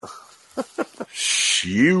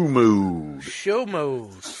Shoe mode. Show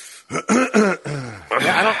mode.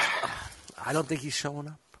 I don't think he's showing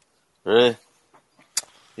up. Really?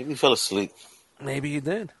 Maybe he fell asleep. Maybe he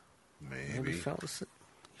did. Maybe. He fell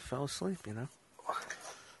asleep, you know.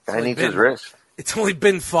 Guy needs his rest. It's only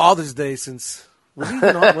been Father's Day since... Was he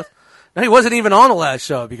even on? No, he wasn't even on the last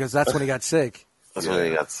show because that's when he got sick. That's when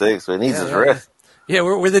he got sick, so he needs his rest. Yeah,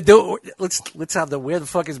 let's have the where the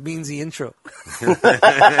fuck is Beansy intro.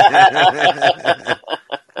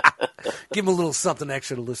 Give him a little something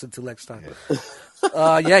extra to listen to next time.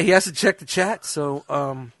 Yeah, he has to check the chat. So,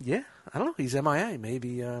 yeah, I don't know. He's MIA.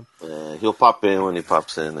 Maybe he'll pop in when he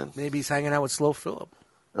pops in, and maybe he's hanging out with Slow Philip.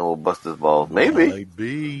 And we'll bust his balls. Maybe.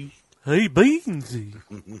 Maybe. Hey, Beansy,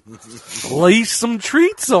 lay some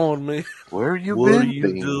treats on me. Where you what been, are you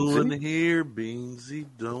Beansy? doing here, Beansy?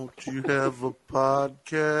 Don't you have a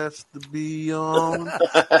podcast to be on?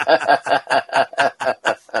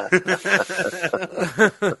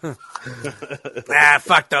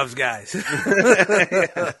 Fuck those guys.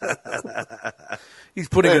 He's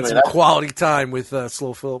putting in some quality time with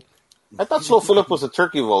Slow Philip. I thought Slow Philip was a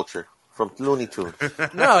turkey vulture from Looney Tunes.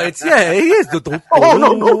 No, he is. Oh,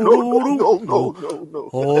 no.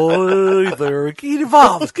 Oh, there. He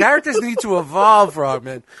evolves. Characters need to evolve,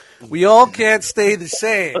 Frogman. We all can't stay the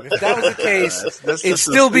same. If that was the case, it'd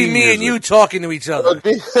still be me and you talking to each other.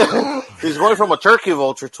 He's going from a turkey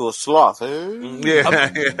vulture to a sloth.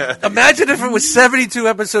 Yeah. Imagine if it was 72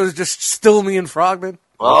 episodes just still me and Frogman.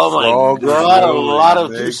 Oh, my God. A lot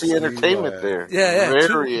of Makes juicy entertainment there. Yeah.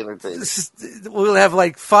 Very entertaining. We'll have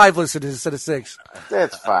like 5 listeners instead of 6.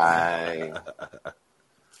 That's fine. As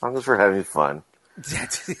long as we're having fun.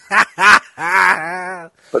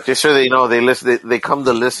 But just so they know, they listen. They come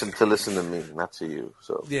to listen to me, not to you.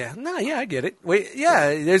 So yeah, I get it. Wait, yeah,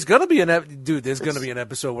 there's gonna be There's gonna be an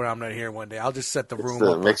episode where I'm not here one day. I'll just set the room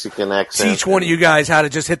the up. Mexican accent. Teach one of you guys how to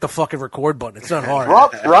just hit the fucking record button. It's not hard.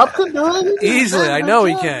 Rob can do it easily. I know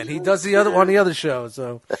he can. He does the other on the other show.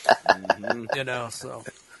 So you know, so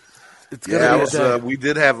it's gonna be we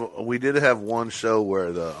did have one show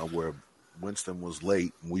where Winston was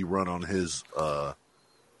late. We run on his phone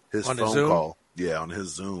call. Yeah, on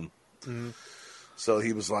his Zoom. Mm-hmm. So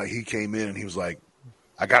he came in and he was like,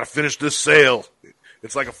 I got to finish this sale.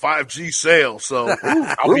 It's like a 5G sale. So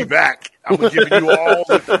I'll be back. I'm giving you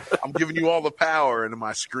all the power. And then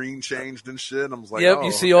my screen changed and shit. And I was like, yep,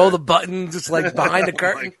 you see all the buttons just like behind the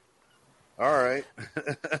curtain. Like, all right.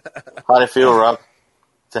 How do you feel, Rob,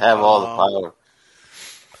 to have all the power?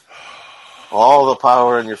 All the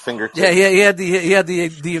power in your fingertips. Yeah, he had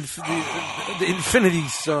the Infinity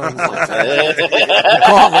Stones. Gauntlet,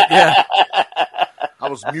 yeah. I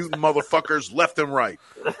was muting motherfuckers left and right.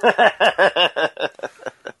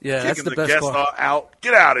 Yeah, that's Kicking the best guest part. out.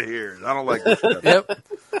 Get out of here. I don't like this shit. Yep.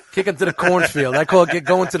 Kick him to the cornfield. I call it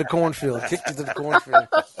going to the cornfield. Kick you to the cornfield.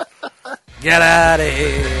 Get out of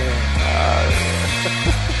here.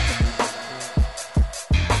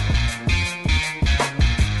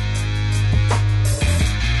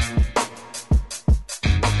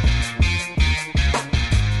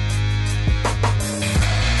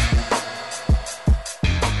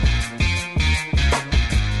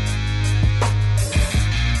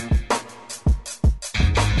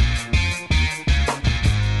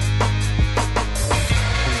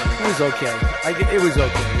 Okay. It was okay.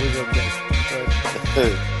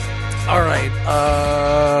 All right.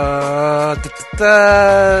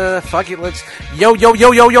 Fuck it. Let's yo.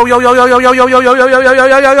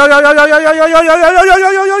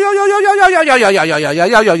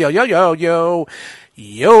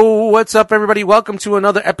 What's up, everybody? Welcome to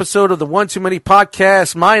another episode of the One Too Many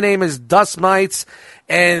Podcast. My name is Dust Mites,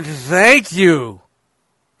 and thank you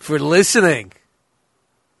for listening.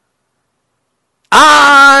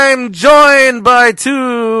 I'm joined by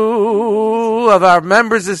 2 of our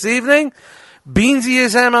members this evening. Beansy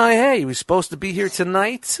is MIA. He was supposed to be here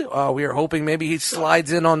tonight. We are hoping maybe he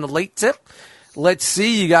slides in on the late tip. Let's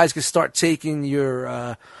see. You guys can start taking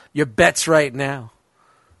your bets right now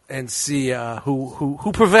and see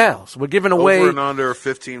who prevails. We're giving away over and under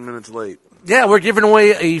 15 minutes late. Yeah, we're giving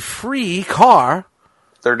away a free car.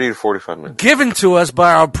 30 to 45 minutes. Given to us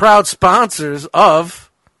by our proud sponsors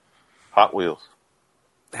of Hot Wheels.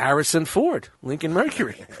 Harrison Ford, Lincoln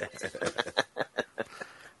Mercury.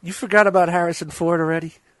 You forgot about Harrison Ford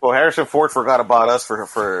already? Well, Harrison Ford forgot about us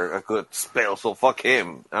for a good spell, so fuck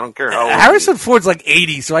him. I don't care how old Harrison Ford's like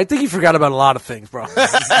 80, so I think he forgot about a lot of things, bro. To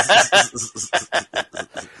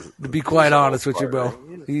be quite honest with you, bro.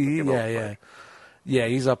 Yeah,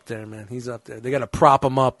 he's up there, man. He's up there. They got to prop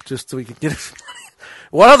him up just so he can get his money.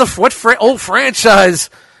 What old franchise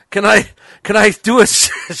can I do a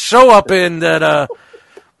show up in that?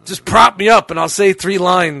 Just prop me up, and I'll say 3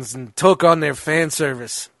 lines and talk on their fan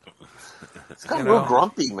service. He's kind of real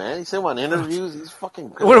grumpy, man. He said on interviews, he's fucking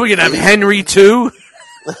grumpy. What are we gonna have, Henry 2?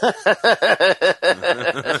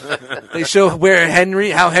 They show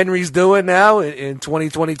how Henry's doing now in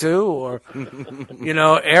 2022, or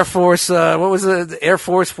Air Force. What was it? Air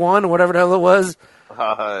Force One, whatever the hell it was.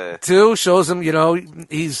 2 shows him.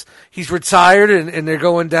 He's retired, and they're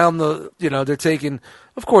going down the. They're taking.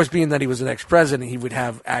 Of course, being that he was an ex-president, he would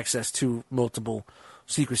have access to multiple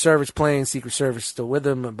Secret Service planes. Secret Service still with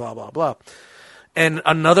him, and blah blah blah. And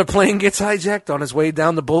another plane gets hijacked on his way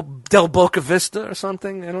down the Del Boca Vista or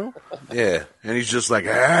something, Yeah, and he's just like,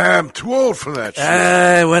 I'm too old for that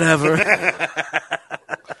shit. Whatever.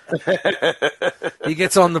 He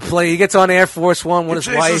gets on the plane. He gets on Air Force One with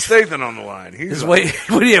his wife. Statham on the line. With his wife,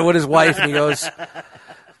 and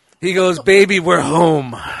he goes, baby, we're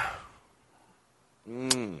home.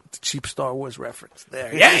 It's a cheap Star Wars reference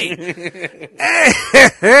there. Yay!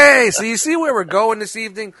 Hey! So you see where we're going this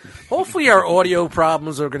evening? Hopefully our audio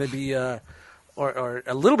problems are going to be or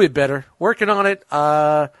a little bit better. Working on it.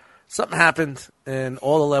 Something happened, and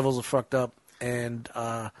all the levels are fucked up. And,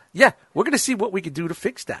 we're going to see what we can do to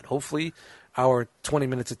fix that. Hopefully our 20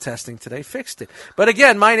 minutes of testing today fixed it. But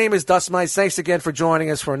again, my name is Dust Mites. Thanks again for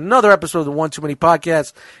joining us for another episode of the One Too Many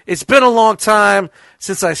Podcast. It's been a long time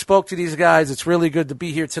since I spoke to these guys. It's really good to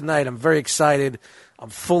be here tonight. I'm very excited. I'm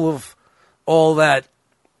full of all that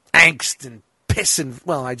angst and piss and,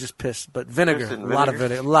 well, I just pissed, but vinegar. A lot of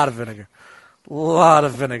vinegar. A lot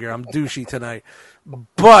of vinegar. I'm douchey tonight.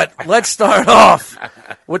 But let's start off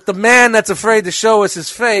with the man that's afraid to show us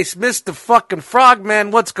his face, Mr. fucking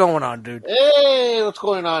Frogman. What's going on, dude? Hey, what's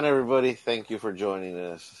going on, everybody? Thank you for joining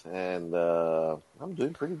us. And I'm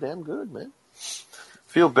doing pretty damn good, man.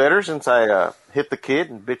 Feel better since I hit the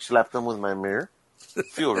kid and bitch slapped him with my mirror.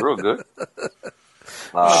 Feel real good.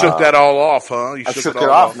 Shook that all off, huh? I shook it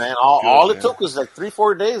off, man. All it took was like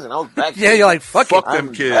 3-4 days, and I was back. Yeah, you're like, fuck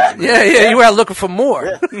them kids. Yeah, you were out looking for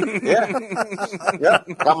more. Yeah.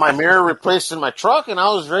 Got my mirror replaced in my truck, and I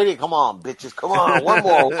was ready. Come on, bitches. Come on. One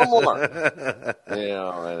more.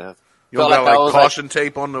 Man. You got like caution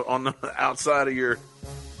tape on the outside of your...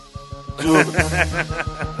 Dude,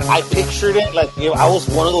 I pictured it like I was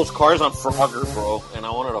one of those cars on Frogger, bro, and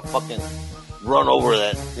I wanted to fucking run over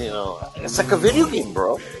that, It's like a video game,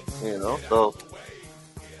 bro, So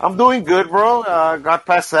I'm doing good, bro. Got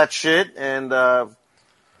past that shit, and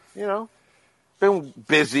been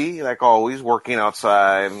busy like always, working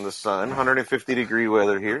outside in the sun. 150-degree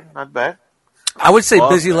weather here, not bad. I would say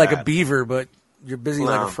busy like a beaver, but you're busy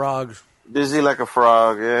like a frog. Busy like a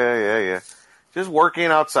frog, yeah. Just working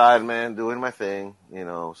outside, man, doing my thing,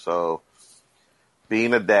 So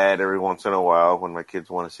being a dad every once in a while when my kids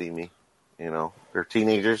want to see me. They're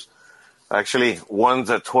teenagers. Actually, one's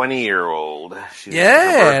a 20-year-old.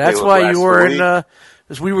 Yeah, that's why you were in.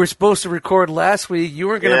 As we were supposed to record last week, you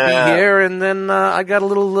were going to be here, and then I got a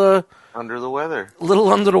little under the weather. A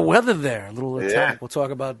little under the weather there. A little attack. We'll talk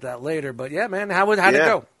about that later. But yeah, man, how'd it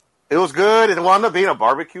go? It was good. It wound up being a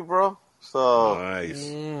barbecue, bro. So nice.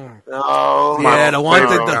 The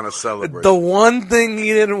one thing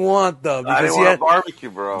he didn't want though, because I didn't want a barbecue,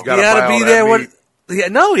 bro. He had to be there. He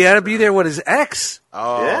had to be there with his ex.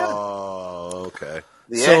 Oh, okay.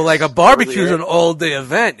 So, like, a barbecue is an all-day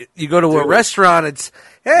event. You go to a restaurant, it's,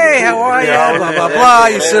 hey, how are you? Blah, blah, blah.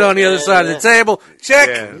 You sit on the other side of the table. Check.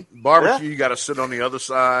 Yeah. Barbecue, you got to sit on the other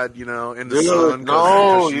side, in the sun.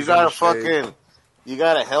 No, you got to you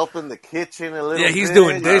got to help in the kitchen a little bit. Yeah, he's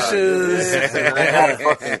doing dishes.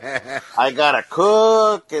 I got to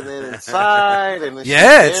cook, and then inside, and then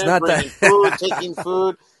it's not that. Taking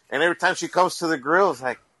food. And every time she comes to the grill, it's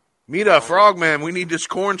like, meet a Frogman. We need this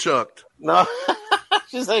corn chucked. No.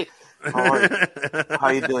 She's like, how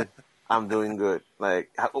you doing? I'm doing good. Like,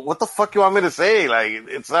 what the fuck you want me to say? Like,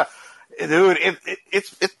 it's not, dude,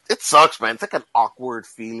 it sucks, man. It's like an awkward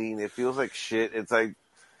feeling. It feels like shit. It's like,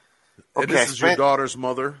 okay. And this is your daughter's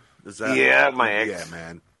mother? Is that? Yeah, my ex. Yeah,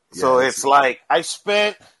 man. Yeah, so it's like, I've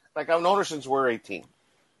known her since we're 18.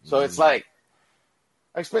 So it's like,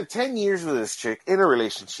 I spent 10 years with this chick in a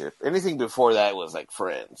relationship. Anything before that was like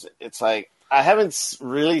friends. It's like, I haven't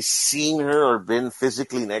really seen her or been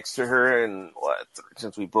physically next to her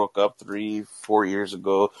since we broke up 3-4 years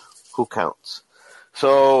ago. Who counts?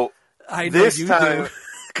 So I know this time,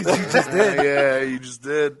 because you just did. Yeah, you just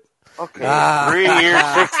did. Okay, 3 years,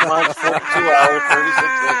 6 months, 42 hours,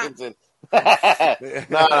 36 seconds.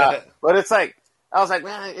 No, but it's like, I was like,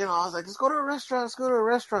 man, let's go to a restaurant.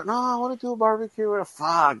 No, I want to do a barbecue.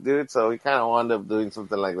 Fuck, dude. So we kind of wound up doing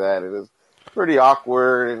something like that. pretty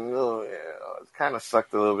awkward, and it kind of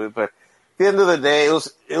sucked a little bit. But at the end of the day,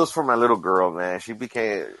 it was for my little girl, man.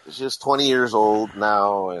 She's 20 years old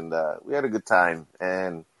now, and we had a good time.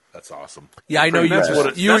 And That's awesome. Yeah, I know That's you. what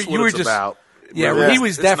it- You that's what were it's just about. Yeah, Really, he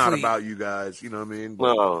was it's definitely- not about you guys. You know what I mean?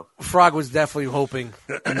 no, Frog was definitely hoping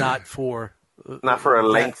not for. not for a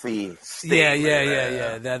lengthy stay.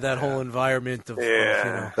 Yeah. That whole environment of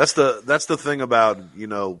That's the thing about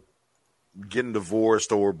getting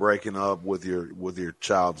divorced or breaking up with your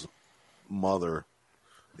child's mother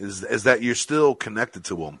is that you're still connected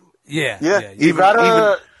to them. Yeah. You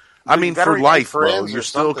gotta for remain life, bro. friends or You're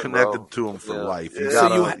still something, connected bro. to them for Yeah. life.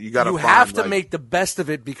 So You gotta have find, to like- make the best of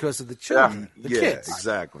it because of the children, the yeah, kids.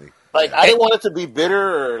 exactly. Like, I didn't want it to be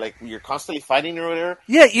bitter or like you're constantly fighting or whatever.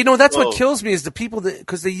 Yeah, that's Oh. what kills me is the people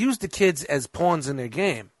because they use the kids as pawns in their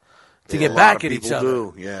game to A get lot back of at people each other.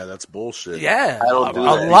 do. Yeah, that's bullshit. Yeah, I don't do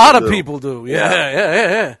a that. lot of do. people do.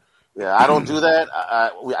 Yeah. Yeah, I don't do that.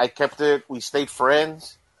 I kept it. We stayed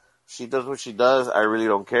friends. She does what she does. I really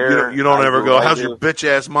don't care. You don't I ever do go, what I how's do. your bitch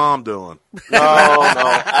ass mom doing? No.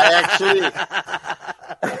 I actually.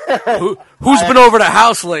 Who's been over the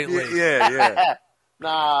house lately? Yeah.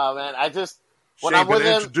 Nah, man. I just She when ain't I'm with been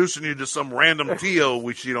him, introducing you to some random Tio,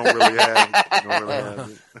 which you don't really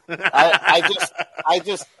have. I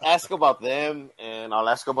just ask about them, and I'll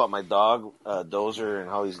ask about my dog Dozer and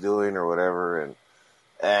how he's doing or whatever,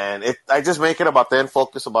 and I just make it about them,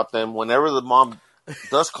 focus about them. Whenever the mom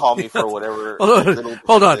does call me for whatever,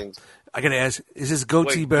 Hold on. things. I gotta ask: is his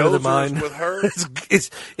goatee Wait, better than Dozer's mine? with her?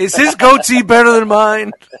 Is his goatee better than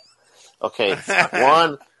mine? Okay,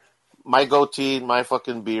 one, my goatee, my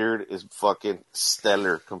fucking beard is fucking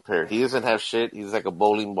stellar compared. He doesn't have shit. He's like a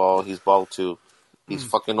bowling ball. He's bald too. He's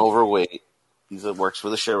fucking overweight. Works for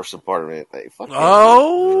the sheriff's department. Like, fuck him.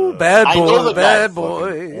 Oh, bad I know the boy, bad guy.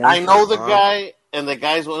 boy. I know the guy, and the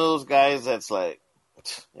guy's one of those guys that's like,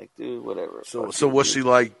 dude, whatever. So what's she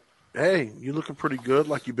like? Hey, you looking pretty good,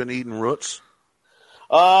 like you've been eating roots.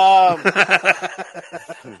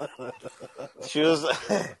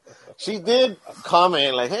 She did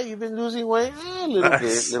comment like, "Hey, you've been losing weight a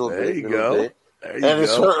little There you bit, go. bit." There you And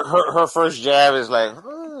it's go. her first jab is like,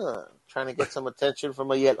 trying to get some attention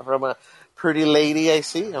from a pretty lady I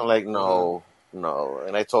see. I'm like, no.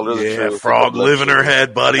 And I told her the Yeah, truth. Frog live in her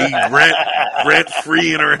head, buddy. Rent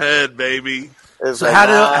free in her head, baby. It's So like,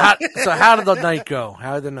 how did the night go?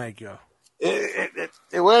 How did the night go? It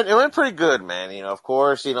went pretty good, man. Of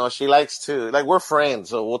course, she likes to, like, we're friends,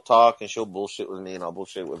 so we'll talk and she'll bullshit with me and I'll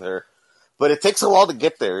bullshit with her. But it takes a while to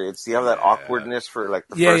get there. You have that awkwardness for like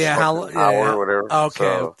the first fucking hour or whatever. Okay,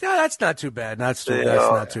 So, yeah, that's not too bad. That's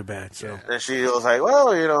not too bad. So and she was like, well,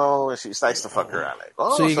 and she likes to fuck around. Like,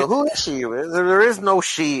 so who is she? There is no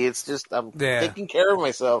she. It's just I'm taking care of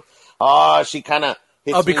myself. Oh, she kind of.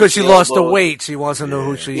 Because she lost the weight, she wants to know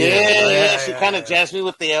who she is. Yeah. She kind of jabs me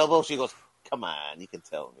with the elbow. She goes, "Come on, you can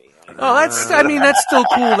tell me." Oh, that's still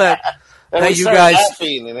cool that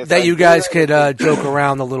you guys could joke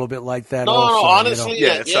around a little bit like that. No, also, honestly,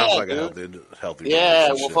 Yeah, it sounds like dude. a healthy Yeah,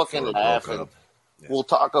 we'll relationship fucking before it laugh broke and up. we'll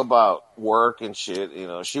talk about work and shit.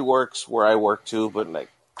 She works where I work too, but like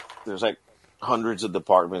there's like hundreds of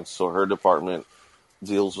departments, so her department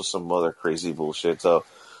deals with some other crazy bullshit. So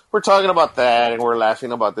we're talking about that and we're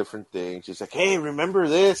laughing about different things. She's like, "Hey, remember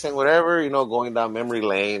this?" and whatever, going down memory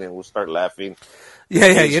lane, and we'll start laughing.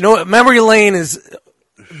 Yeah. You know what? Memory lane is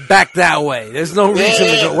back that way. There's no reason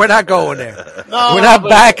to go. We're not going there. No, we're not but-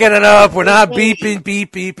 backing it up. We're not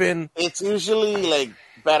beeping. It's usually like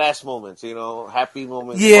badass moments, happy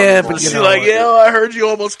moments. Yeah, funny but She's you know, like, yeah, I heard you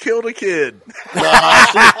almost killed a kid.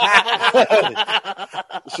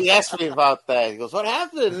 She asked me about that. He goes, "What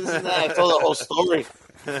happened?" This and that. I told the whole story.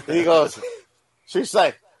 He goes, she's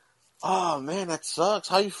like, "Oh man, that sucks.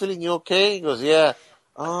 How you feeling? You okay?" He goes, "Yeah."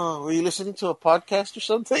 "Oh, were you listening to a podcast or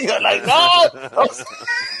something?" I'm like, "No."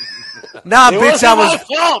 Nah, bitch,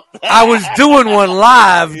 I was doing one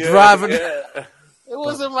live driving. It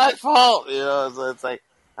wasn't my fault, So it's like,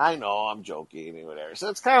 I know I'm joking and whatever. So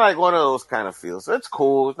it's kind of like one of those kind of feels. So it's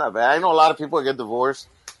cool. It's not bad. I know a lot of people get divorced.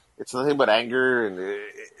 It's nothing but anger and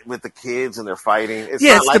with the kids and they're fighting. It's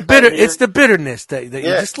not like that here. It's the bitterness that you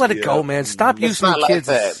just let it go, man. Stop It's using not the like kids.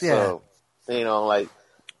 that. Yeah. So,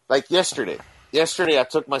 like yesterday. Yesterday, I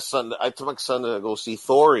took my son to go see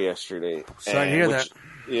Thor yesterday. Sorry to hear that.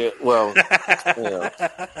 Yeah, well,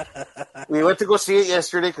 we went to go see it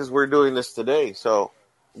yesterday because we're doing this today. So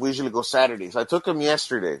we usually go Saturdays. I took him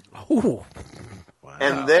yesterday, Ooh.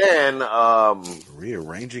 and then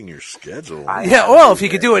Rearranging your schedule. Yeah, well, if you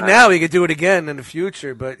could do it now, you could do it again in the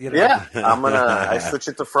future. But yeah, I switch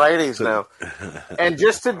it to Fridays now. And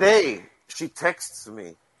just today, she texts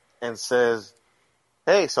me and says,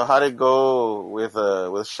 "Hey, so how'd it go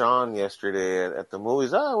with Sean yesterday at the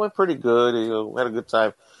movies?" "Oh, it went pretty good. We had a good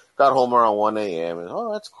time. Got home around 1 a.m. And,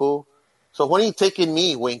 "Oh, that's cool. So when are you taking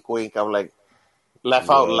me?" Wink, wink. I'm like, laugh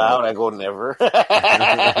out loud. I go, "Never."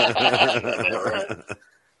 Never.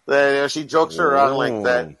 Then she jokes around like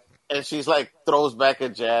that, and she's like throws back a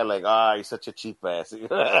jab like, "You're such a cheap ass."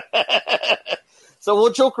 So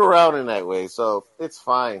we'll joke around in that way. So it's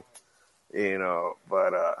fine,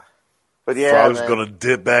 But yeah, Frog's man. gonna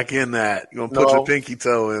dip back in that. You're gonna put your pinky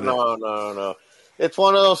toe in it. No. It's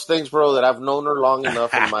one of those things, bro, that I've known her long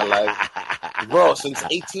enough in my life, bro, since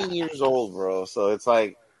 18 years old, bro. So it's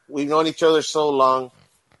like we've known each other so long.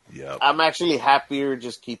 Yep. I'm actually happier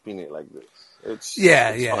just keeping it like this. It's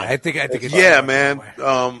Fine. I think it's yeah, man.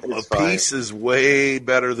 It's a peace is way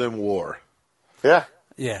better than war. Yeah,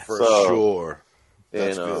 for sure.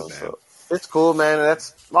 That's good, man. So it's cool, man.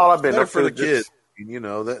 That's all I've been better up for to. the kids.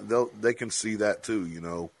 They can see that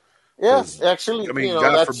too. Yeah, actually,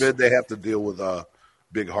 God forbid they have to deal with a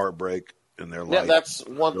big heartbreak in their life. Yeah, that's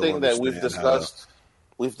one thing that we've discussed.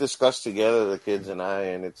 We've discussed together, the kids and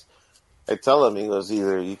I tell them, he goes,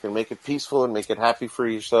 either you can make it peaceful and make it happy for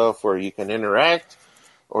yourself, or you can interact,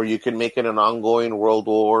 or you can make it an ongoing world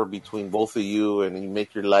war between both of you, and you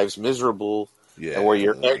make your lives miserable. Yeah, and where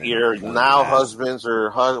your now husbands or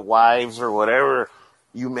wives or whatever,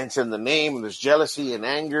 you mention the name, and there's jealousy and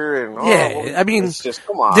anger, and it's just,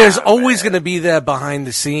 come on. There's always going to be that behind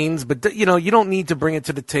the scenes, but you don't need to bring it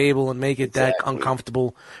to the table and make it that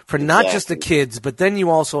uncomfortable for not just the kids, but then you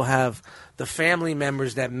also have the family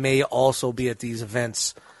members that may also be at these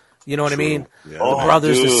events. You know what I mean? Yeah. The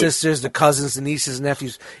brothers, the sisters, the cousins, the nieces,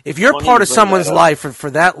 nephews. If you're part of someone's life for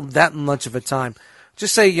that much of a time,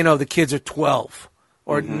 just say the kids are 12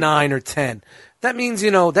 or 9 or 10. That means,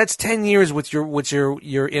 that's 10 years with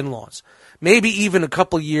your in-laws. Maybe even a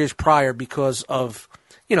couple years prior because of,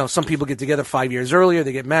 some people get together 5 years earlier,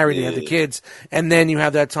 they get married, they have the kids, and then you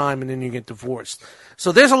have that time and then you get divorced.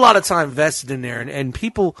 So there's a lot of time vested in there, and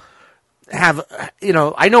people have,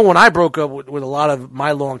 I know when I broke up with a lot of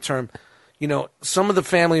my long-term, some of the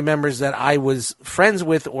family members that I was friends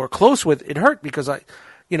with or close with, it hurt because I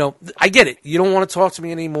get it. You don't want to talk to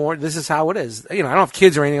me anymore. This is how it is. I don't have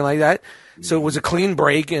kids or anything like that. So it was a clean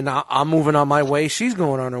break, and I'm moving on my way. She's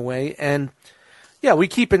going on her way. And, yeah, we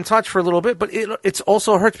keep in touch for a little bit, but it's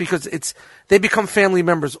also hurts because they become family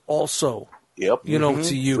members also,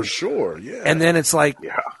 to you. For sure, yeah. And then it's like,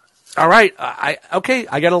 all right, I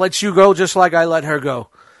got to let you go just like I let her go.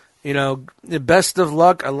 The best of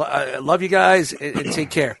luck. I love you guys, and take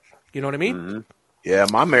care. You know what I mean? Mm-hmm. Yeah,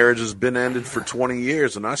 my marriage has been ended for 20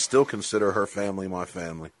 years, and I still consider her family my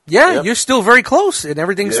family. Yeah, you're still very close, and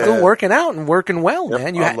everything's still working out and working well,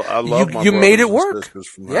 man. I love my you made it work.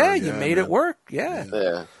 Yeah, you made it work.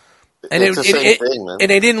 Yeah. And it's the same thing, man.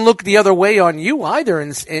 And they didn't look the other way on you either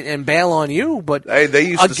and bail on you. But hey, they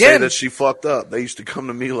used to say that she fucked up. They used to come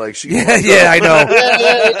to me like she. I know.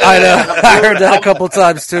 I know. I heard that a couple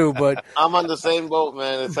times too. But I'm on the same boat,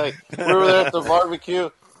 man. It's like we were there at the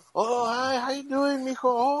barbecue. "Oh, hi, how you doing, Mijo?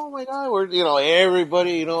 Oh my God, we're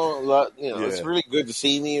everybody, it's really good to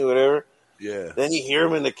see me, or whatever." Yeah. Then you hear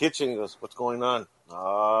him in the kitchen. He goes, "What's going on?"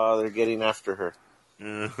 "Oh, they're getting after her."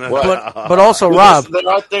 But also, Rob, they're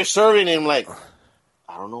out there serving him like,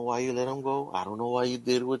 "I don't know why you let him go. I don't know why you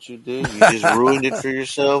did what you did. You just ruined it for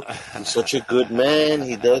yourself. He's such a good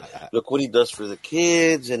man. Look what he does for the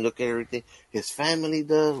kids, and look at everything his family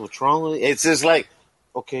does. What's wrong with it?" It's just like,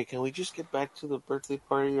 okay, can we just get back to the birthday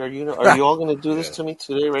party? Are you all going to do this to me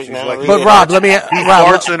today, right now? Like, but Rob, let me. He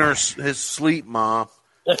farts in his sleep, Mom.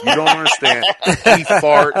 You don't understand. He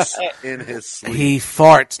farts in his sleep. He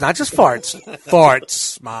farts, not just farts.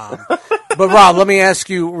 Farts, Mom. But Rob, let me ask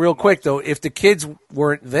you real quick though: if the kids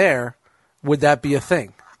weren't there, would that be a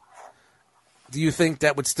thing? Do you think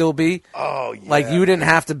that would still be? Oh, yeah. Like you didn't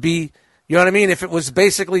have to be. You know what I mean? If it was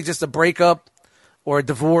basically just a breakup or a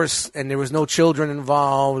divorce and there was no children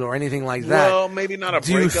involved or anything like that. Well, maybe not a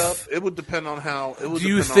breakup. It would depend on how. Do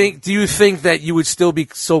you think that you would still be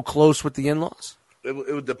so close with the in-laws? It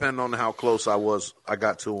would depend on how close I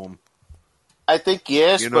got to them. I think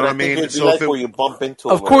yes, but I think it'd be like where you bump into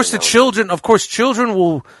them. Of course, children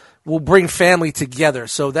will bring family together,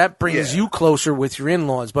 so that brings you closer with your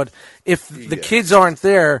in-laws. But if the kids aren't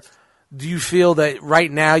there, do you feel that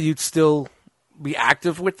right now you'd still be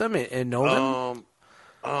active with them and know them?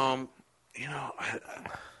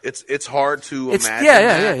 It's hard to imagine.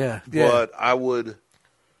 Yeah. But I would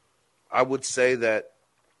say that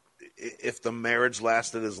if the marriage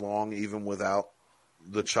lasted as long, even without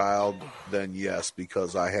the child, then yes,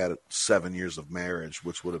 because I had 7 years of marriage,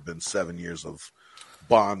 which would have been 7 years of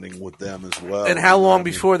bonding with them as well. And how You know long what I mean?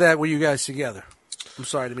 before that were you guys together? I'm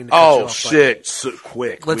sorry to mean to cut you Oh off, but- shit! So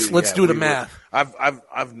quick. Let's do the math.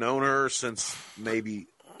 I've known her since maybe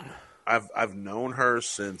I've known her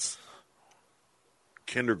since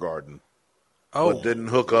kindergarten. Oh, But didn't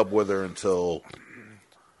hook up with her until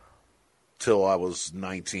I was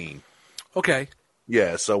 19. okay.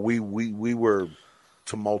 Yeah, so we were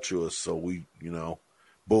tumultuous. So we,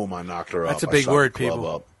 boom, I knocked her up. That's a I big shot word, the club people.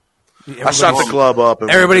 up. I shot the club up. And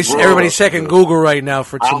Everybody's checking Google right now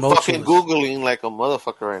for I'm tumultuous. fucking Googling like a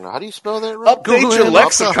motherfucker right now. How do you spell that? Rob? Update Google your him.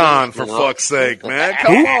 lexicon, for You know? fuck's sake, man.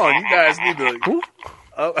 Come on, you guys need to.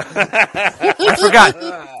 I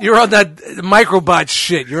forgot. You're on that microbot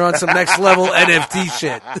shit. You're on some next level NFT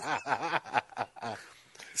shit.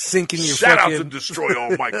 Sinking your Shout out fucking. to Destroy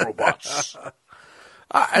All Microbots.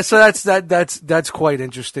 So that's quite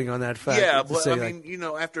interesting on that fact. Yeah, to but say, I like, mean,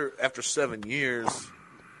 after 7 years,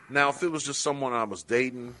 now if it was just someone I was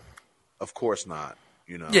dating, of course not.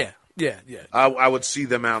 yeah. I would see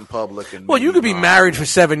them out in public, and Well, you maybe could be not. married for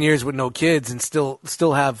 7 years with no kids and still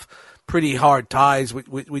have pretty hard ties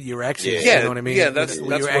with your exes. Yeah, you know what I mean? yeah, that's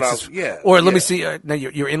With what your I- exes. yeah, Or let yeah. me see. No,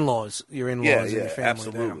 your in-laws. Your in-laws Yeah, and yeah, your family.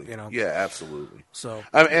 absolutely. There, Yeah, absolutely. So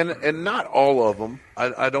And not all of them.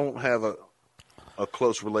 I don't have a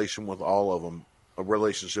close relation with all of them, a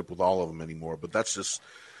relationship with all of them anymore. But that's just,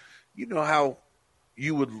 how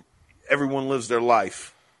you would. Everyone lives their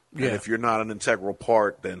life. Yeah. And if you're not an integral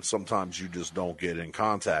part, then sometimes you just don't get in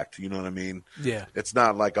contact. You know what I mean? yeah. It's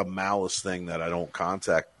not like a malice thing that I don't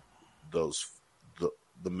contact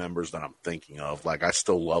the members that I'm thinking of. Like, I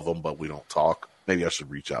still love them, but we don't talk. Maybe I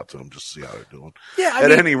should reach out to them just to see how they're doing. Yeah, I At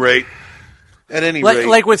mean- any rate,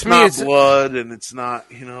 Like with it's me, not it's- blood, and it's not,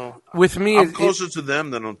 With me, I'm closer to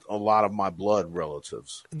them than a lot of my blood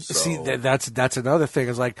relatives. So, see that's another thing.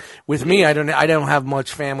 Is like with me, I don't have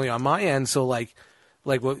much family on my end. So like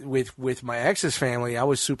with my ex's family, I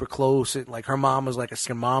was super close. And like her mom was like a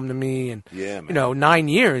second mom to me, and Yeah, man. 9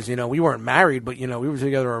 years. We weren't married, but we were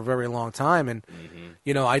together a very long time. And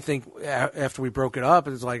I think after we broke it up,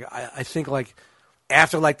 it's like I think like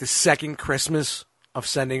after like the second Christmas of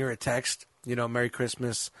sending her a text, Merry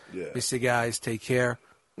Christmas, Yeah. miss you guys, take care.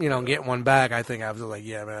 And get one back. I think I was like,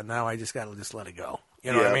 yeah, man. Now I just gotta just let it go.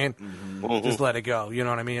 You know what I Yeah. mean? Just let it go. You know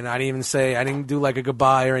what I mean? I didn't do like a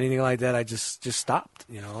goodbye or anything like that. I just stopped.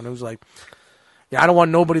 And it was like, yeah, I don't want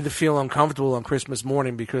nobody to feel uncomfortable on Christmas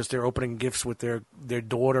morning because they're opening gifts with their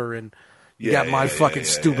daughter and you got my fucking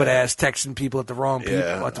stupid ass texting people at the wrong people.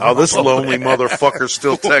 Yeah. at the Oh, wrong this people. lonely motherfucker's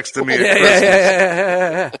still texting me at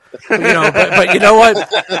Yeah, Christmas. yeah. But you know what?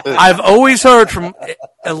 I've always heard from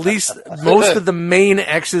at least most of the main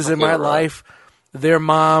exes in my life, their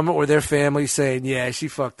mom or their family saying, "Yeah, she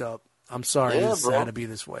fucked up. I'm sorry, Yeah, this bro. had to be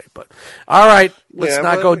this way." But all right, let's Yeah,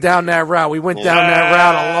 not but- go down that route. We went down that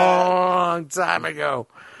route a long time ago.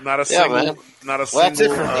 Not a Yeah, single. man. Not a Well, that's it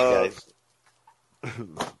single. for me, guys.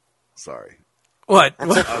 Sorry. What? I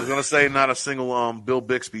was gonna say not a single Bill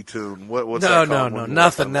Bixby tune. What's No, that no, called? no, What-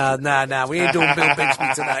 nothing. Nah. We ain't doing Bill Bixby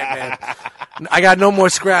tonight, man. I got no more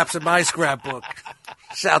scraps in my scrapbook.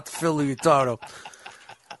 Shout to Phil Lutardo.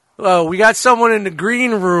 Well, we got someone in the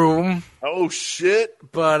green room, Oh shit!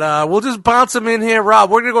 but we'll just bounce him in here. Rob,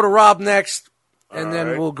 we're going to go to Rob next, and then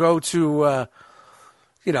right. we'll go to,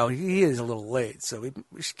 he is a little late, so we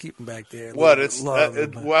should keep him back there. What? Little It's love,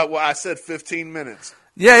 well, I said 15 minutes.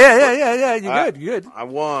 Yeah. You're good. I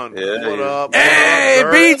won. Yeah, what yeah. up? Hey, what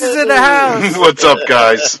up, Beats is in the house. What's up,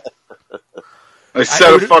 guys? I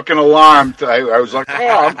set a fucking alarm. I was like,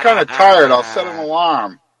 oh, I'm kind of tired. I'll set an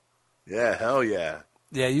alarm. Yeah, hell yeah.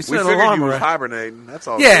 Yeah, you We set an figured alarm. you was right? hibernating. That's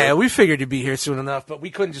all. Yeah, good. we figured you'd be here soon enough, but we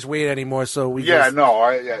couldn't just wait anymore, so we Yeah, just no,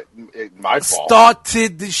 my fault.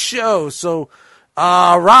 started the show. So,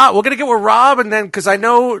 Rob, we're gonna get with Rob, and then because I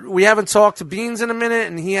know we haven't talked to Beans in a minute,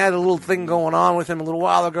 and he had a little thing going on with him a little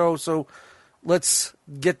while ago. So, let's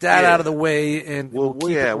get that Yeah. out of the way, and we'll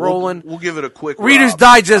keep it rolling. We'll give it a quick Reader's Rob.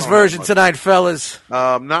 Digest I don't have version much. tonight, fellas.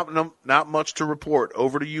 Not much to report.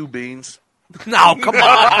 Over to you, Beans. No, come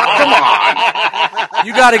on.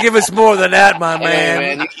 You got to give us more than that, my Hey, man.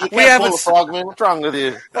 man, you We can't haven't pull a frog, man. What's wrong with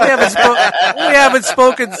you? we haven't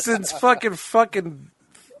spoken since fucking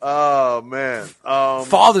Oh man.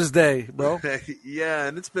 Father's Day, bro. Yeah,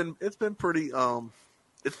 and it's been pretty.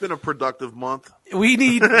 It's been a productive month. We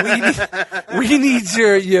need your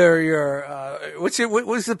what's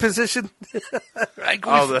the position? I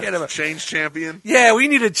always forget The about. change champion. Yeah, we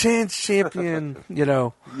need a change champion.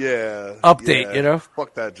 Yeah. Update, yeah.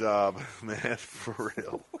 Fuck that job, man. For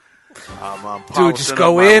real. I'm Dude, just polishing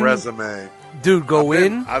go up my in. resume. Dude, go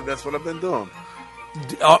in. That's what I've been doing.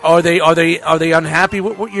 Are they unhappy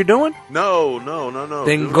with what you're doing? No.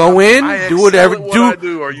 Then dude. go in, I do whatever, excel at what I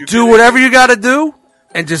do. Are you do kidding whatever me? you got to do,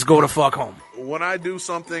 and just go the fuck home. When I do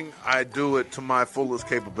something, I do it to my fullest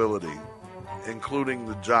capability, including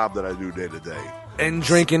the job that I do day to day. And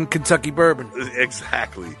drinking Kentucky bourbon.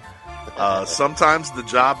 Exactly. Sometimes the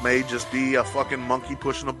job may just be a fucking monkey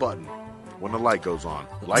pushing a button when the light goes on.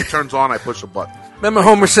 Light turns on, I push a button. Remember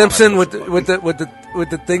Homer Simpson with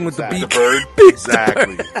the thing with the beak? bird?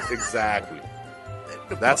 Exactly.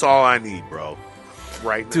 That's all I need, bro.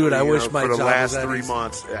 Right, Dude, I wish my for the job last was that 3 easy.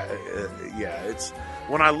 months. It's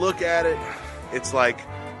when I look at it, it's like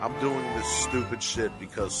I'm doing this stupid shit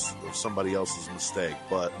because of somebody else's mistake.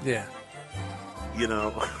 But Yeah. you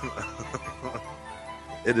know,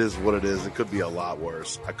 it is what it is. It could be a lot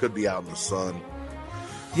worse. I could be out in the sun.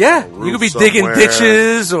 Yeah, roof you could be digging somewhere.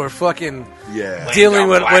 ditches or fucking Yeah, dealing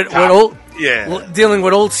with old yeah. dealing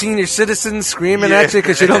with old senior citizens screaming at you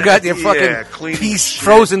because you don't got your fucking Yeah, cleaning shit.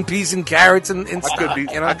 frozen peas and carrots and I stuff. could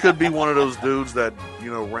be. you know? I could be one of those dudes that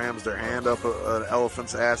rams their hand up an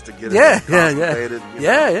elephant's ass to get Yeah, it yeah. constipated,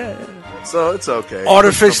 Yeah. So it's okay.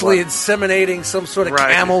 Artificially Somebody- inseminating some sort of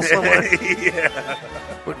Right. camel somewhere Yeah.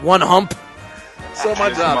 with one hump. So my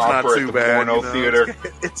Just job's not opera at too the bad. porno theater.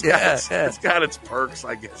 It's Yeah, got yeah. it's got its perks,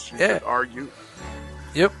 I guess you Yeah. could argue.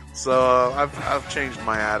 Yep. So I've changed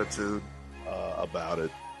my attitude about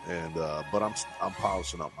it, and but I'm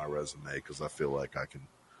polishing up my resume because I feel like I can.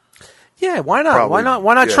 Yeah, why not? Probably,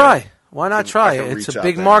 Why not yeah. try? Why not I try? can It's reach a out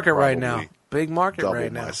big there market and right now. probably Big market double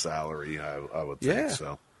right now. my salary. I would Yeah. think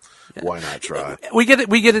so. Why not try? We get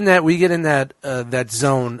in that that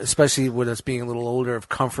zone, especially with us being a little older, of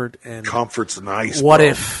comfort and Comfort's nice. what bro.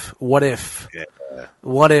 if Yeah.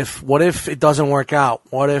 what if it doesn't work out?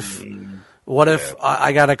 What if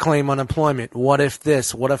I got to claim unemployment? What if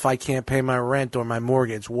this? What if I can't pay my rent or my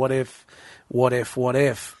mortgage? What if?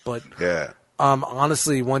 But Yeah.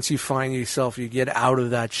 honestly, once you find yourself, you get out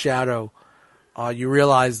of that shadow, you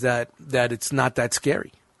realize that it's not that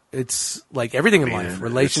scary. It's like everything in Man, life,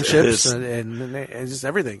 relationships, it's- and just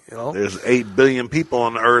everything. You know. There's 8 billion people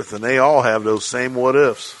on the earth, and they all have those same what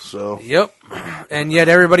ifs. So Yep. And yet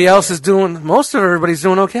everybody else is most of everybody's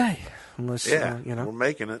doing okay. Unless, yeah, we're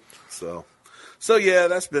making it. So yeah,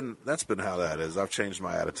 that's been how that is. I've changed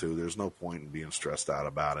my attitude. There's no point in being stressed out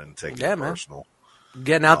about it and taking Yeah, it man. personal.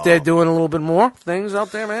 getting out there, doing a little bit more things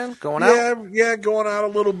out there, man. Going out. Yeah, going out a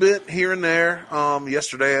little bit here and there.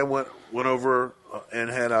 Yesterday I went over and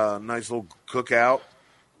had a nice little cookout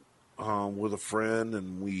with a friend,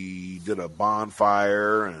 and we did a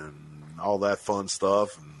bonfire and all that fun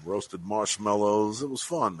stuff, and roasted marshmallows. It was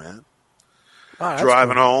fun, man. Oh, that's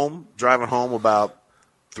driving cool. home about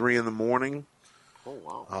 3 a.m. Oh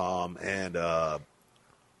wow! And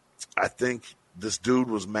I think this dude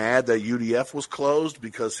was mad that UDF was closed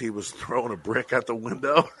because he was throwing a brick out the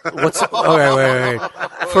window. Wait.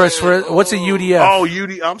 First, what's a UDF?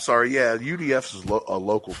 Oh, I'm sorry. Yeah, UDF is a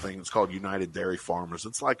local thing. It's called United Dairy Farmers.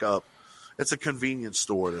 It's like it's a convenience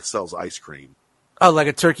store that sells ice cream. Oh, like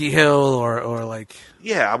a Turkey Hill or like.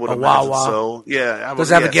 Yeah, I would A imagine Wawa. so. Yeah,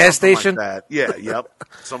 Does it have a gas something station? Like that. Yeah, yep.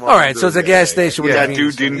 Some of All them right, do. so it's a gas station with Yeah, a That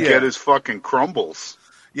convenience dude didn't store. get his fucking crumbles.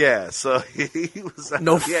 Yeah, so he was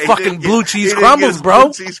No he fucking didn't blue he cheese didn't crumbles, get his bro.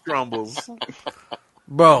 Blue cheese crumbles,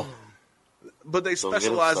 Bro, but they Don't get him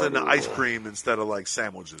specialize in started, ice boy. cream instead of like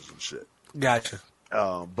sandwiches and shit. gotcha.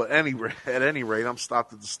 But at any rate, I'm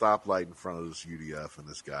stopped at the stoplight in front of this UDF, and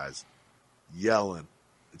this guy's yelling.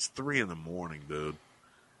 It's 3 a.m, dude,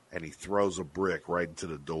 and he throws a brick right into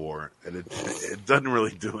the door, and it doesn't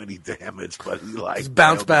really do any damage, but he like Just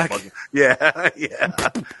bounce nailed the back. fucking- yeah.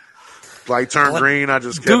 Light turned green. I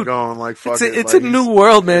just kept Dude, going like fuck It's it. a Like, new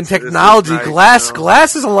world, man. it's Technology, nice, glass, you know?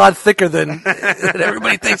 glass is a lot thicker than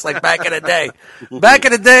everybody thinks. Like back in the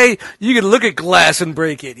day, you could look at glass and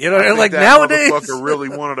break it. You know, I think like that nowadays, motherfucker really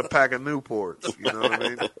wanted a pack of Newports. You know what I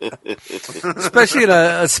mean? especially in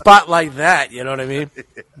a spot like that. You know what I mean?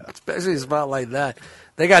 Especially a spot like that,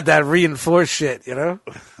 they got that reinforced shit. You know?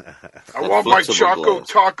 I want my Flexible Choco glass.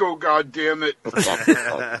 Taco, goddammit.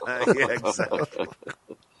 Yeah, exactly.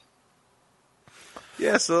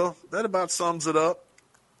 Yeah, so that about sums it up.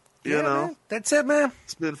 You Yeah, know, man. That's it, man.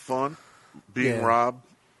 it's been fun being Yeah. Rob.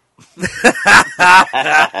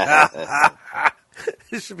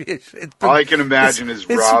 It should be. It's been, All I can imagine is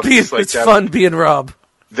Rob. It's like fun being Rob.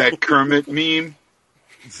 that Kermit meme.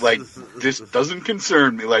 Like, this doesn't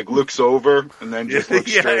concern me. Like, looks over and then just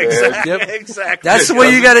looks straight ahead. Yep. exactly. That's the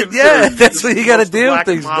way you got to. Yeah, that's what you got to Roast the deal with Black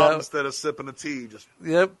things Mom now. instead of sipping a tea. Just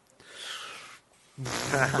Yep.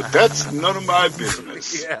 But that's none of my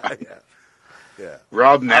business. yeah.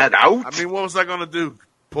 Robbing that out? I mean, what was I gonna do?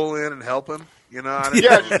 pull in and help him. You know,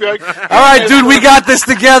 Yeah, just be like, All right, dude, we got this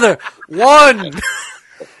together. 1,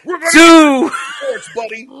 2, sports,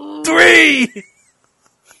 buddy. 3.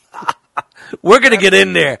 We're gonna get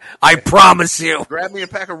in there. I promise you. Grab me a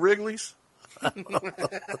pack of Wrigley's.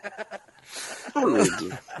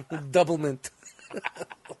 Double mint.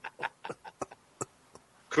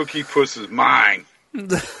 Cookie Puss is mine.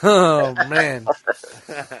 Oh man.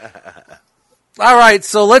 All right,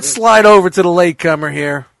 so let's slide over to the latecomer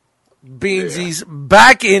here. Beansy's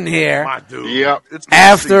back in here My dude. Yep. It's good to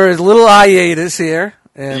after his little hiatus here.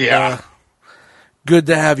 And, Yeah. good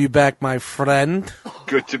to have you back, my friend.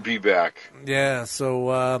 Good to be back. Yeah,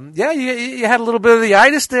 so, you had a little bit of the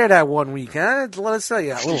itis there that one week, huh? Let us tell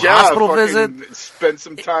you. A little hospital fucking visit. Spent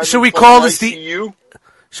some time. Should in we fucking call this the- ICU.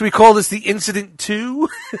 Should we call this the Incident 2?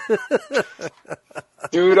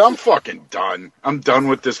 Dude, I'm fucking done. I'm done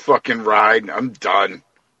with this fucking ride. I'm done.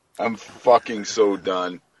 I'm fucking so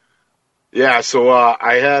done. Yeah, so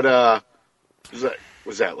I had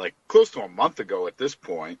was that like close to a month ago at this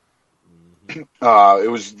point. It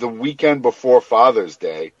was the weekend before Father's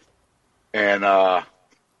Day, and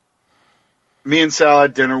me and Sal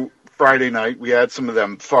had dinner Friday night. We had some of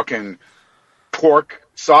them fucking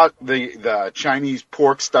the Chinese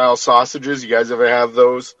pork style sausages. You guys ever have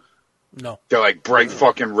those? No. They're like bright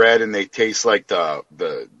fucking red, and they taste like the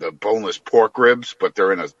boneless pork ribs, but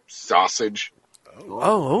they're in a sausage.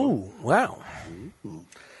 Oh, wow. You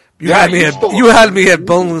Yeah, had me I at used to- you had me at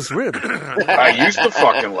boneless rib. I used to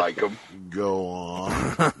fucking like them. Go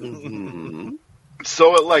on.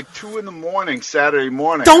 So at like 2 a.m. Saturday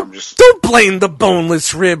morning, I'm just Don't blame the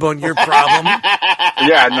boneless rib on your problem.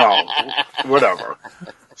 yeah, no, whatever.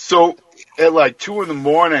 So at like 2 a.m,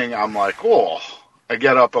 I'm like, oh, I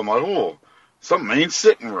get up, I'm like, oh, something ain't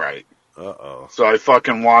sitting right. Uh-oh. So I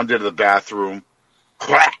fucking wandered to the bathroom,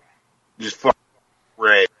 just fucking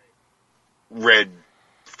red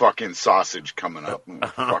fucking sausage coming up.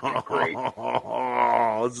 Fucking great.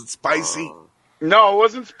 Oh, is it spicy? No, it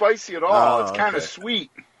wasn't spicy at all. Oh, it's kind of okay. sweet.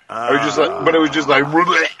 I was just like, but it was just like,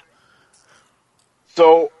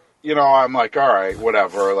 so, you know, I'm like, all right,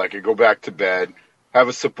 whatever. Like, I go back to bed, have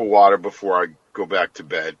a sip of water before I go back to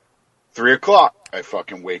bed. 3 o'clock, I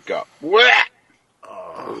fucking wake up.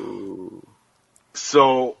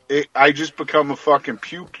 So I just become a fucking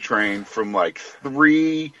puke train from like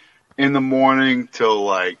 3 a.m. till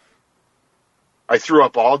like, I threw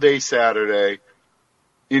up all day Saturday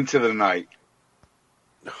into the night.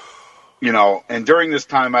 You know, and during this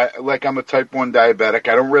time, I'm a type 1 diabetic.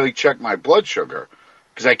 I don't really check my blood sugar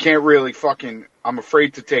because I can't really I'm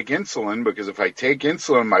afraid to take insulin because if I take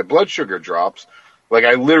insulin, my blood sugar drops. Like,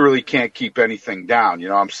 I literally can't keep anything down. You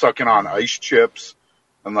know, I'm sucking on ice chips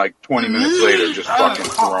and like 20 minutes later, just fucking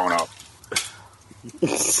throwing up.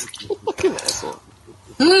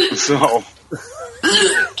 So,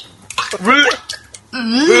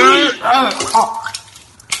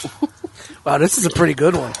 Wow, this is a pretty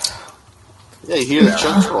good one. Yeah, you hear the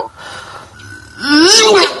chuckle.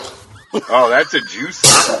 oh, that's a juicy.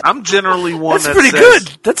 I'm generally one That's that pretty says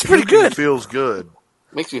good. That's pretty puking good. feels good.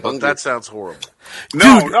 Makes me But hungry. that sounds horrible.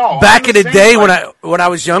 No, Dude, no. back I'm in the saying, day like, when I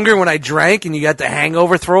was younger, when I drank and you got the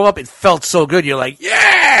hangover throw up, it felt so good. You're like,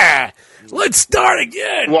 yeah, let's start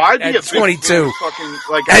again. well, I'd be at a big 22. fan, fucking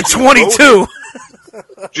like At I'd be 22.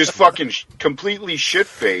 loaded, just fucking completely shit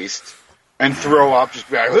faced and throw up, just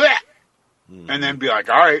be like, "Bleh," and then be like,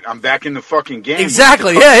 all right, I'm back in the fucking game.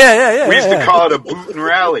 Exactly. Yeah. We used to call it a boot and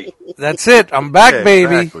rally. That's it. I'm back, Yeah,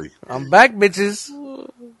 baby. exactly. I'm back, bitches.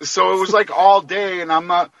 So it was like all day, and I'm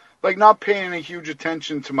not paying any huge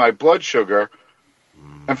attention to my blood sugar.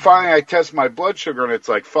 And finally, I test my blood sugar, and it's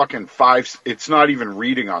like fucking 5. It's not even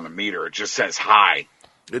reading on the meter. It just says high.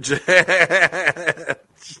 It just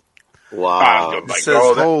Wow. I'm like, says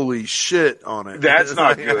oh, holy shit on it. that's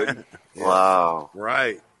not good. Wow.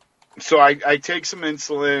 Right. So I take some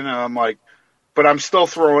insulin, and I'm like, but I'm still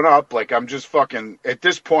throwing up. Like, I'm just fucking, at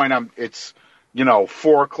this point, it's,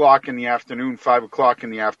 4 o'clock in the afternoon, 5 o'clock in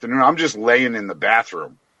the afternoon. I'm just laying in the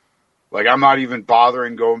bathroom. Like, I'm not even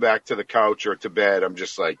bothering going back to the couch or to bed. I'm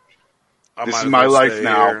just like, I This might is as my well life stay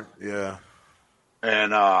now. here. Yeah.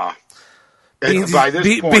 and by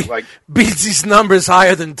this point, like, Beatsy's numbers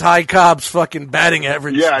higher than Ty Cobb's fucking batting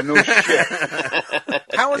average. yeah, no shit.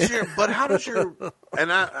 How does your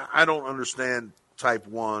and I don't understand type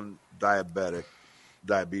 1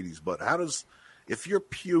 diabetes, but if you're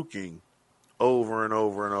puking over and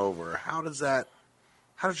over and over, how does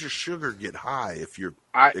your sugar get high if you're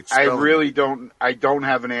I expelling really it? don't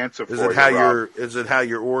have an answer for Is you, it how Rob.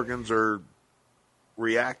 your organs are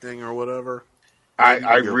reacting or whatever?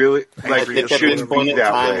 I really like I it think at this shouldn't point be in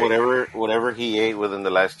that time, way. whatever he ate within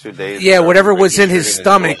the last 2 days. Yeah, whatever was in registered his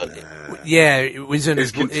stomach. blood. Yeah, it was in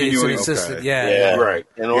It's his, it's in continuing, his system. okay. Yeah, Yeah. Right.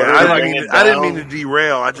 In Yeah, order to bring it I didn't down- mean to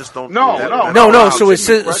derail. I just don't. No, that- no, No, no, so it's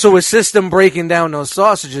his an so his system breaking down those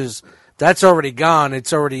sausages, that's already gone.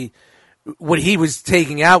 It's already what he was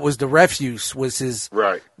taking out was the refuse, was his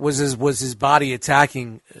Right. was his body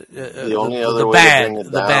attacking the only the other way bad, to bring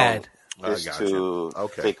it the down bad. is I got you. to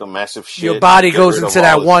Okay. take a massive shit. Your body get goes rid of into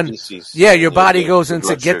all that the one. species, Yeah, your and body the goes into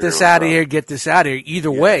blood get sugar this was out of up. here, get this out of here.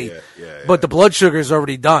 Either way, yeah. but the blood sugar is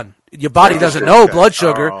already done. Your body doesn't Okay. know blood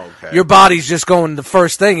sugar. Oh, okay. Your body's just going. The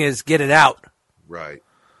first thing is get it out. Right.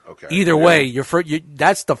 Okay. Either way,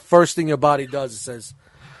 that's the first thing your body does. It says,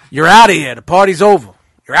 "You're out of here. The party's over.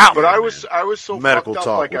 You're out." But I was so Medical fucked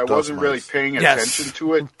talk up, like with I Dust wasn't really Mites. paying Yes. attention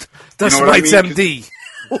to it. Dust you know what I Mites mean? MD.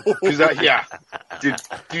 Yeah.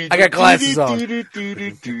 I got glasses on.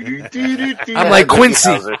 I'm like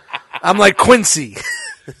Quincy. I'm like Quincy.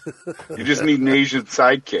 You just need an Asian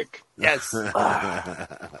sidekick. Yes.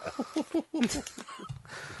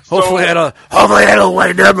 Hopefully I don't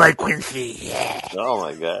wind up like Quincy. Yeah. Oh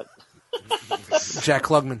my god! Jack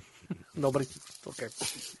Klugman. Nobody. Okay.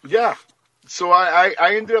 Yeah. So I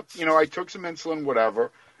ended up, I took some insulin,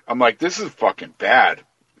 whatever. I'm like, this is fucking bad.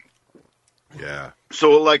 Yeah.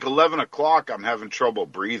 So at like 11 o'clock, I'm having trouble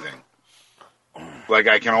breathing. Like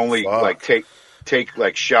I can only Fuck. take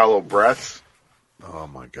like shallow breaths. Oh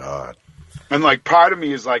my God. And like part of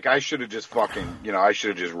me is like, I should have just fucking, I should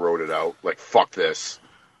have just wrote it out. Like, fuck this.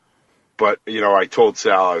 But, I told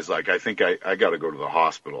Sal, I was like, I think I got to go to the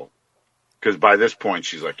hospital. Because by this point,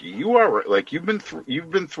 she's like, you are, like, you've been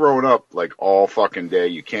throwing up, like, all fucking day.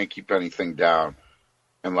 You can't keep anything down.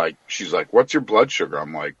 And, like, she's like, what's your blood sugar?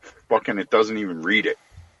 I'm like, fucking, it doesn't even read it.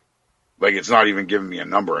 Like, it's not even giving me a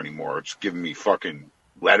number anymore. It's giving me fucking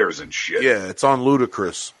letters and shit. Yeah, it's on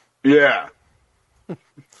Ludicrous. Yeah.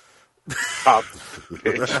 Stop,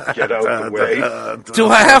 bitch. Get out the way. Do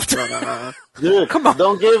I have to? Dude, come on!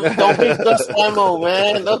 Don't give Dust ammo,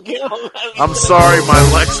 man. Don't give him. I'm sorry, my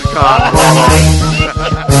lexicon.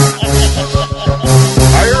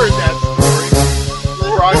 I heard that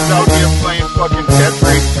story. Rod's out here playing fucking Death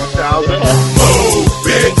Race 2000. Move,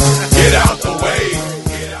 bitch! Get out the way!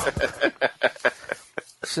 Get out.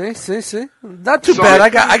 See. Not too bad. I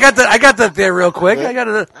got that there real quick. I got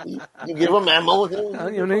it. You give him ammo.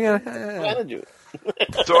 Manage you.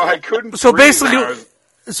 So I couldn't. So breathe, basically, and I was-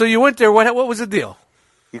 so you went there. What was the deal?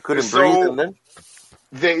 You couldn't So- breathe, and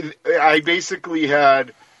then I basically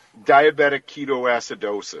had diabetic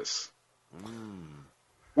ketoacidosis,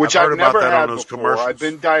 which I've heard I've about never that on had those before. commercials. I've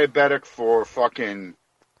been diabetic for fucking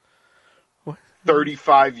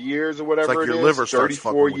 35 years or It's whatever like your it is, liver starts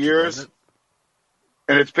 34 fucking with you, years. doesn't it?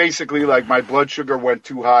 And it's basically like my blood sugar went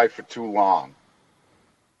too high for too long.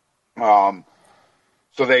 So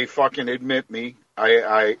they fucking admit me.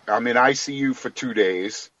 I'm in ICU for 2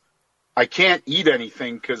 days. I can't eat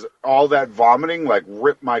anything because all that vomiting like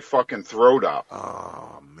ripped my fucking throat up.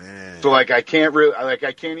 Oh man. So like I can't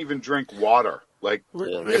even drink water. Like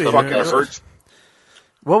Really? it fucking hurts.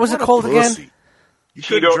 What was What it a called pussy. again? You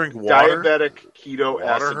couldn't drink water. Diabetic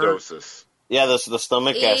Water hurt? ketoacidosis. yeah, the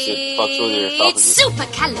stomach acid fucks with your It's esophagus.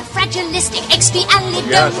 supercalifragilisticexpialidocious.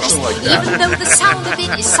 Yeah, something like that. Even though the sound of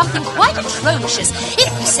it is something quite atrocious,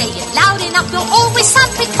 if you say it loud enough, you'll always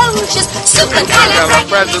sound precocious.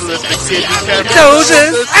 Supercalifragilisticexpialidocious.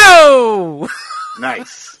 Doses. Oh.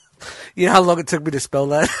 Nice. You know how long it took me to spell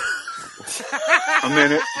that? A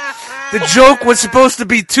minute. The joke was supposed to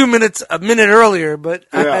be 2 minutes, a minute earlier, but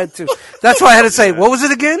I Yeah. had to. That's why I had to say, what was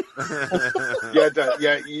it again?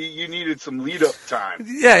 Yeah, you needed some lead up time.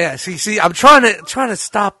 Yeah. See, I'm trying to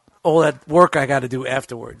stop all that work I got to do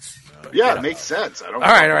afterwards. Yeah, it makes sense. I don't. All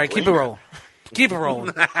right, keep it blame rolling. Keep it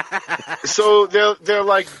rolling. So they're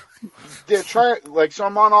trying so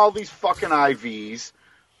I'm on all these fucking IVs.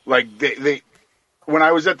 Like they when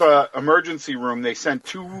I was at the emergency room, they sent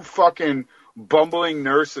 2 fucking bumbling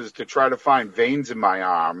nurses to try to find veins in my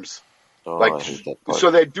arms. Oh, I hate that part.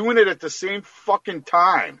 So they're doing it at the same fucking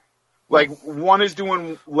time. Like one is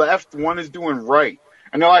doing left, one is doing right,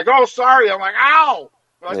 and they're like, "Oh, sorry." I'm like, "Ow!"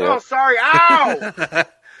 They're like, Yeah. "Oh, sorry, ow!"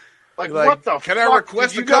 Like, what the Can fuck? I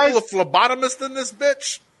request Did a you guys- couple of phlebotomists in this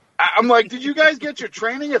bitch? I'm like, did you guys get your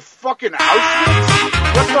training at fucking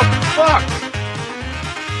Auschwitz? What the fuck?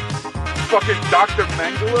 Fucking Dr.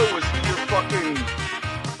 Mengele, was he your fucking...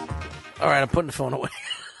 All right, I'm putting the phone away.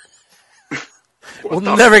 What We'll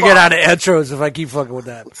the never fuck? get out of intros if I keep fucking with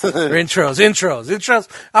that. Or intros.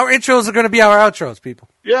 Our intros are going to be our outros, people.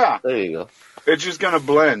 Yeah, There you go. it's just gonna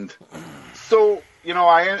blend. So,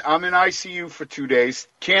 I'm in ICU for 2 days,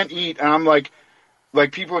 can't eat, and I'm like,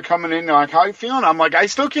 like people are coming in, they're like, "How you feeling?" I'm like, "I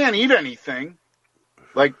still can't eat anything.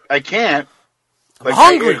 Like I can't. Like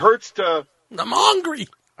hungry. It hurts to. I'm hungry.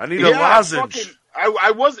 I need a lozenge.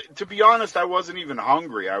 I wasn't, to be honest, I wasn't even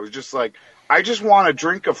hungry. I was just like, I just want to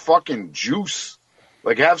drink a fucking juice.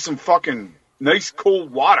 Like have some fucking nice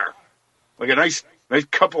cold water. Like a nice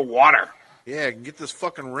cup of water. Yeah, I can get this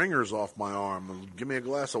fucking ringers off my arm and give me a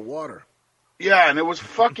glass of water. Yeah, and it was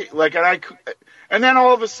fucking, like, and then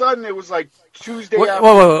all of a sudden it was like Tuesday afternoon.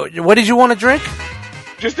 Whoa. What did you want to drink?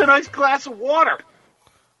 Just a nice glass of water.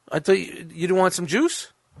 I thought you didn't want some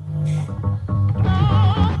juice?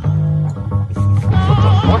 What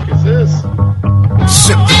the fuck is this?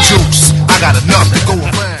 Sip the juice. I got enough to go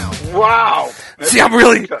around. Wow. See, I'm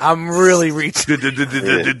really reaching.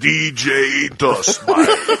 The DJ Dust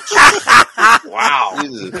Mites. Wow.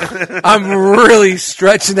 I'm really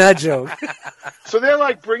stretching that joke. So they're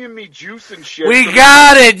like bringing me juice and shit. We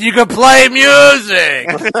got it. You can play music.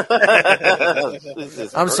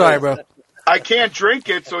 I'm sorry, bro. I can't drink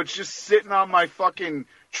it, so it's just sitting on my fucking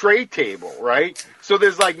tray table, right? So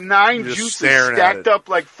there's like 9 Just juices staring at stacked it. up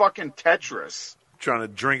like fucking Tetris. Trying to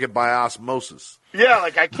drink it by osmosis. Yeah,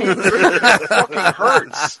 like I can't drink it. It fucking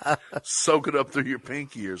hurts. Soak it up through your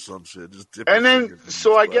pinky or some shit. Just dip And your then, fingers in so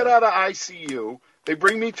the I get splash. out of ICU. They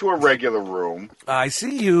bring me to a regular room. I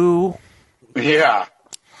see you. Yeah.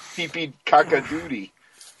 Pee-pee caca duty.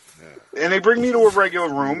 And they bring me to a regular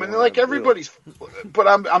room, and they're like, everybody's, but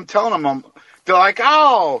I'm telling them, they're like,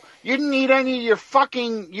 oh, you didn't eat any of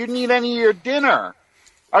your dinner.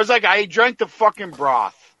 I was like, I drank the fucking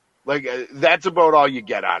broth. Like, that's about all you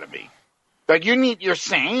get out of me. Like, you need your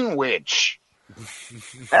sandwich.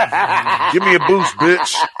 Give me a boost,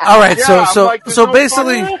 bitch. All right, Yeah, I'm like, there's so no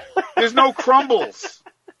basically, There's no crumbles.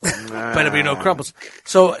 better be no crumbles.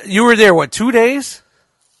 So you were there, what, 2 days?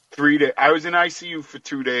 3 days. I was in ICU for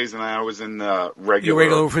 2 days, and I was in the You regular, were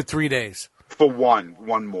regular for 3 days. for one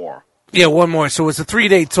more. Yeah, one more. So it's a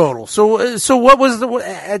 3-day total. So what was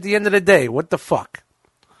at the end of the day? What the fuck?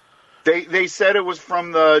 They said it was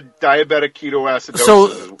from the diabetic ketoacidosis.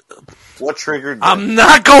 So- What triggered that? I'm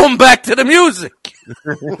not going back to the music.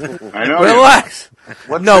 I know. Relax.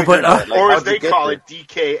 What No, triggered but, that? Like, Or as how'd you they get call there? it,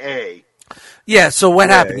 DKA. Yeah, so what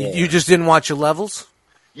happened? yeah. You just didn't watch your levels?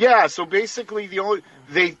 Yeah, so basically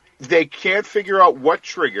they can't figure out what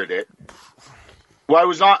triggered it. Well,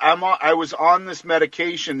 I was on this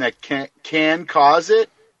medication that can cause it,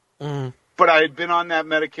 but I had been on that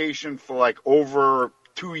medication for like over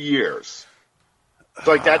 2 years.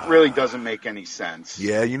 So like that really doesn't make any sense.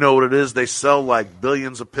 Yeah, you know what it is? They sell like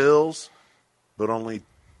billions of pills, but only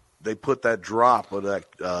they put that drop of that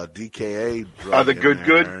DKA drug. The in good,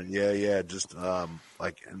 there. Yeah, just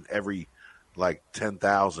like in every like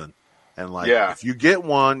 10,000. And like, Yeah. if you get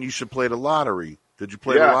one, you should play the lottery. Did you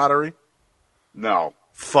play Yeah. the lottery? No.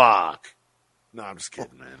 Fuck. No, I'm just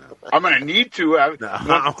kidding, man. No. I'm going to need to.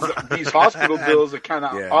 These hospital bills are kind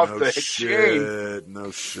of Yeah, off no the chain. shit.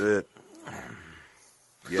 No shit.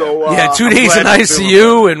 Yeah. So, Yeah, 2 I'm days in glad you're feeling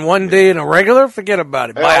ICU and 1 day in a regular? Forget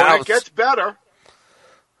about it. Buy a better. house. It gets better.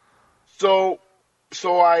 So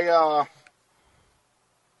I,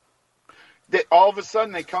 all of a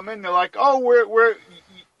sudden they come in. They're like, "Oh,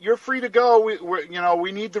 you're free to go.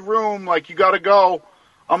 We need the room. Like, you got to go."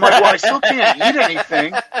 I'm like, "Well, I still can't eat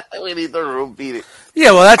anything." We need the room, beat it.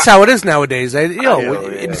 Yeah, well, that's how it is nowadays. yeah.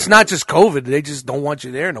 It's not just COVID. They just don't want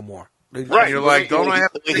you there no more. Right. You're like, don't I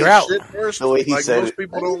have to take You're out. shit first? The way he Like, said most it.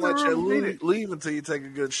 people don't let you leave until you take a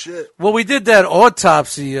good shit. Well, we did that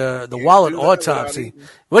autopsy, the wallet do that autopsy. without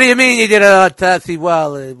What do you mean you did an autopsy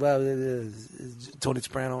wallet? Tony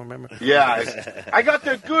Soprano, remember? Yeah, I got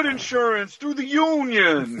the good insurance through the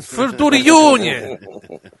union. Through the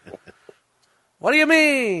union. What do you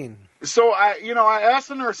mean? So I asked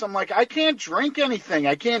the nurse. I'm like, I can't drink anything.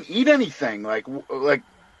 I can't eat anything. Like,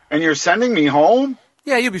 and you're sending me home?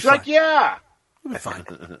 Yeah, you'll be She's fine. like, yeah, You'll be fine.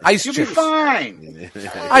 Ice you'll be chips. fine.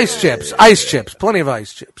 Ice chips. Ice chips. Plenty of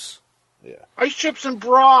ice chips. Ice chips and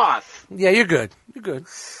broth. Yeah, you're good. You're good.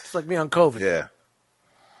 It's like me on COVID. Yeah.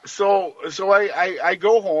 So I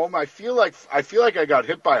go home. I feel like I got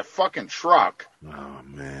hit by a fucking truck, Oh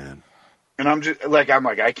man. and I'm like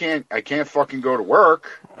I can't fucking go to work.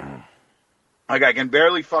 Like I can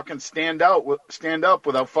barely fucking stand up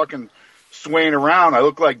without fucking swaying around. I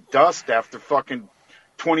look like dust after fucking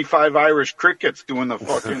 25 Irish crickets doing the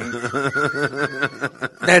fucking.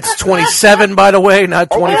 That's 27, by the way,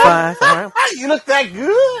 not 25. All right. You look that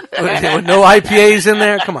good. With no IPAs in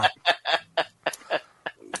there? Come on.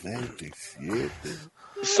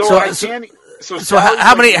 So So- I so- can't. So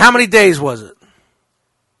how many days was it?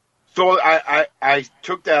 So I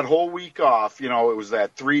took that whole week off. It was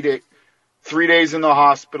that 3 day. 3 days in the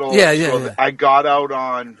hospital. Yeah. I got out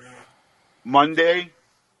on Monday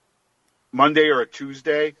or a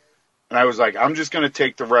Tuesday, and I was like, I'm just going to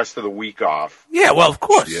take the rest of the week off. Yeah, well, of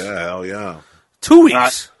course. Yeah, hell yeah. 2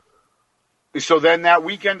 weeks. So then that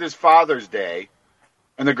weekend is Father's Day,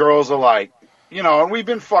 and the girls are like, and we've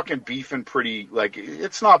been fucking beefing pretty, like,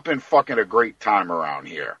 it's not been fucking a great time around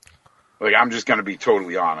here. Like, I'm just going to be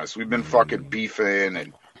totally honest. We've been fucking beefing,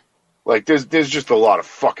 and, like, there's just a lot of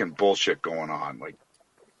fucking bullshit going on, like,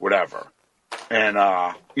 whatever. And,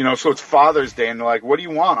 so it's Father's Day, and they're like, what do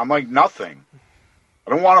you want? I'm like, nothing.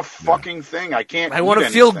 I don't want a fucking thing. I can't. I want to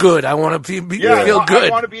feel good. I want to feel good. I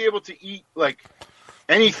want to be able to eat, like,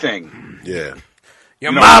 anything. Yeah.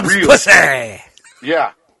 Your mom's pussy.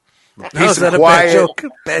 Yeah. Peace that and a quiet. bad joke?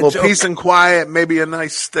 Bad Little joke. peace and quiet, maybe a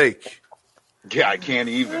nice steak. Yeah, I can't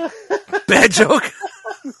even. Bad joke.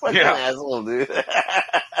 Fucking asshole, dude.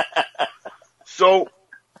 So,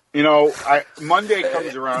 Monday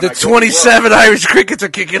comes around. The 27 Irish crickets are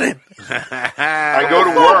kicking in. I go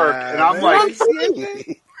to work, and I'm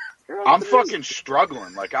like, I'm fucking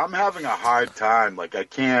struggling. Like, I'm having a hard time. Like, I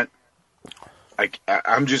can't.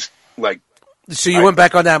 I'm just like. So you went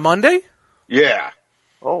back on that Monday? Yeah.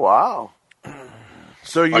 Oh, wow.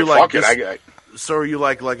 So you Fuck it. So are you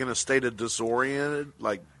like in a state of disoriented,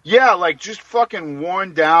 like Yeah, like just fucking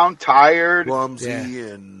worn down, tired, clumsy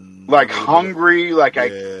and like hungry. Like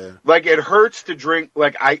Yeah. like it hurts to drink.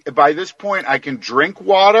 Like by this point I can drink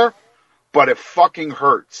water, but it fucking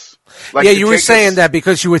hurts. Like Yeah, to you were take saying that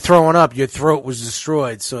because you were throwing up, your throat was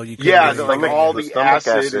destroyed, so you couldn't Yeah, really- like all the stomach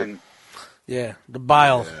acid acid. and yeah, the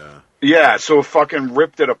bile. yeah, so it fucking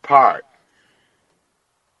ripped it apart.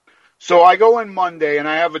 So I go in Monday and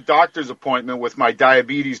I have a doctor's appointment with my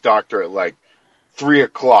diabetes doctor at like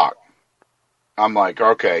 3:00. I'm like,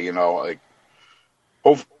 okay, like,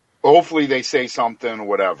 hopefully they say something or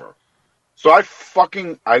whatever. So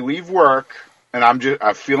I leave work and I'm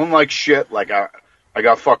feeling like shit. Like I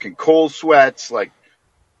got fucking cold sweats. Like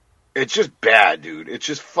it's just bad, dude. It's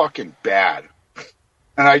just fucking bad.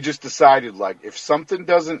 And I just decided, like,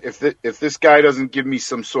 if this guy doesn't give me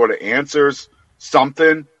some sort of answers,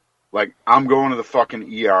 something, like, I'm going to the fucking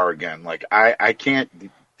ER again. Like, I can't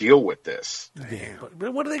deal with this. Damn.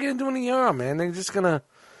 But what are they going to do in the ER, man? They're just going to...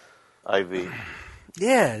 IV.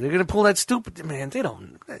 Yeah, they're going to pull that stupid... Man, they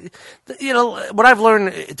don't... what I've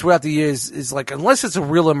learned throughout the years is, like, unless it's a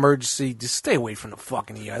real emergency, just stay away from the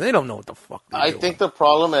fucking ER. They don't know what the fuck they're doing. think the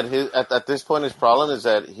problem at this point, his problem is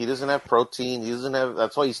that he doesn't have protein. He doesn't have...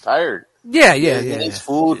 That's why he's tired. Yeah. He needs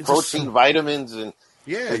food, It's protein, just- vitamins, and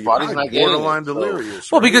Yeah, his you're body's right. not getting Borderline it, so- delirious.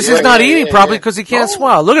 Well, right? because Yeah, he's not yeah, eating yeah, properly yeah. because he can't No.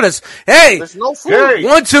 swallow. Look at us. Hey, there's no food. Hey!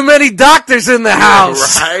 one too many doctors in the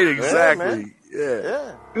house. Right, exactly. man.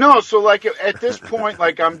 Yeah. No, so, like, at this point,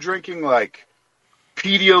 like, I'm drinking, like,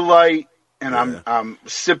 Pedialyte, and I'm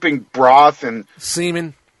sipping broth and,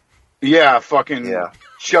 Semen. fucking Yeah.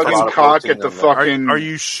 chugging There's a lot of cock protein at the in there. fucking... Are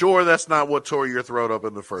you sure that's not what tore your throat up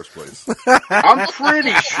in the first place? I'm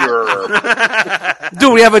pretty sure.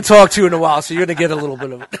 Dude, we haven't talked to you in a while, so you're going to get a little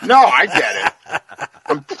bit of it. No, I get it.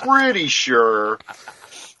 I'm pretty sure.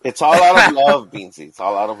 It's all out of love, Beansy. It's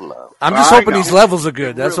all out of love. I'm just I hoping know. these levels are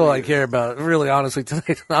good. That's really all I care about, really, honestly,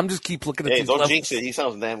 tonight. I'm just keep looking at Hey, these don't levels. jinx it. He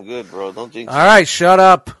sounds damn good, bro. Don't jinx All right, shut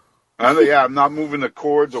up. I'm not moving the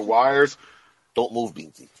cords or wires. it. Don't move,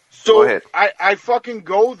 Beansy. So Go ahead. I fucking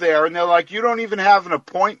go there, and they're like, you don't even have an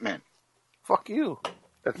appointment. Fuck you.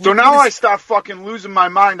 So now I start fucking losing my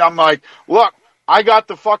mind. I'm like, look, I got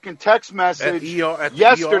the fucking text message at the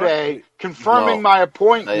yesterday confirming No. my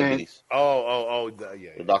appointment, Diabetes. Yeah.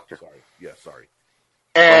 The doctor. Sorry. Yeah, sorry.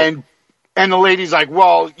 and the lady's like,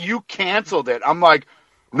 well, you canceled it. I'm like,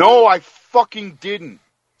 no, I fucking didn't.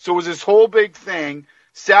 So it was this whole big thing.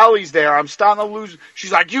 Sally's there. I'm starting to lose.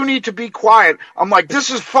 She's like, you need to be quiet. I'm like, this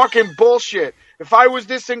is fucking bullshit. If I was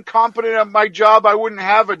this incompetent at my job, I wouldn't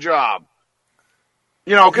have a job.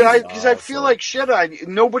 Because I feel like shit.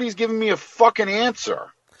 Nobody's giving me a fucking answer.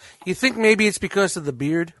 You think maybe it's because of the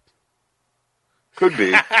beard? Could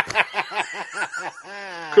be.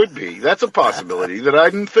 Could be. That's a possibility that I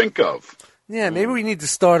didn't think of. Yeah, maybe we need to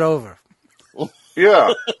start over.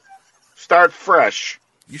 Yeah. Start fresh.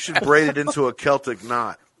 You should braid it into a Celtic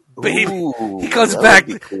knot. Baby. Ooh, He comes that back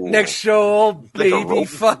would be cool. next show, all Like a baby rope.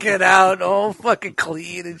 fucking out, all fucking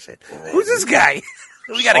clean and shit. Who's this guy?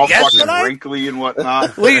 We got All a guest fucking tonight? wrinkly and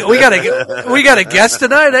whatnot. We got a guest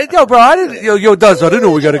tonight? Yo, bro, I didn't Duz, I didn't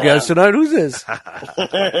know we got a guest tonight. Who's this?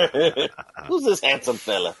 Who's this handsome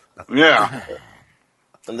fella? Yeah.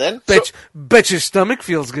 And then? Bet your stomach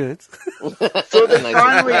feels good. So they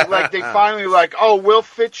finally, oh, we'll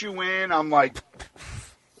fit you in. I'm like,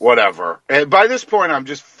 whatever. And by this point, I'm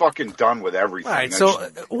just fucking done with everything. All right, I so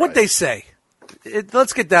just- what'd they say?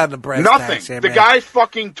 Let's get down to brass nothing. tacks here, The man. guy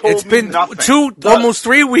fucking told It's me been nothing. almost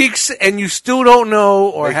 3 weeks, and you still don't know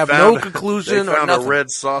or They have found- no conclusion They or found nothing. a red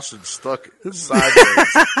sausage stuck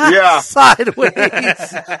sideways. Yeah,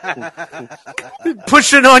 Sideways,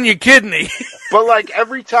 pushing on your kidney. but like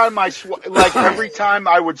every time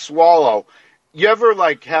I would swallow, you ever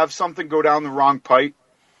like have something go down the wrong pipe?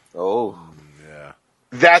 Oh, Yeah.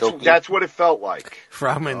 That's what it felt like.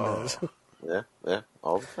 Frogman knows. yeah,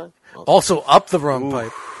 all the time. Also, up the wrong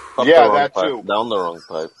pipe. Up Yeah, the wrong that pipe, too. down the wrong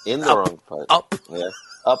pipe, in the wrong pipe. Up. Yeah,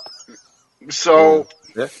 up. So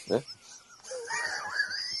Yeah.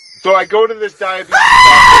 so I go to this diabetes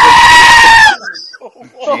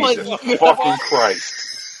doctor. my Jesus God. fucking Christ.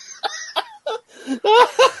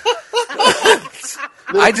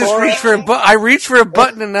 I just reached for I reached for a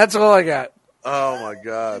button, and that's all I got. Oh my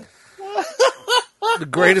God. The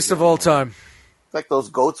greatest of all time. Like those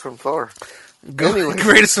goats from Thor. Anyway.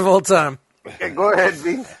 Greatest of all time. Okay, go ahead,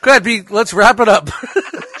 B. Go ahead, B. Let's wrap it up.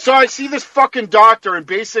 So I see this fucking doctor, and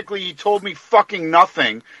basically he told me fucking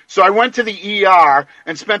nothing. So I went to the ER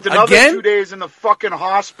and spent another Again? 2 days in the fucking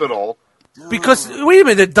hospital. Because wait a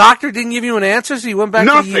minute, the doctor didn't give you an answer, so you went back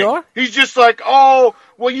Nothing. to the ER. He's just like, oh,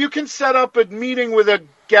 well, you can set up a meeting with a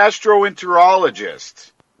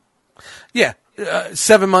gastroenterologist. Yeah,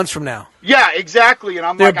 7 months from now. Yeah, exactly. And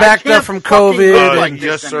I'm They're like, backed I can't up from fucking COVID live and- like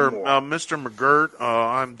this Yes, sir. anymore. Mr. McGirt,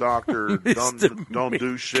 I'm Doctor. Mr. Don't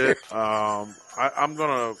do shit. I'm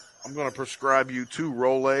gonna prescribe you 2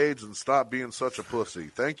 Rolaids and stop being such a pussy.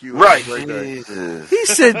 Thank you. Have a Right. great day. Jesus. He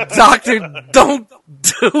said, "Doctor, don't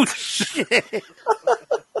do shit."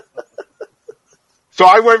 So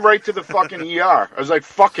I went right to the fucking ER. I was like,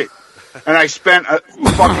 fuck it. And I spent a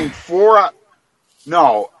fucking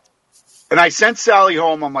and I sent Sally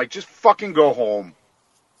home. I'm like, just fucking go home.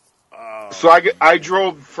 So I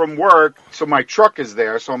drove from work, so my truck is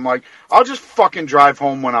there. So I'm like, I'll just fucking drive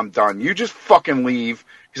home when I'm done. You just fucking leave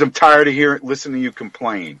because I'm tired of listening to you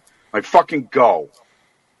complain. Like, fucking go.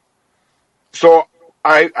 So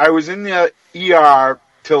I was in the ER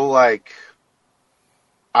till like,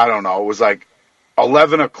 I don't know, it was like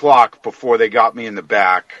 11 o'clock before they got me in the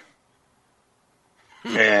back.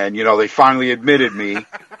 And, they finally admitted me.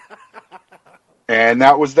 And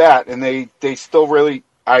that was that. And they still really,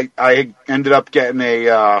 I ended up getting they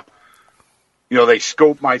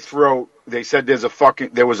scoped my throat. They said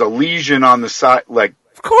there was a lesion on the side, like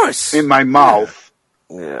Of course. in my mouth.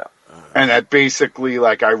 Yeah. And that basically,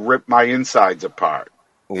 like, I ripped my insides apart.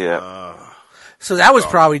 Yeah. So that was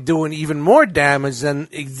probably doing even more damage than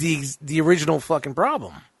the original fucking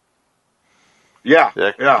problem. Yeah.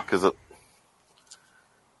 Yeah. Yeah. Because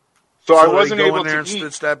So I they wasn't go able in there to and eat.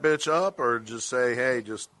 stitch that bitch up, or just say, hey,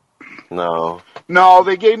 just no. No,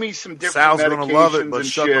 they gave me some different Sal's medications gonna love it, but and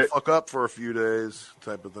shut shit. the fuck up for a few days,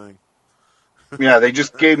 type of thing. Yeah, they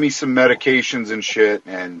just gave me some medications and shit,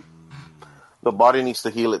 and The body needs to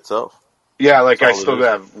heal itself. yeah, like I That's all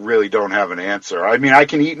it still really don't have an answer. I mean, I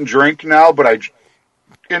can eat and drink now, but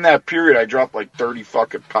in that period I dropped like 30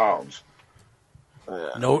 fucking pounds. Yeah.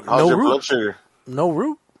 No- How's no your root. blood sugar? No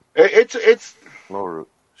root. It's No root.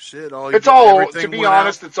 Shit, all it's all everything to be went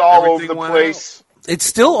honest, out. it's all over Everything the went place. It's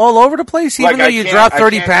still all over the place, even Like, though I you can't- dropped I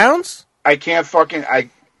 30 can't- pounds. I can't fucking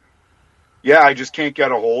I just can't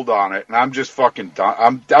get a hold on it, and I'm just fucking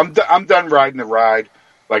done. I'm done riding the ride.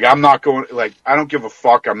 Like, I'm not going. Like, I don't give a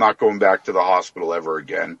fuck. I'm not going back to the hospital ever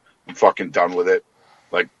again. I'm fucking done with it.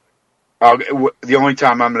 Like, the only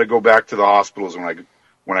time I'm going to go back to the hospital is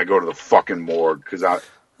when I go to the fucking morgue because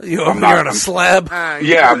You're I'm not- on a slab.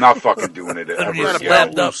 I'm not fucking doing it ever You got a Yeah.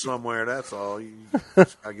 belt again. loose somewhere. That's all. You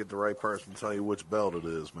I get the right person to tell you which belt it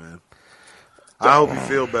is, man. I hope you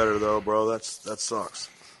feel better though, bro. That sucks.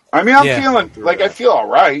 I mean, I'm Yeah. feeling like I feel all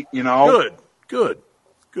right. Good.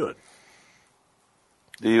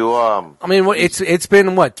 Do you I mean, it's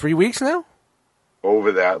been what, 3 weeks now?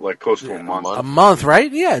 Over that, like close to a month. A month,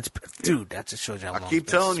 right? Yeah, dude. That just shows you how I long. keep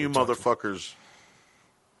it's been telling since you, we talked. motherfuckers,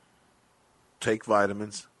 take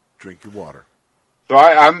vitamins, drink your water. So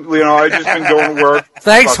I just been going to work.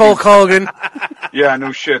 Thanks, Fucking- Hulk Hogan. Yeah,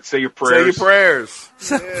 no shit. Say your Say prayers. your prayers.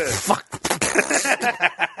 Fuck.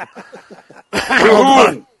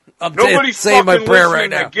 Dude, I'm nobody's saying my fucking prayer listening right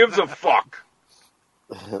now. that gives a fuck.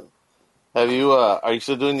 have you are you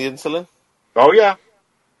still doing the insulin? Oh yeah,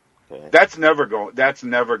 Okay. that's never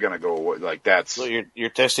gonna go away. Like that's So you're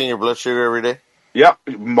testing your blood sugar every day? yeah,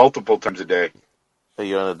 multiple times a day. Are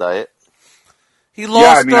you on a diet? He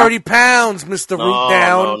lost I mean, 30 pounds, Mr. Root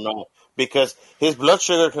Down. No. Because his blood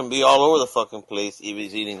sugar can be all over the fucking place if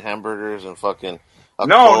he's eating hamburgers and fucking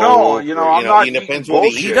No, you know, I'm not it eating depends what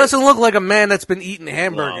bullshit. He doesn't look like a man that's been eating No,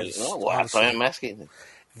 hamburgers. well, that's why I'm asking.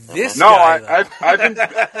 This No, guy, though.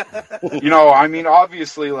 I've been, you know, I mean,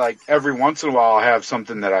 obviously, like every once in a while, I'll have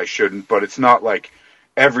something that I shouldn't, but it's not like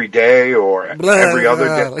every day or every other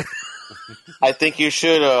day. I think you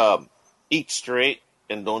should eat straight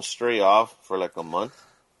and don't stray off for like a month.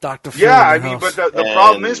 Dr. Phil Yeah, I in the mean, house. but the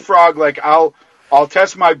problem is, Frog, like I'll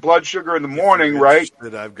test my blood sugar in the morning, right?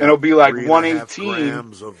 I've And got it'll be like 3.5 118,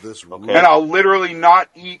 grams of this Okay. and I'll literally not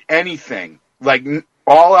eat anything. Like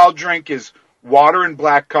all I'll drink is water and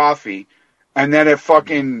black coffee, and then at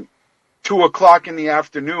fucking 2:00 in the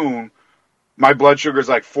afternoon, my blood sugar is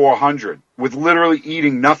like 400 with literally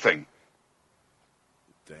eating nothing.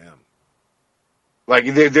 Damn. Like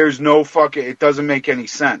there's no fucking. It doesn't make any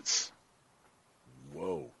sense.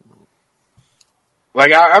 Whoa.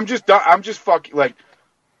 Like I'm just fucking like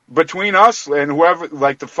between us and whoever,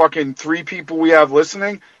 like the fucking 3 people we have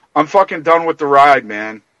listening, I'm fucking done with the ride,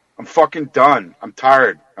 man. I'm fucking done. I'm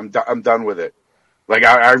tired. I'm done with it. Like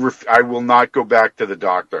I will not go back to the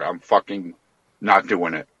doctor. I'm fucking not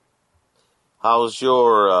doing it. How's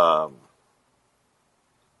your how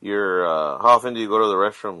often do you go to the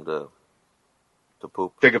restroom to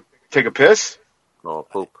poop? Take a piss. No,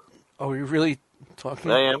 poop. Oh, you're really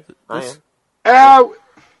talking? I am.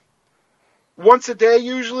 Once a day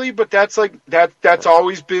usually, but that's like that's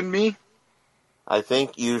always been me. I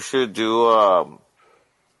think you should do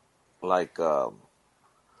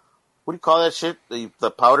what do you call that shit?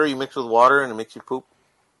 The powder you mix with water and it makes you poop.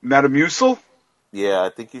 Metamucil. Yeah, I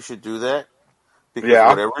think you should do that because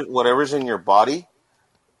Yeah. whatever's in your body,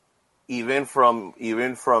 even from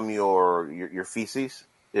your feces,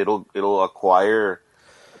 it'll acquire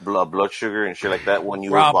blood sugar and shit like that. When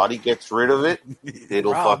your Rob. body gets rid of it,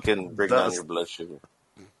 it'll Rob. fucking bring down your blood sugar.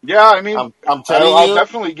 Yeah, I mean, I'm telling I'll you,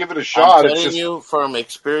 definitely give it a shot. I'm It's telling just you from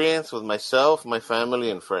experience with myself, my family,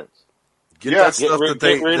 and friends. Get Yeah, that stuff get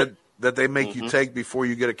rid- that they make you take before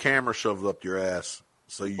you get a camera shoved up your ass.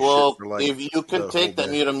 So you Well, shit for like if you can the take whole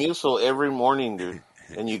that day. Metamucil every morning, dude,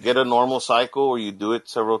 and you get a normal cycle, or you do it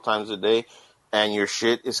several times a day, and your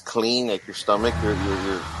shit is clean, like your stomach,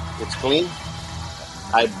 it's clean.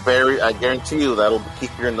 I guarantee you that'll keep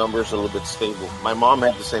your numbers a little bit stable. My mom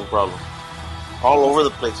had the same problem, all over the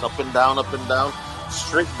place, up and down,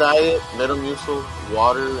 strict diet, Metamucil,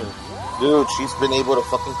 water, and dude, she's been able to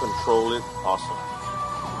fucking control it. Awesome.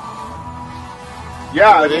 yeah.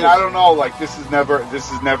 I It mean, is. I don't know. Like this has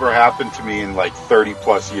never happened to me in like 30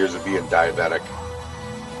 plus years of being diabetic.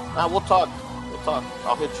 We'll talk.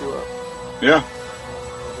 I'll hit you up. Yeah.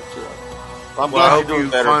 I'm Well, I glad hope you're doing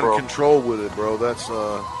you better, find bro. control with it, bro. That's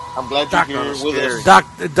I'm glad you're here with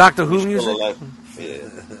us. Doctor Who You're music? still alive. Yeah.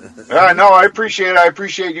 Yeah, no, I appreciate it. I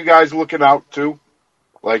appreciate you guys looking out too.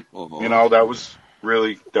 Like, Mhm. you know, that was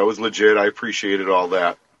legit. I appreciated all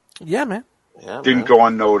that. Yeah, man. Yeah, Didn't man. go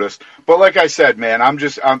unnoticed. But like I said, man, I'm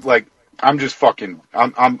just all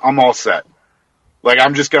set. Like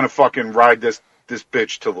I'm just gonna fucking ride this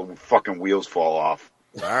bitch till the fucking wheels fall off.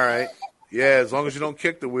 all right. Yeah, as long as you don't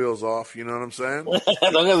kick the wheels off, you know what I'm saying?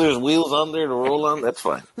 As long as there's wheels on there to roll on, that's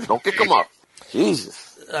fine. Don't kick them off.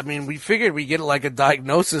 Jesus. I mean, we figured we get like a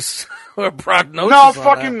diagnosis or a prognosis. No, on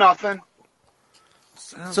fucking nothing.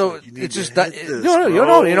 So like you need it's to just hit this,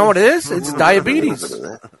 you know what it is? It's diabetes.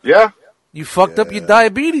 Yeah, You fucked up your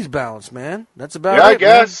diabetes balance, man. That's about yeah, it. I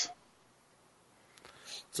guess. Man.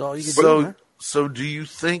 That's all you can do. Man. So do you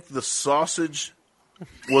think the sausage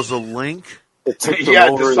was a link? It took them Yeah,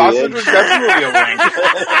 over the the sausage edge. was definitely a link.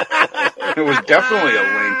 It was definitely a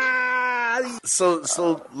link. So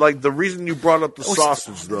like the reason you brought up the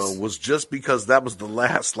sausage though was just because that was the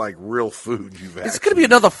last like real food you've had. It's going to be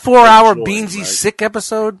another 4-hour enjoy, Beansy right? sick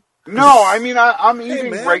episode. No, I mean I'm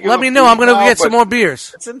eating man. regular. Let me know. I'm going to food go get now, some but more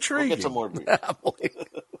beers. It's We'll intriguing. get some more beer.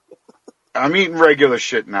 I'm eating regular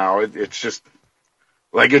shit now. It's just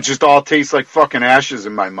like it just all tastes like fucking ashes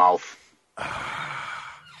in my mouth.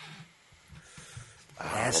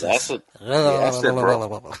 That's it. Acid,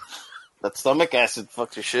 bro. That stomach acid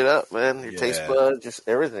fucks your shit up, man. Your taste buds, just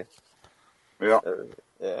everything. Yeah,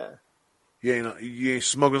 Yeah. You ain't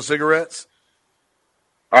smoking cigarettes?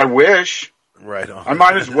 I wish. Right on. I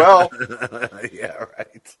might as well. Yeah,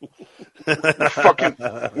 right. Fucking,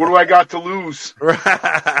 what do I got to lose?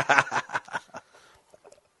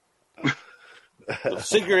 Little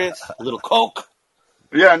cigarettes, a little Coke.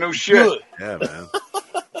 Yeah, no shit. Good. Yeah, man.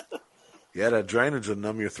 Yeah, that drainage will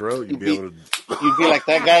numb your throat. You'd be You'd able to. You'd be like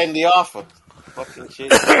that guy in the offer. Fucking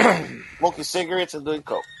shit. Smoking cigarettes and doing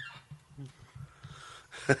Coke.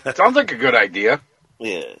 Sounds like a good idea.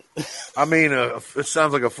 Yeah. I mean, it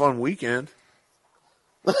sounds like a fun weekend.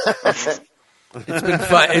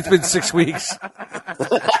 It's been 6 weeks.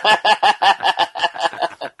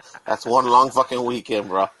 That's one long fucking weekend,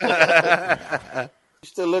 bro. You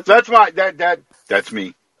still look. That's that's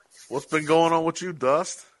me. What's been going on with you,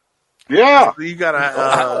 Dust? Yeah. You got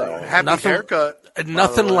a happy Nothing- haircut.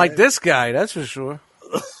 Nothing like this guy, that's for sure.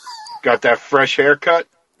 Got that fresh haircut.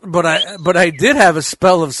 But I did have a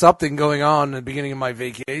spell of something going on in the beginning of my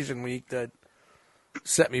vacation week that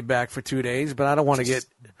set me back for 2 days. But I don't want to get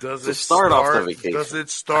Does To it start off the vacation. Does it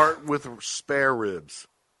start with spare ribs?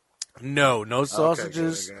 no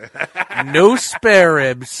sausages, Okay. no spare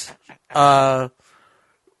ribs. I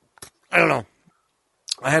don't know.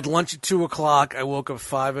 I had lunch at 2:00. I woke up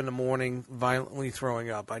 5 a.m, violently throwing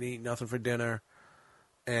up. I'd eat nothing for dinner.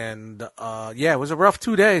 And, it was a rough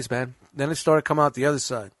 2 days, man. Then it started coming out the other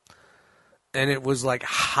side. And it was like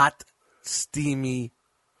hot, steamy,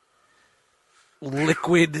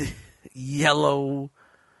 liquid, yellow.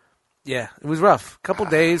 Yeah, it was rough. Couple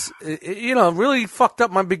days. It really fucked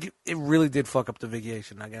up it really did fuck up the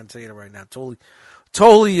vacation. I gotta tell you that right now. Totally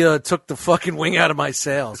took the fucking wing out of my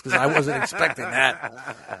sails because I wasn't expecting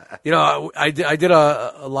that. I did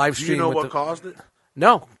a live Do stream. you know with what caused it?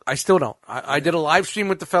 No, I still don't. I did a live stream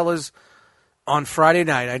with the fellas on Friday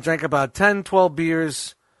night. I drank about 10, 12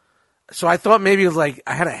 beers. So I thought maybe it was like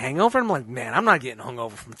I had a hangover. I'm like, man, I'm not getting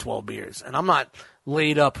hungover from 12 beers. And I'm not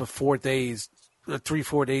laid up for 4 days,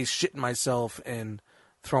 3-4 days, shitting myself and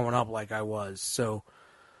throwing up like I was. So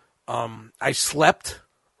I slept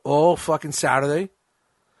all fucking Saturday.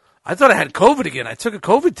 I thought I had COVID again. I took a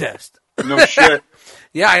COVID test. No shit.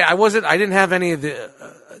 Yeah, I wasn't. I didn't have any of the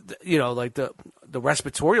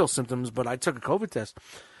respiratory symptoms, but I took a COVID test,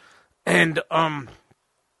 and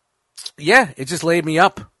it just laid me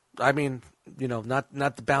up. I mean,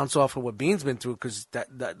 not to bounce off of what Bean's been through because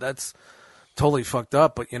that's totally fucked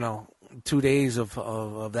up. But 2 days of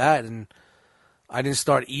that, and I didn't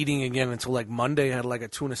start eating again until like Monday. I had like a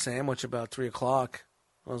tuna sandwich about 3:00.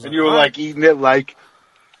 And you were like eating it like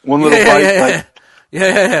one little bite.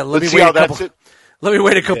 Yeah. Let's see how that's it. Let me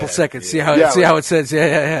wait a couple seconds. See how it says.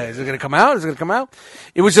 Yeah. Is it gonna come out?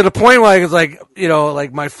 It was to the point where I was like,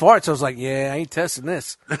 like my farts. I was like, yeah, I ain't testing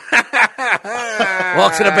this. Walk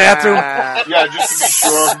to the bathroom. Yeah, just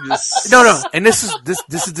to be sure. No. And this is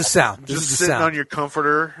the sound. This Just is the sitting sound. on your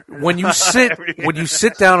comforter. When you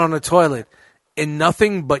sit down on the toilet and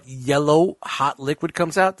nothing but yellow hot liquid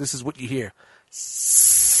comes out, this is what you hear.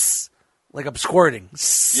 Like I'm squirting.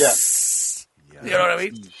 Yeah. You know what I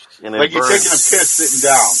mean? And it Like you're burns. taking a piss sitting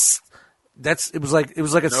down. It was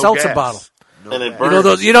like a No seltzer gas. bottle. No And it gas.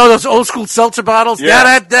 burns. You know those old school seltzer bottles?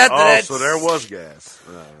 Yeah. That. So there was gas.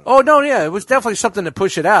 Oh no, yeah, it was definitely something to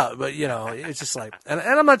push it out, but it's just like, and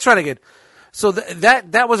I'm not trying to get. So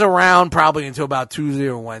that was around probably until about Tuesday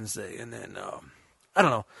or Wednesday, and then I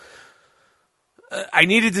don't know. I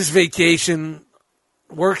needed this vacation.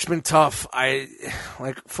 Work's been tough.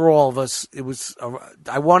 For all of us, it was.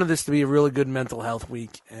 I wanted this to be a really good mental health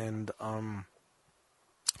week, and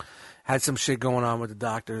had some shit going on with the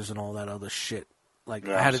doctors and all that other shit. Like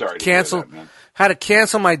Yeah, I had I'm sorry to to hear cancel. that, man. Had to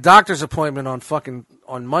cancel my doctor's appointment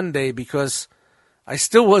on Monday because I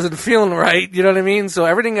still wasn't feeling right. You know what I mean? So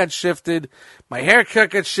everything got shifted. My haircut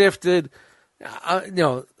got shifted.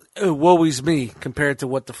 Woe is me compared to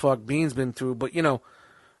what the fuck Bean's been through. But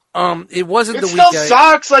it wasn't It the still week.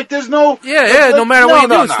 sucks. Like there's no. No matter what you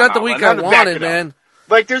do, it's not the week I Back wanted, it up. man.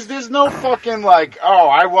 Like there's no fucking like, oh,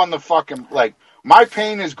 I won the fucking like. My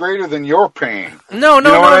pain is greater than your pain. No. You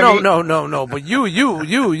know what I mean? No. But you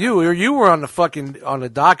were on the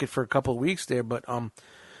docket for a couple of weeks there. But I'm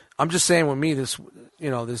just saying with me this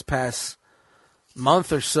past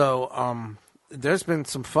month or so, there's been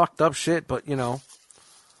some fucked up shit. But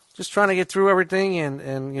just trying to get through everything, and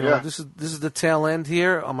this is the tail end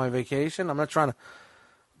here on my vacation. I'm not trying to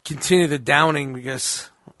continue the downing because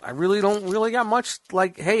I really don't got much.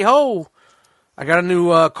 Like, hey ho. I got a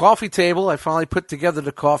new coffee table. I finally put together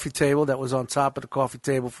the coffee table that was on top of the coffee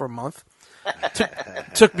table for a month.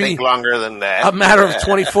 Took me Think longer than that. a matter of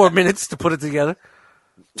 24 minutes to put it together.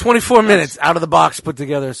 24 minutes out of the box put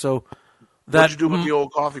together. So What'd you do with the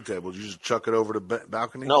old coffee table? Did you just chuck it over the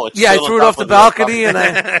balcony? No, it's I still threw on it off top the of balcony, and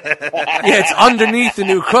it's underneath the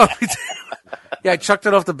new coffee table. Yeah, I chucked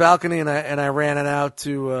it off the balcony, and I ran it out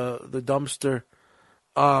to the dumpster.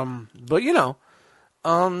 But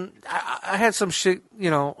I had some shit,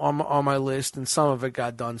 on my list, and some of it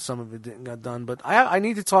got done, some of it didn't get done. But I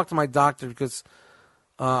need to talk to my doctor because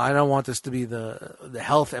I don't want this to be the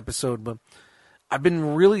health episode. But I've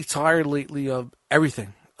been really tired lately of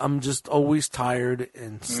everything. I'm just always tired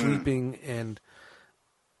and sleeping and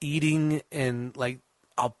eating, and like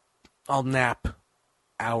I'll nap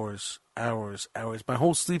hours. My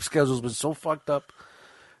whole sleep schedule's been so fucked up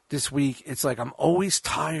this week. It's like I'm always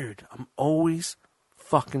tired. I'm always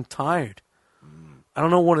fucking tired. I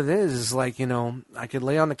don't know what it is. It's like, I could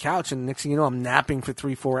lay on the couch and next thing you know, I'm napping for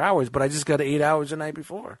 3-4 hours, but I just got 8 hours the night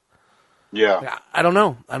before. Yeah. I don't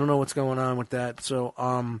know. I don't know what's going on with that. So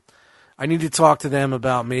I need to talk to them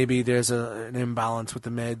about maybe there's an imbalance with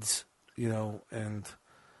the meds, and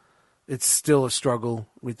it's still a struggle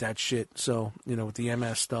with that shit. So, with the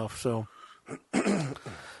MS stuff. So,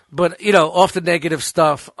 but, off the negative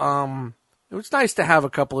stuff, it was nice to have a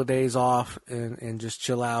couple of days off and just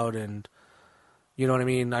chill out and, you know what I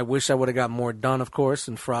mean? I wish I would have got more done, of course,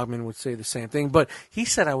 and Frogman would say the same thing. But he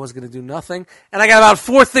said I was going to do nothing, and I got about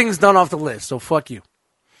 4 things done off the list, so fuck you.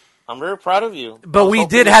 I'm very proud of you. But we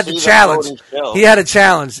did have the challenge. He had a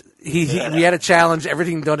challenge. We had a challenge,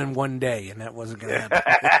 everything done in one day, and that wasn't going to happen.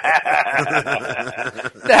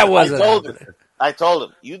 That wasn't I told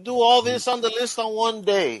him, you do all this on the list on one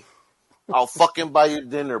day, I'll fucking buy you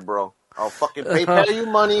dinner, bro. I'll fucking PayPal you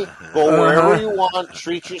money, go wherever you want,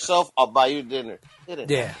 treat yourself, I'll buy you dinner.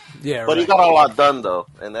 Yeah, But he got a lot done, though,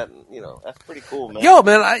 and that, that's pretty cool, man. Yo,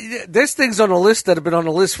 man, there's things on the list that have been on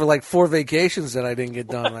the list for like 4 vacations that I didn't get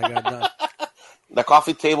done. I got done. The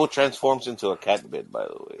coffee table transforms into a cat bed, by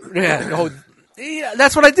the way. Yeah,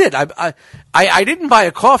 that's what I did. I didn't buy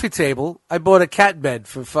a coffee table. I bought a cat bed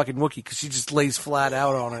for fucking Wookie because she just lays flat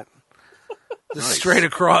out on it. Just straight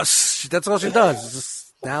across. That's all she does.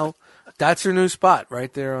 Just now, that's her new spot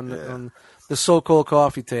right there on the so-called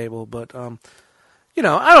coffee table. But, I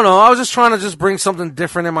don't know. I was just trying to just bring something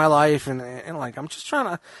different in my life. And like, I'm just trying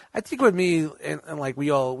to, I think with me, and like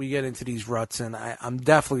we get into these ruts, and I'm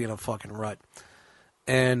definitely in a fucking rut.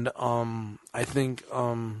 And I think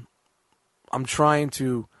I'm trying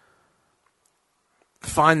to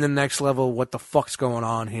find the next level, what the fuck's going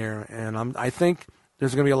on here. And I think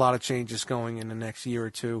there's going to be a lot of changes going in the next year or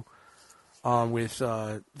two with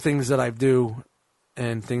things that I do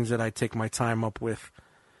and things that I take my time up with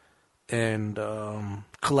and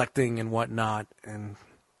collecting and whatnot. And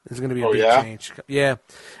there's going to be a big change. Yeah.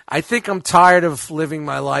 I think I'm tired of living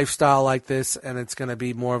my lifestyle like this, and it's going to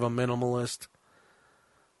be more of a minimalist.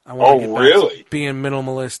 I want to get back to being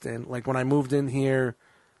minimalist. And like when I moved in here,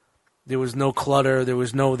 there was no clutter, there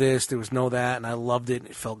was no this, there was no that, and I loved it.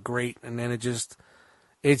 It felt great. And then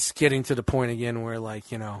it's getting to the point again where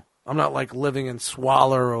like, I'm not like living in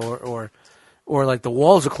squalor or like the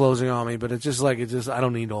walls are closing on me, but it's just I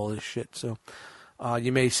don't need all this shit. So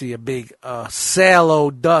you may see a big sale o'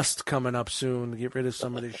 dust coming up soon to get rid of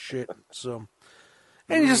some of this shit. So,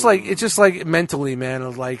 and it's just like mentally, man,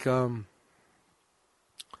 of like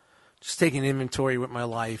just taking inventory with my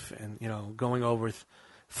life and, going over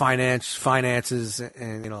finances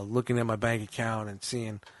and, looking at my bank account and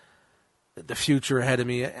seeing the future ahead of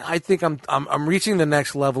me. I think I'm reaching the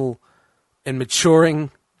next level and maturing.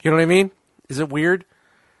 You know what I mean? Is it weird?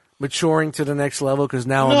 Maturing to the next level because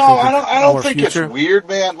now I don't think future. It's weird,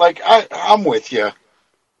 man. Like I'm with you.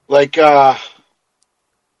 Like I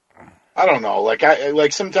don't know.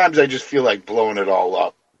 Like sometimes I just feel like blowing it all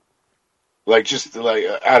up. Like just like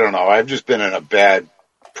I don't know. I've just been in a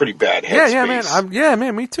pretty bad headspace. Yeah,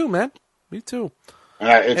 man. Me too, man. Me too. And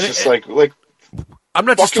like I'm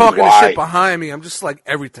not just talking the shit behind me. I'm just like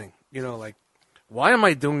everything. Like why am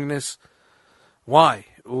I doing this? Why?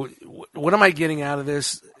 What am I getting out of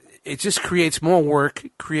this? It just creates more work,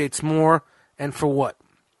 creates more, and for what?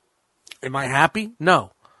 Am I happy?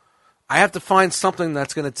 No. I have to find something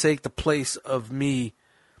that's going to take the place of me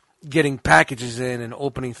getting packages in and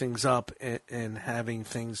opening things up and having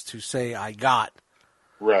things to say I got.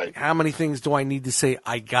 Right. How many things do I need to say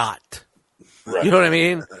I got? Right. You know what I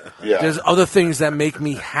mean? Yeah. There's other things that make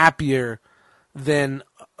me happier than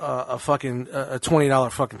a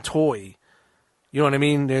 $20 fucking toy. You know what I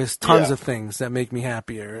mean? There's tons of things that make me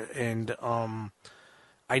happier, and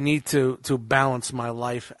I need to balance my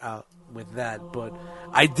life out with that. But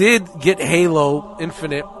I did get Halo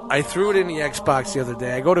Infinite. I threw it in the Xbox the other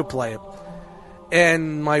day. I go to play it,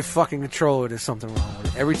 and my fucking controller, there's something wrong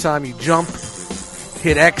with it. Every time you jump,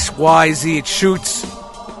 hit X, Y, Z, it shoots.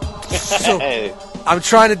 So I'm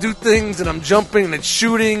trying to do things, and I'm jumping, and it's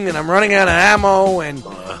shooting, and I'm running out of ammo, and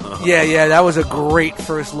yeah, that was a great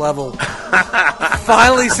first level.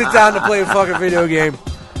 Finally sit down to play a fucking video game.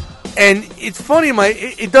 And it's funny,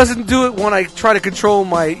 it doesn't do it when I try to control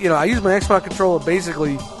my, I use my Xbox controller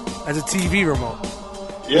basically as a TV remote.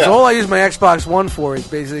 Yeah. So all I use my Xbox One for is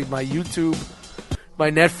basically my YouTube,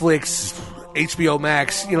 my Netflix, HBO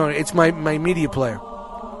Max. It's my media player.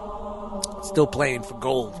 Still playing for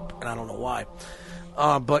gold, and I don't know why.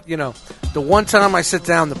 But the one time I sit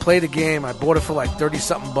down to play the game, I bought it for like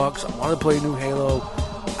 $30-something bucks. I wanted to play a new Halo.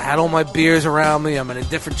 I had all my beers around me. I'm in a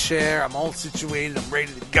different chair. I'm all situated. I'm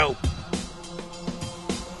ready to go.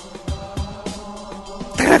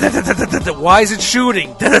 Why is it shooting?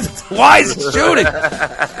 Why is it shooting?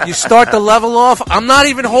 You start the level off. I'm not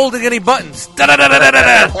even holding any buttons.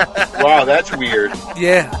 Wow, that's weird.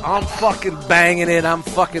 Yeah, I'm fucking banging it. I'm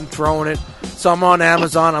fucking throwing it. So I'm on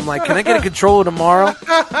Amazon. I'm like, can I get a controller tomorrow?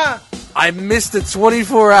 I missed the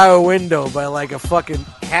 24-hour window by like a fucking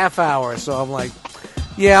half hour. So I'm like,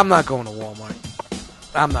 yeah, I'm not going to Walmart.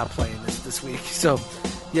 I'm not playing this week. So,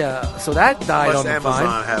 yeah, so that died on the vine.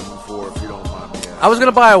 Amazon have them for, if you don't mind me asking? I was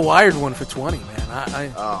going to buy a wired one for $20,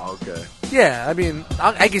 man. Oh, okay. Yeah, I mean,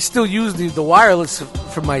 I can still use the wireless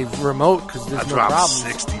for my remote because there's no dropped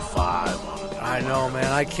problem. 65 on it. I know,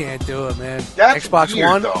 man. I can't do it, man. That's Xbox weird,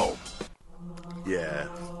 One? though. Yeah.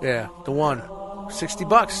 Yeah, the one.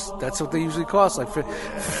 $60. That's what they usually cost. Like for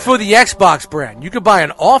the Xbox brand. You could buy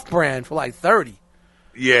an off brand for like $30.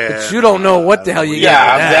 Yeah. But you don't know what the hell you get.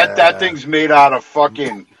 Yeah, that thing's made out of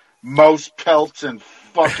fucking mouse pelts and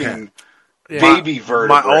fucking baby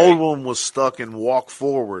vertebrae. My old one was stuck in walk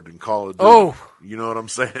forward in Call of Duty. Oh. You know what I'm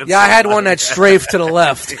saying? Yeah, I had one that strafed to the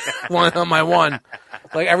left one on my one.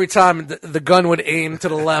 Like every time the gun would aim to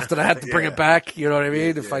the left and I had to bring it back, you know what I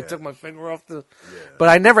mean? If I took my finger off the... But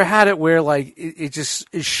I never had it where like it just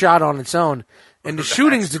is shot on its own. And the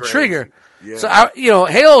shooting's the trigger. Yeah. So,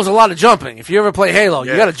 Halo's a lot of jumping. If you ever play Halo,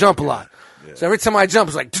 you got to jump a lot. Yeah. So every time I jump,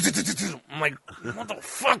 it's like... I'm like,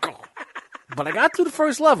 motherfucker. But I got through the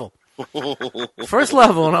first level. First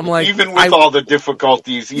level, and I'm like... Even with all the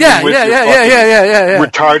difficulties. Even Yeah.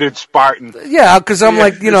 retarded Spartan. Yeah, because I'm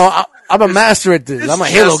like, I'm a master at this. I'm a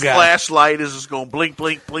Halo guy. Flashlight is just going blink,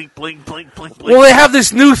 blink, blink, blink, blink, blink, blink. Well, they have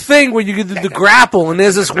this new thing where you can do the grapple, and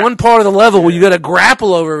there's this one part of the level where you got to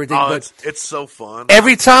grapple over everything. Oh, but it's so fun.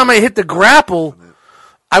 every time I hit the grapple,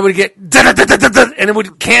 I would get and it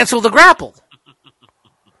would cancel the grapple.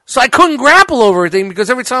 So I couldn't grapple over everything because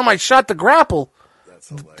every time I shot the grapple,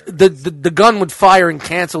 the gun would fire and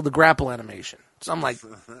cancel the grapple animation. So I'm like,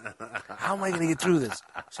 how am I going to get through this?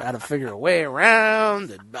 So I had to figure a way around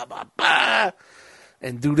and blah, blah, blah,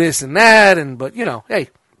 and do this and that. But, hey,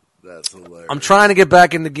 that's hilarious. I'm trying to get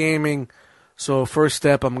back into gaming. So first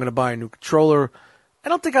step, I'm going to buy a new controller. I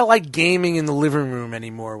don't think I like gaming in the living room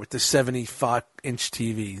anymore with the 75-inch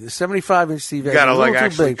TV. The 75-inch TV. You got to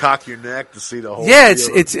actually cock your neck to see the whole. Yeah,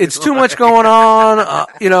 it's too much going on,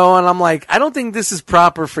 and I'm like, I don't think this is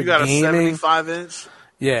proper for gaming. You got a 75-inch?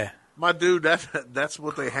 Yeah. My dude, that's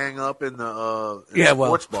what they hang up in the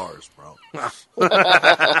sports bars, bro.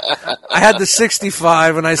 I had the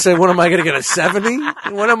 65, and I said, "What am I going to get, a 70?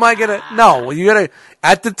 What am I going to?" No, you got to.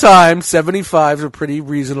 At the time, 75s were pretty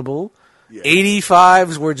reasonable. Yeah.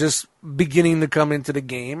 85s were just beginning to come into the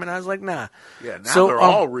game, and I was like, "Nah." Yeah, now they're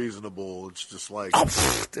all reasonable. It's just like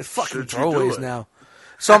they're fucking throwaways now.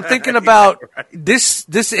 So I'm thinking about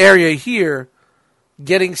this area here.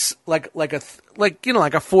 Getting like a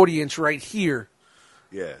 40-inch right here,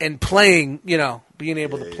 and playing, being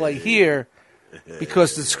able to play here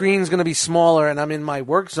because the screen's going to be smaller, and I'm in my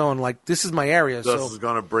work zone. Like this is my area. Gus is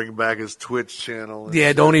going to bring back his Twitch channel.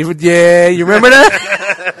 Yeah, don't even. Yeah, you remember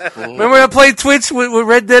that? Remember when I played Twitch with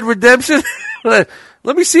Red Dead Redemption? Let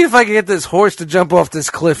me see if I can get this horse to jump off this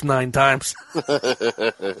cliff 9 times.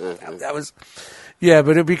 That was. Yeah,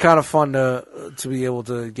 but it'd be kind of fun to be able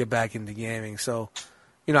to get back into gaming. So,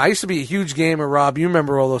 I used to be a huge gamer, Rob. You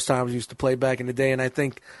remember all those times we used to play back in the day, and I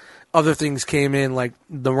think other things came in like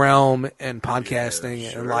The Realm and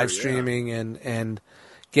podcasting and live streaming and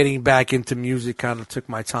getting back into music kind of took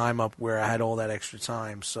my time up where I had all that extra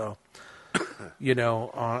time. So,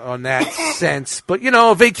 on that sense. But,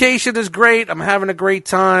 vacation is great. I'm having a great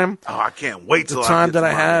time. Oh, I can't wait till the time that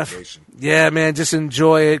I have. Vacation. Yeah, man, just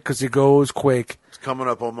enjoy it because it goes quick. Coming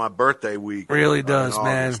up on my birthday week. Really does,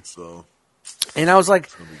 man. So. And I was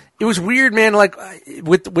like, it was weird, man. Like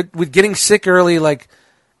with getting sick early, like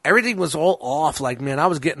everything was all off. Like, man, I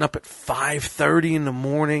was getting up at 5:30 in the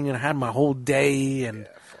morning and I had my whole day, and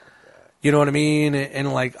you know what I mean.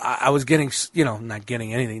 And like I was getting, not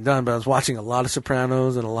getting anything done, but I was watching a lot of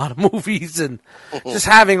Sopranos and a lot of movies, and just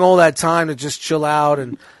having all that time to just chill out.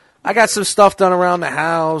 And I got some stuff done around the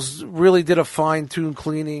house. Really did a fine-tune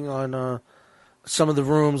cleaning on. Some of the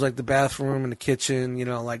rooms, like the bathroom and the kitchen,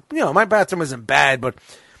 my bathroom isn't bad, but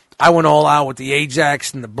I went all out with the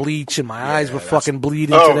Ajax and the bleach, and my eyes were fucking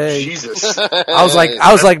bleeding today. Jesus! I was like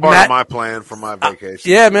part of my plan for my vacation.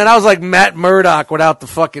 Yeah, man, I was like Matt Murdock without the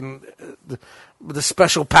fucking with the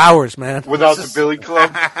special powers, man. Without the Billy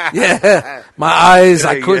Club. Yeah, my eyes,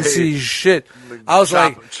 I couldn't yeah. see shit. I was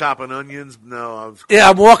like, chopping onions. No, I was. yeah,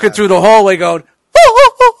 I'm walking through the hallway going,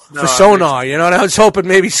 No, for I sonar, you know, and I was hoping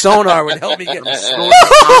maybe sonar would help me get,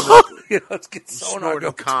 let's get sonar Snorting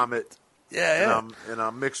going. Comet. Yeah. And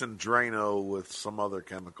I'm mixing Drano with some other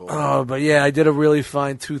chemical. Oh, but yeah, I did a really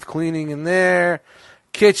fine tooth cleaning in there,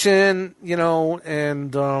 kitchen, you know,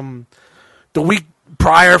 and the week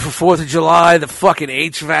prior for 4th of July, the fucking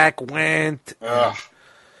HVAC went.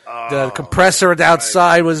 The compressor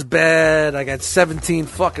outside was bad. I got 17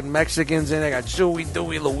 fucking Mexicans in. I got Chewy,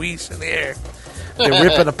 Dewey, Luis in there. They're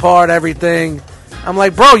ripping apart everything. I'm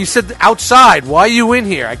like, bro, you said outside. Why are you in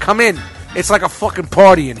here? I come in. It's like a fucking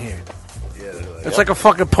party in here. It's like a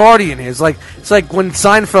fucking party in here. It's like when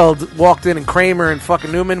Seinfeld walked in and Kramer and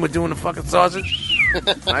fucking Newman were doing the fucking sausage.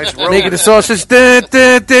 Nice Making the sausage.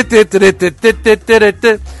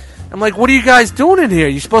 I'm like, what are you guys doing in here?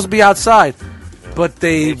 You're supposed to be outside. But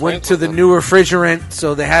they went to the new refrigerant,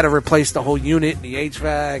 so they had to replace the whole unit and the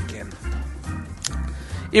HVAC. And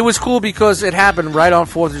it was cool because it happened right on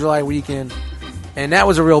 4th of July weekend. And that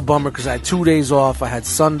was a real bummer because I had 2 days off. I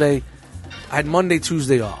had Monday,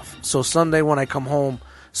 Tuesday off. So Sunday when I come home,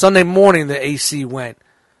 Sunday morning the AC went.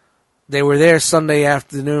 They were there Sunday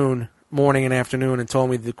afternoon, morning and afternoon, and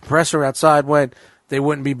told me the compressor outside went. They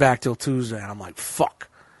wouldn't be back till Tuesday. And I'm like, fuck.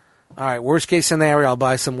 All right, worst case scenario, I'll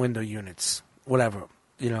buy some window units. Whatever,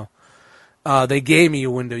 you know. They gave me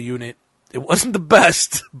a window unit. It wasn't the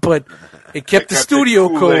best, but it kept the studio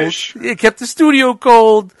cold. It kept the studio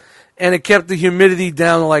cold, and it kept the humidity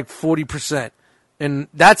down to like 40%. And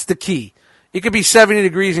that's the key. It could be 70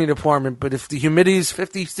 degrees in your apartment, but if the humidity is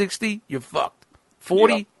 50, 60, you're fucked.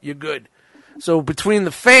 40, you're good. So between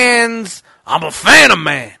the fans, I'm a fan of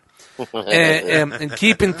man. and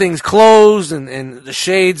keeping things closed and the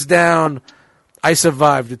shades down, I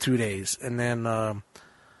survived the 2 days. And then, I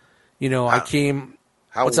came.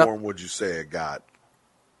 How What's warm up? would you say it got?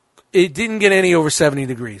 It didn't get any over 70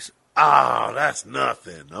 degrees. Oh, that's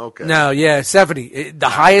nothing. Okay. No, yeah, 70. The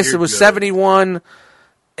highest, it you're was good. 71.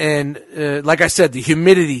 And like I said, the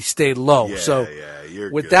humidity stayed low. Yeah, so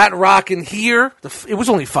you're with good. that rocking here, it was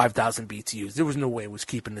only 5,000 BTUs. There was no way it was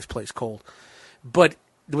keeping this place cold. But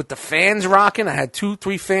with the fans rocking, I had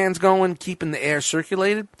 2-3 fans going, keeping the air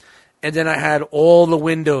circulated. And then I had all the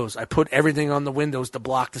windows. I put everything on the windows to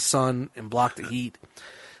block the sun and block the heat.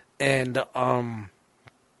 And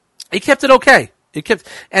it kept it okay.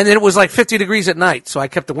 And then it was like 50 degrees at night, so I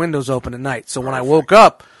kept the windows open at night. So when I woke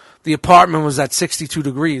up, the apartment was at 62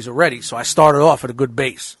 degrees already, so I started off at a good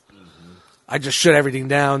base. Mm-hmm. I just shut everything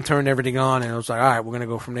down, turned everything on, and I was like, all right, we're going to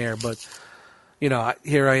go from there. But,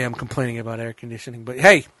 here I am complaining about air conditioning. But,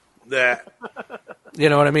 hey, you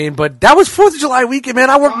know what I mean? But that was 4th of July weekend,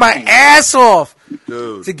 man. I worked my ass off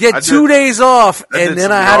to get 2 days off, and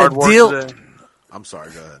then I had to deal. Today. I'm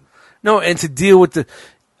sorry, go ahead. No, and to deal with the.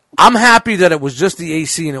 I'm happy that it was just the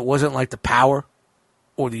AC and it wasn't like the power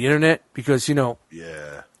or the internet because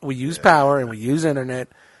we use power and we use internet,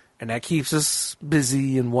 and that keeps us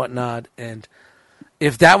busy and whatnot. And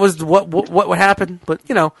if that was what would happen, but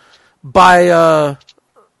by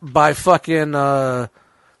fucking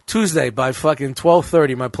Tuesday, by fucking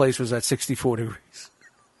 12:30, my place was at 64 degrees.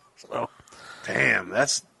 So, damn,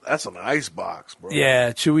 that's an ice box, bro.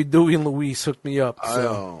 Yeah, Chewy, Dewey, and Luis hooked me up.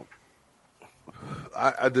 So.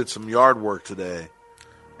 I did some yard work today,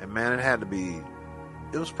 and man,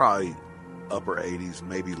 it was probably upper 80s,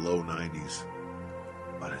 maybe low 90s.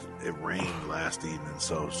 But it rained last evening,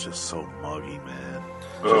 so it's just so muggy, man.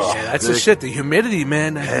 Yeah, that's the shit. The humidity,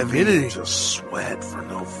 man. The humidity. Just sweat for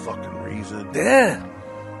no fucking reason. Yeah.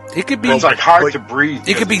 It could be. It's like hard to breathe.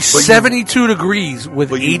 It could be 72 degrees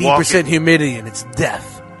with 80% humidity, and it's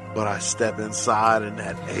death. But I step inside, and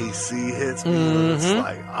that AC hits me, and it's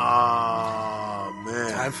like,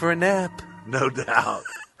 man. Time for a nap. No doubt.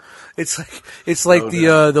 It's like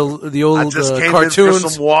the old I just came cartoons. in for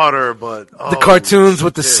some water, but the cartoons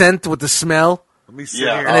with the scent, with the smell. Let me sit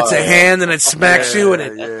here. And it's a hand, and it smacks you, and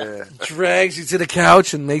it drags you to the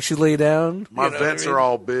couch and makes you lay down. My vents are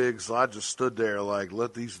all big, so I just stood there like,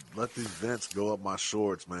 let these vents go up my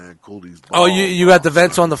shorts, man. Cool these balls. Oh, you got the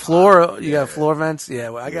vents on the floor? You got floor vents? Yeah,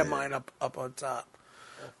 well, I got mine up on top.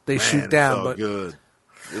 They shoot down, it felt but good.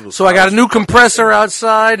 So I got a new compressor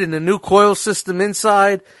outside and a new coil system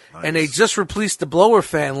inside, and they just replaced the blower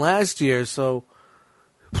fan last year. So,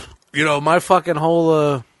 my fucking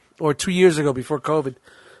whole or 2 years ago before COVID,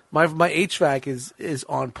 my HVAC is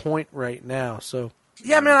on point right now. So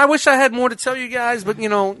yeah, man, I wish I had more to tell you guys, but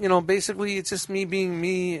basically it's just me being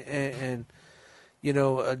me, and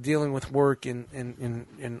dealing with work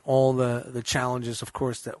and all the challenges, of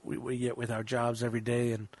course, that we get with our jobs every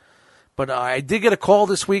day. But I did get a call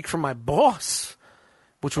this week from my boss,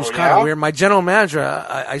 which was kind of weird. My general manager,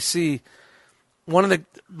 I see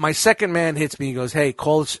my second man hits me. He goes, "Hey,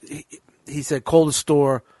 he said, call the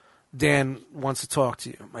store. Dan wants to talk to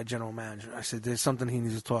you," my general manager. I said, "There's something he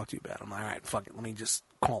needs to talk to you about." I'm like, "All right, fuck it. Let me just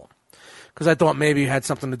call him." Because I thought maybe it had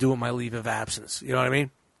something to do with my leave of absence. You know what I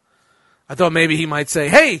mean? I thought maybe he might say,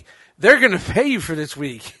 "Hey, they're going to pay you for this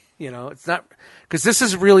week." It's not, because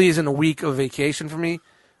this really isn't a week of vacation for me.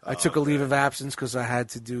 I took a leave of absence because I had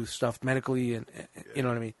to do stuff medically, and you know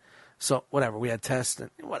what I mean? So whatever, we had tests, and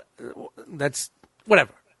that's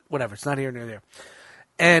whatever. It's not here nor there.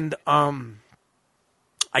 And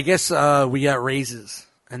I guess we got raises,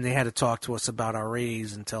 and they had to talk to us about our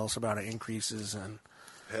raise and tell us about our increases, and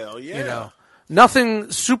hell yeah,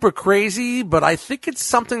 nothing super crazy, but I think it's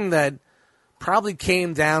something that probably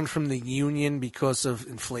came down from the union because of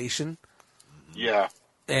inflation. Yeah,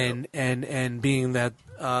 and being that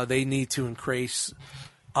they need to increase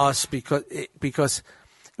us because it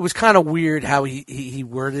was kind of weird how he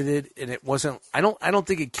worded it, and it wasn't. I don't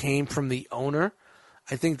think it came from the owner.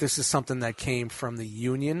 I think this is something that came from the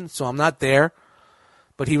union. So I'm not there,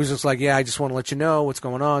 but he was just like, "Yeah, I just want to let you know what's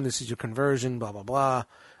going on. This is your conversion, blah blah blah.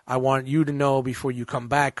 I want you to know before you come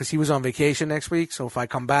back," because he was on vacation next week. So if I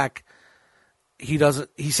come back,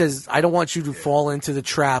 he says, "I don't want you to fall into the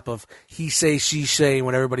trap of he say, she say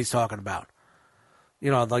when everybody's talking about,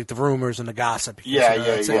 like the rumors and the gossip." Yeah.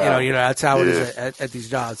 That's how it is at these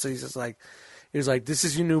jobs. So he's just like, "This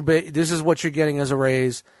is your new this is what you're getting as a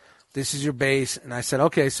raise. This is your base." And I said,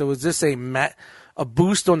 "Okay, so is this a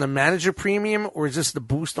boost on the manager premium, or is this the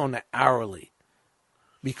boost on the hourly?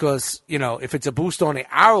 Because, if it's a boost on the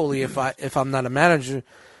hourly, if I'm not a manager,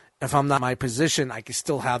 if I'm not in my position, I can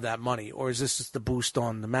still have that money. Or is this just the boost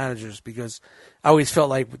on the managers? Because I always felt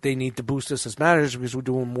like they need to boost us as managers because we're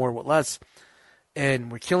doing more with less.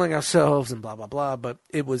 And we're killing ourselves and blah, blah, blah. But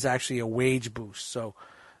it was actually a wage boost. So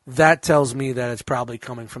that tells me that it's probably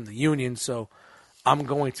coming from the union. So I'm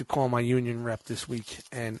going to call my union rep this week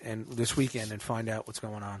and this weekend and find out what's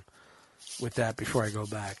going on with that before I go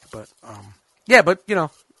back. But,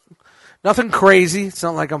 nothing crazy. It's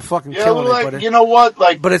not like I'm fucking killing it. But you know what?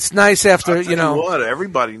 But it's nice after, I'll tell you what,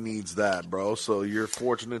 everybody needs that, bro. So you're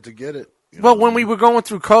fortunate to get it. Well, when we were going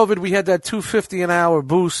through COVID, we had that $2.50 an hour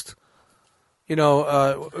boost.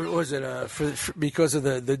 What was it because of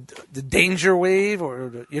the danger wave, or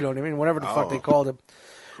what I mean? Whatever the fuck they called it.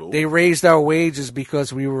 Cool. They raised our wages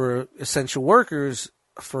because we were essential workers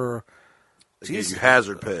for. They gave you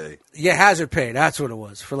hazard pay. Yeah, hazard pay. That's what it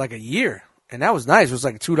was for like a year, and that was nice. It was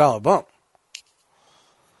like a $2 bump.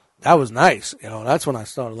 That was nice. That's when I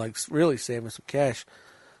started like really saving some cash.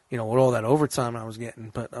 With all that overtime I was getting,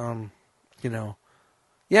 but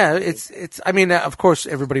yeah, it's. I mean, of course,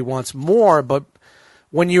 everybody wants more, but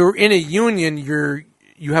when you're in a union,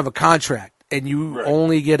 you have a contract, and you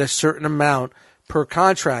only get a certain amount per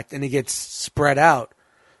contract, and it gets spread out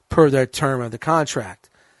per the term of the contract.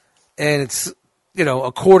 And it's,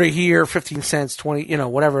 a quarter here, 15 cents, 20,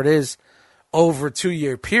 whatever it is, over a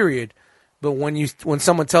 2-year period. But when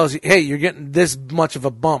someone tells you, "Hey, you're getting this much of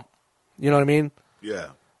a bump," you know what I mean? Yeah.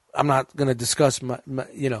 I'm not going to discuss my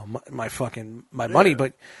money,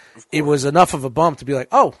 but it was enough of a bump to be like,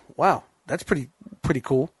 "Oh, wow, that's pretty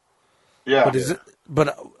cool." Yeah.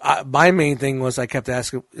 But my main thing was I kept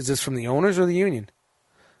asking, "Is this from the owners or the union?"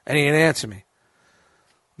 And he didn't answer me.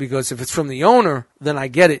 Because if it's from the owner, then I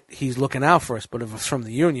get it. He's looking out for us. But if it's from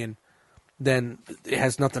the union, then it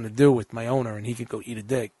has nothing to do with my owner, and he could go eat a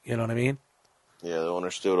dick. You know what I mean? Yeah, the owner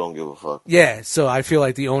still don't give a fuck. Yeah, so I feel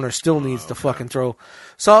like the owner still needs to fucking throw.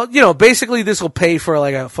 So, basically this will pay for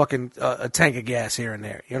like a fucking a tank of gas here and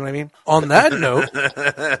there. You know what I mean? On that note.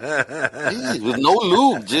 With no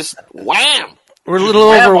lube, just wham! We're a little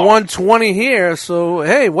over 120 here, so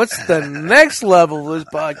hey, what's the next level of this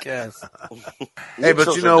podcast? Hey,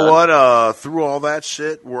 but you know what? Through all that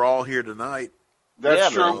shit, we're all here tonight.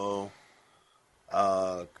 That's true.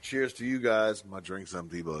 So, cheers to you guys. My drink's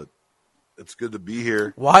empty, but it's good to be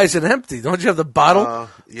here. Why is it empty? Don't you have the bottle?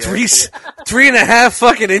 Yeah. 3.5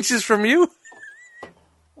 fucking inches from you?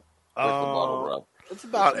 It's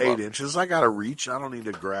about 8 inches. I got to reach. I don't need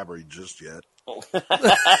to grab her just yet. Well,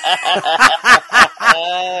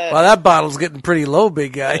 that bottle's getting pretty low,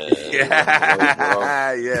 big guy.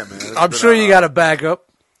 Yeah, man. I'm sure you got a backup.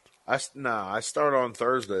 I start on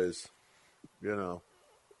Thursdays.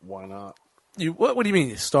 Why not? What do you mean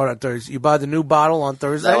you start on Thursday? You buy the new bottle on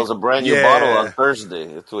Thursday? That was a brand new bottle on Thursday.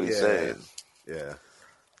 That's what he said. Yeah.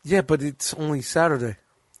 Yeah, but it's only Saturday.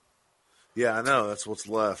 Yeah, I know. That's what's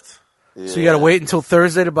left. So you got to wait until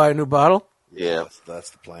Thursday to buy a new bottle? Yeah. That's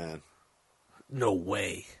the plan. No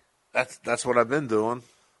way. That's what I've been doing.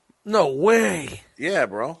 No way. Yeah,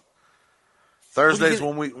 bro. Thursdays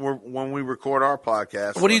when we record our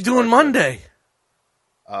podcast. What are you doing Monday?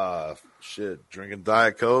 Shit, drinking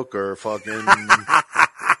Diet Coke or fucking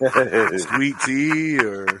sweet tea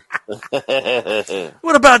or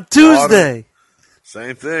What about Tuesday?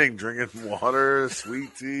 same thing. Drinking water,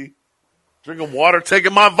 sweet tea. Drinking water,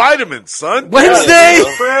 taking my vitamins, son. Wednesday?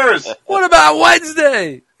 Prayers. What about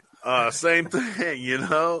Wednesday? Same thing, you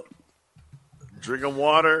know. Drinking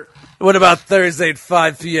water. What about Thursday at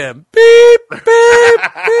 5 p.m.? Beep, beep, beep.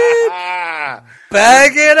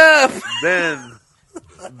 Bag it up.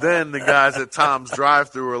 Then the guys at Tom's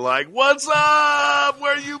drive-thru were like, "What's up?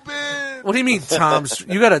 Where you been?" What do you mean, Tom's?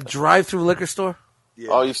 You got a drive-through liquor store? Yeah.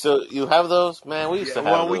 Oh, you have those? Man, we used to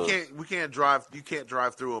have those. we can't drive. You can't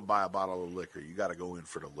drive through and buy a bottle of liquor. You got to go in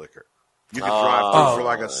for the liquor. You can drive through for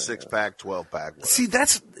like a 6-pack, 12-pack. See,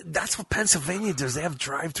 that's what Pennsylvania does. They have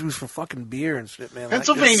drive-throughs for fucking beer and shit, man.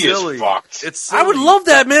 Pennsylvania's fucked. It's silly. I would love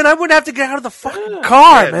that, man. I wouldn't have to get out of the fucking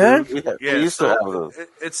car, man. We Yeah, used to have those.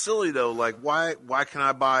 it's silly though. Like, why can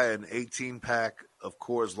I buy an 18-pack of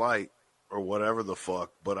Coors Light or whatever the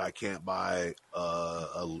fuck, but I can't buy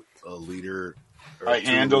a liter? I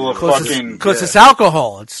handle a Because fucking. it's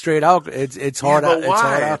alcohol. It's straight alcohol. It's hard. But It's why?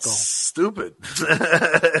 hard It's alcohol. stupid.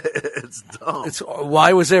 It's dumb.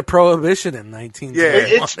 Why was there prohibition in 19? Yeah.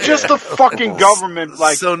 It's just the fucking government.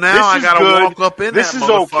 Like, so now I this is gotta good, walk up in this that is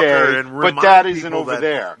motherfucker okay, and but remind that isn't people over that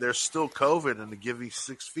there. There's still COVID and to give you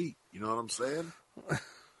 6 feet. You know what I'm saying?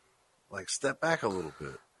 Like, step back a little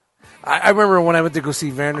bit. I remember when I went to go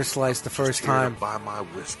see Vanderslice the first Here to time buy my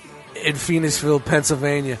whiskey. in Phoenixville,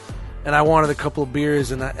 Pennsylvania, and I wanted a couple of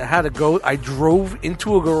beers, and I had to go. I drove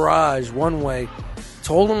into a garage one way,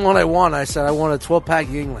 told them what I wanted. I said I want a 12-pack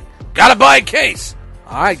Yingling. Gotta buy a case.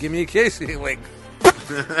 All right, give me a case of Yingling.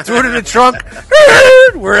 Threw it in the trunk.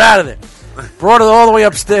 We're out of it. Brought it all the way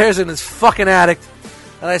upstairs in this fucking attic,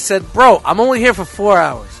 and I said, "Bro, I'm only here for 4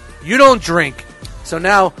 hours. You don't drink, so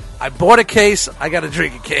now I bought a case. I got to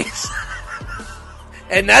drink a case."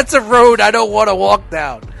 And that's a road I don't want to walk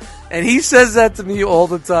down. And he says that to me all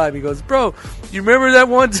the time. He goes, "Bro, you remember that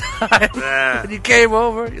one time when you came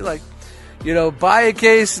over? You're like, buy a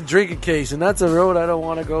case and drink a case, and that's a road I don't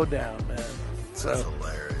want to go down, man." So That's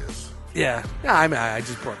hilarious. yeah, I mean, I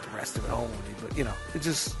just brought the rest of it home with me, but it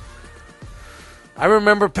just. I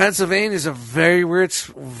remember Pennsylvania is a very weird,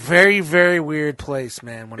 very, very weird place,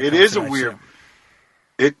 man. When it It comes is to a that weird.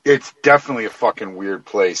 shit. It's definitely a fucking weird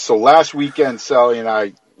place. So last weekend, Sally and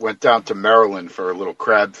I went down to Maryland for a little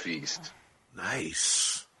crab feast,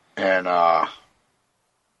 Nice. and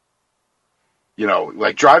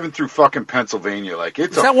like driving through fucking Pennsylvania, like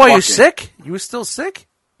it's. Is that why you're sick? You were still sick?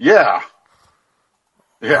 Yeah.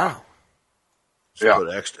 Yeah. Wow. Just Yeah.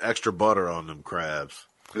 put extra butter on them crabs.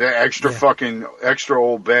 The extra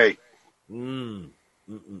Old Bay. Little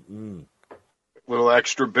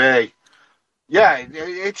extra Bay. Yeah,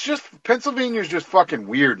 it's just, Pennsylvania's just fucking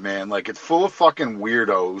weird, man. Like, it's full of fucking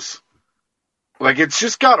weirdos. Like, it's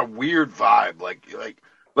just got a weird vibe.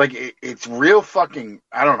 It's real fucking,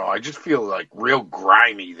 I don't know, I just feel like real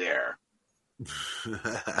grimy there.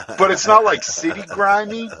 But it's not like city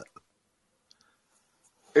grimy.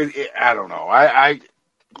 I don't know.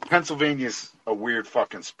 Pennsylvania's a weird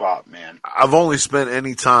fucking spot, man. I've only spent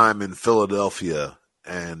any time in Philadelphia,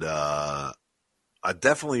 and I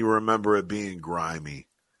definitely remember it being grimy.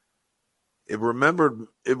 It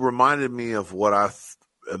reminded me of what I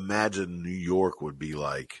imagined New York would be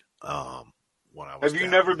like when I was. Have you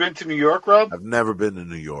down never there. been to New York, Rob? I've never been to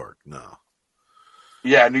New York. No.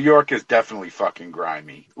 Yeah, New York is definitely fucking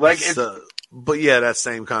grimy. Like, but yeah, that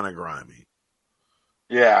same kind of grimy.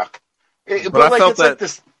 yeah. But I like, felt it's like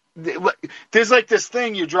this. There's like this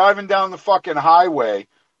thing. You're driving down the fucking highway,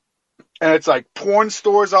 and it's like porn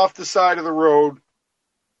stores off the side of the road,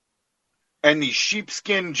 and these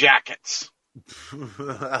sheepskin jackets. There's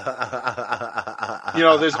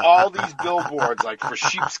all these billboards like for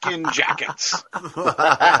sheepskin jackets.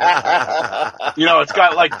 It's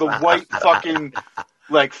got like the white fucking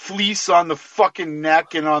like fleece on the fucking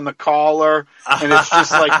neck and on the collar, and it's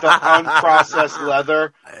just like the unprocessed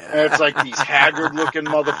leather, and it's like these haggard looking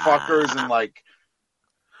motherfuckers, and like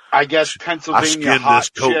I guess I Pennsylvania skinned hot this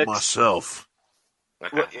coat chicks. myself.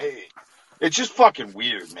 It's just fucking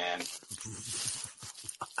weird, man.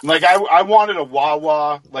 Like I wanted a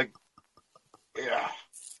Wawa. Like, yeah,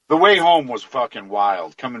 the way home was fucking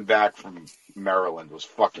wild. Coming back from Maryland was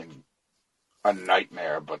fucking a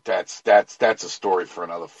nightmare. But that's a story for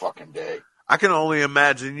another fucking day. I can only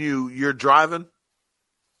imagine you're driving.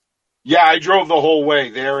 Yeah, I drove the whole way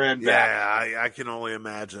there and back. Yeah, I can only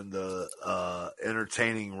imagine the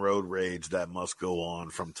entertaining road rage that must go on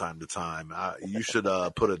from time to time. You should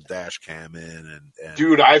put a dash cam in and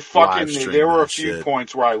Dude, I fucking, live stream there were a that few shit.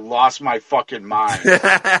 points where I lost my fucking mind.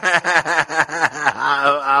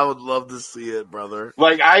 I would love to see it, brother.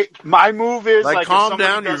 Like, my move is Like, if calm somebody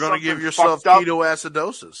down. does You're going to give something yourself fucked up-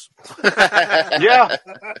 ketoacidosis. Yeah.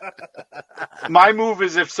 My move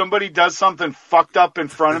is if somebody does something fucked up in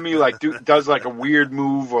front of me, like does like a weird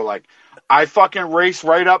move, or like I fucking race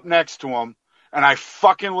right up next to them and I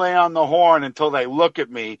fucking lay on the horn until they look at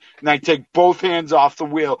me and I take both hands off the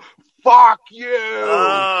wheel. Fuck you!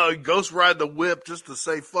 Oh, ghost ride the whip just to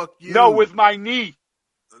say fuck you. No, with my knee.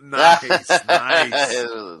 Nice, nice.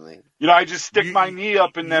 You know, I just stick my knee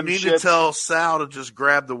up in them You need shits. to tell Sal to just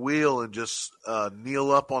grab the wheel and just kneel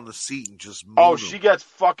up on the seat and just move Oh, him. she gets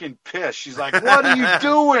fucking pissed. She's like, "What are you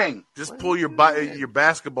doing?" Just pull your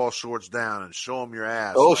basketball shorts down and show them your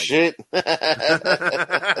ass. Oh, like- shit.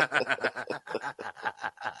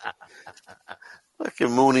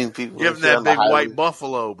 Fucking mooning people. Give them that big white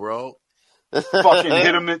buffalo, bro.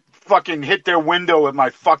 Fucking hit their window with my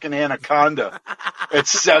fucking Anaconda at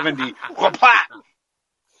 70. Wha-pah!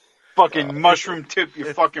 Fucking mushroom tip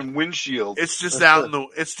your fucking windshield. It's just out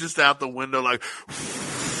the window like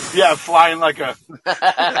Yeah, flying like a.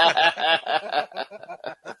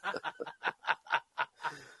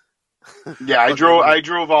 Yeah, I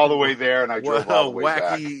drove all the way there, and I drove all the way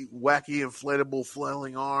back. wacky inflatable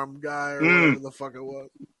flailing arm guy or whatever the fuck it was.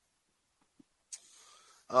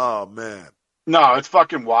 Oh man. No, it's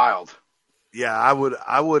fucking wild. Yeah, I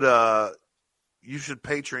would you should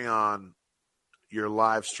Patreon your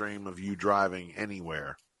live stream of you driving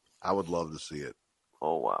anywhere. I would love to see it.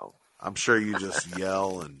 Oh, wow. I'm sure you just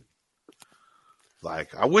yell and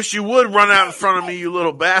like, I wish you would run out in front of me, you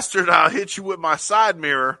little bastard. I'll hit you with my side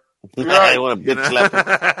mirror. I want to bitch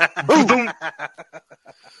slap him.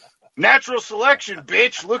 Natural selection,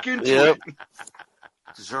 bitch. Look into Yep. it.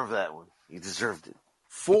 Deserve that one. You deserved it.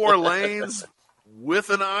 4 lanes with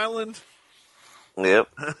an island. Yep.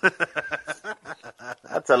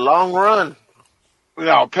 That's a long run.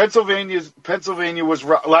 No, Pennsylvania was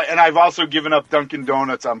and I've also given up Dunkin'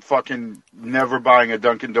 Donuts. I'm fucking never buying a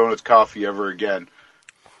Dunkin' Donuts coffee ever again.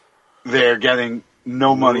 They're getting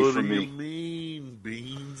no money What from do me. you mean,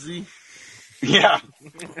 Beansy? Yeah.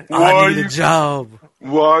 I need a job.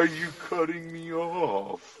 Why are you cutting me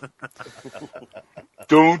off?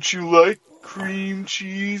 Don't you like cream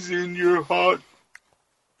cheese in your hot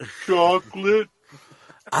chocolate?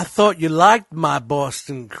 I thought you liked my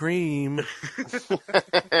Boston cream.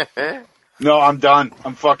 No, I'm done.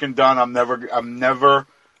 I'm fucking done. I'm never.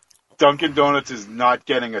 Dunkin' Donuts is not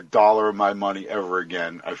getting $1 of my money ever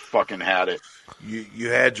again. I fucking had it. You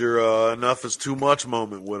had your enough is too much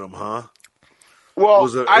moment with them, huh? Well,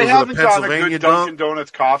 Was it I a haven't gotten a Pennsylvania good dunk? Dunkin'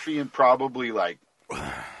 Donuts coffee in probably like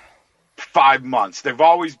 5 months. They've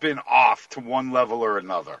always been off to one level or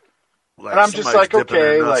another. Like And I'm just somebody's like, dipping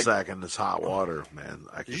their okay, like- nutsack in this hot water, man.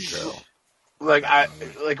 I can tell.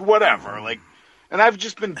 Like whatever. And I've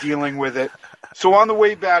just been dealing with it. So on the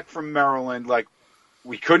way back from Maryland, like,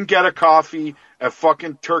 we couldn't get a coffee at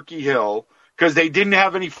fucking Turkey Hill because they didn't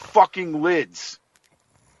have any fucking lids.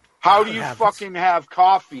 How do you fucking have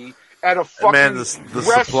coffee at a fucking Man, the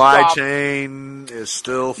rest supply stop? chain is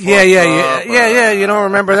still fucked Yeah. up. You don't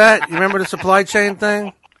remember that? You remember the supply chain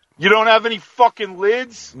thing? You don't have any fucking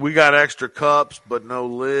lids? We got extra cups, but no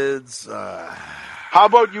lids. How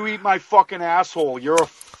about you eat my fucking asshole? You're a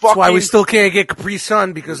fucking... That's why we still can't get Capri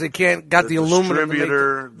Sun because they can't got the aluminum. to make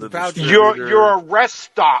distributor, the the pouches. distributor. You're a rest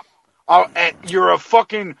stop. You're a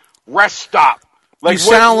fucking rest stop. You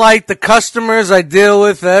sound like the customers I deal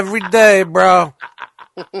with every day, bro.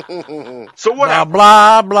 So what? Blah,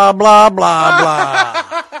 blah, blah, blah, blah,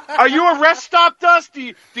 blah. Are you a rest stop,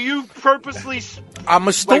 Dusty? Do you purposely... I'm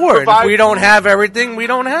a store. And if provide we don't food? have everything, we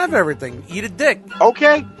don't have everything. Eat a dick.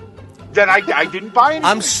 Okay. Then I didn't buy anything.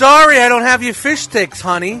 I'm sorry I don't have your fish sticks,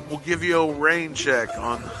 honey. We'll give you a rain check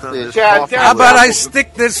on this Yeah, coffee. damn How about I list.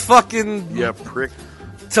 stick this fucking Yeah, prick.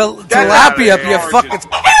 tilapia up your outta fucking...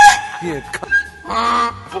 You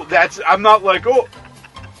I'm not like,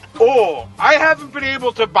 oh, I haven't been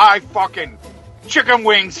able to buy fucking chicken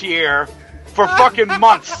wings here for fucking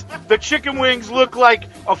months. The chicken wings look like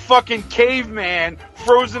a fucking caveman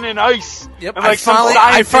frozen in ice. Yep, And I like some finally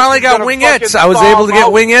scientist got is gonna wingettes. fucking I was thaw able to them get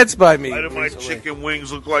out. wingettes by me. Why do my chicken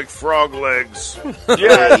wings look like frog legs?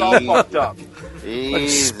 Yeah, it's all fucked up.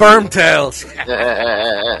 Sperm tails.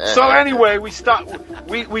 So anyway, we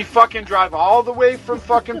fucking drive all the way from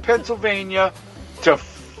fucking Pennsylvania to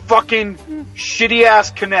fucking shitty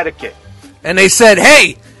ass Connecticut. And they said,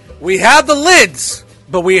 "Hey, we have the lids,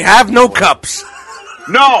 but we have no cups."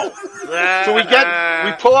 No. So we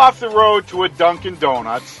pull off the road to a Dunkin'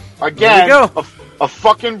 Donuts. Again, There you go. a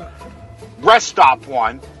fucking rest stop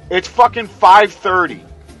one. It's fucking 5:30.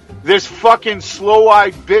 This fucking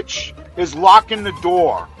slow-eyed bitch is locking the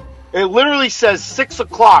door. It literally says 6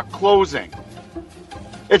 o'clock closing.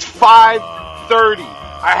 It's 5:30.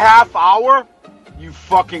 A half hour? You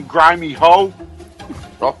fucking grimy hoe.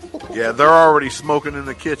 Yeah, they're already smoking in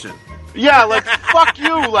the kitchen. Yeah, like, fuck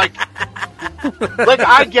you. Like,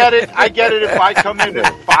 I get it. I get it if I come in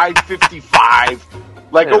at 5:55.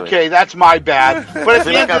 Like, okay, that's my bad. But at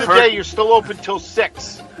the end of the day, you're still open till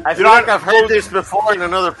 6. I feel like I've heard this before in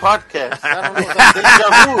another podcast. I don't know if that's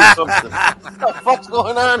deja vu or something. What the fuck's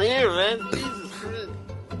going on here, man? Jesus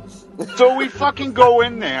Christ. So we fucking go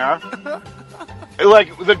in there.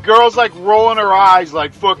 Like, the girl's like rolling her eyes,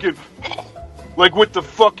 like fucking, like with the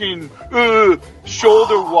fucking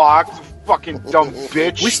shoulder walk. Fucking dumb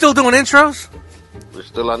bitch. We still doing intros? We're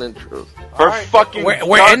still on intros. Her fucking. We're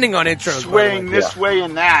gut ending on intros. swaying this way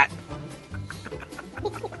and that.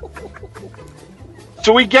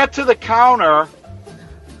 So we get to the counter,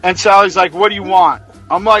 and Sally's like, "What do you want?"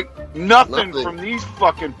 I'm like, "Nothing from these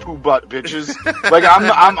fucking poo butt bitches." Like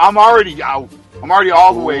I'm already out. I'm already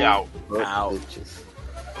all the way out.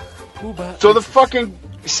 So the fucking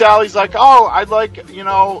Sally's like, "Oh, I'd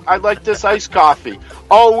like this iced coffee."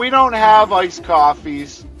 "Oh, we don't have iced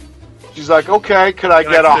coffees." She's like, "Okay, could I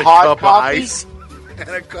get a hot coffee?" And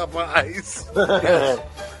a cup of ice.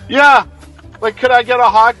 Yeah. Like, could I get a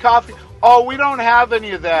hot coffee? "Oh, we don't have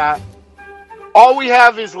any of that. All we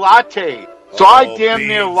have is latte." So I damn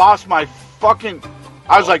near lost my fucking...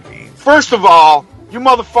 I was like, first of all, you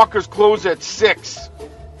motherfuckers close at 6.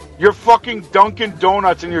 You're fucking Dunkin'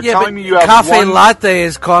 Donuts and you're telling me you have cafe latte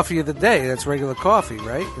is coffee of the day. That's regular coffee,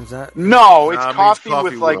 right? Is that? No, it's Nah, it means coffee coffee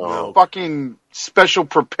with like milk. fucking special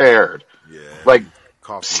prepared. Yeah. Like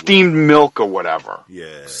Coffee steamed milk or whatever.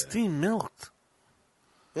 Yeah. Steamed milk.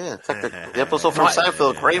 Yeah, it's like the episode from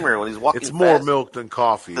Seinfeld, Kramer, when he's walking It's more fast. milk than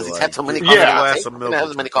coffee. Because he's like, had so many a coffee glass lattes. of He milk didn't have is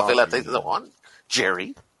as many for coffee lattes as I want.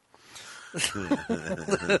 Jerry.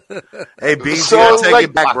 Hey, Beansy, So, I take like-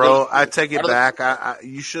 it back, bro. I take it back.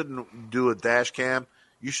 You shouldn't do a dash cam.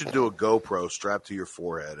 You should do a GoPro strapped to your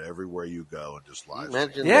forehead everywhere you go and just live.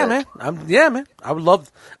 Imagine Yeah, that. man. I would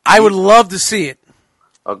love to see it.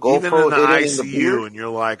 A Even in GoPro the hidden in the ICU, beard. and you're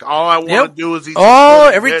like, all I want Yep. to do is eat. Oh,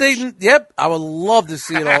 some everything. bitch. Yep. I would love to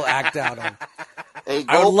see it all act out on. A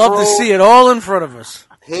I would love to GoPro see it all in front of us.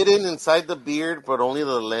 hidden inside the beard, but only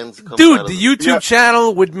the lens comes out Dude, of the YouTube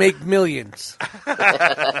channel would make millions.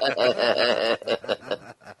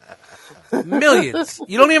 Millions.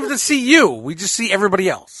 You don't even have to see you. We just see everybody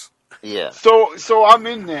else. Yeah. So I'm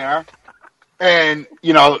in there, and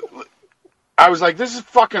I was like, "This is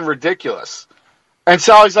fucking ridiculous." And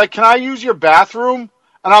Sally's like, "Can I use your bathroom?"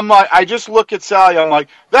 And I'm like, I just look at Sally. I'm like,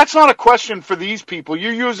 "That's not a question for these people.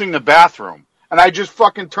 You're using the bathroom." And I just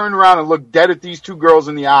fucking turned around and looked dead at these two girls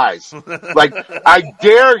in the eyes. Like, I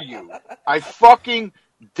dare you. I fucking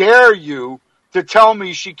dare you to tell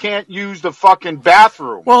me she can't use the fucking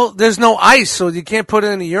bathroom. Well, there's no ice, so you can't put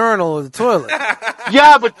it in the urinal or the toilet.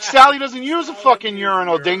 Yeah, but Sally doesn't use a fucking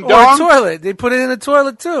urinal, ding Or a dong. toilet. They put it in the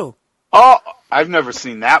toilet, too. Oh, I've never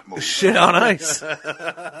seen that movie. Shit on ice. Wait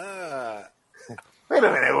a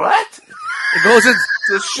minute, what? It goes in.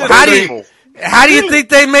 It's shit How do sickle. How do you think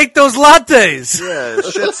they make those lattes? Yeah,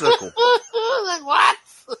 it's shit sickle Like, what?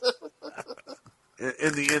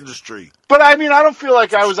 in the industry. But I mean, I don't feel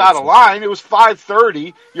like I was out of line. It was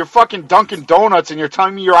 5:30. You're fucking Dunkin' Donuts, and you're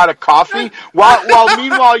telling me you're out of coffee, while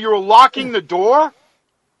meanwhile you're locking the door.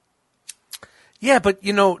 Yeah, but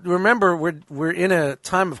remember we're in a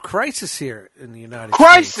time of crisis here in the United States.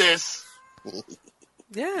 Crisis.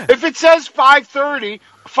 Yeah. If it says 5:30,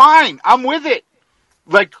 fine, I'm with it.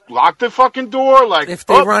 Like, lock the fucking door. Like, If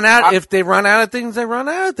they run out of things, they run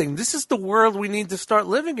out of things. This is the world we need to start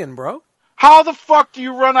living in, bro. how the fuck do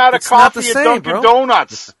you run out of It's not the coffee at same, Dunkin' bro.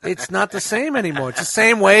 Donuts? It's not the same anymore. It's the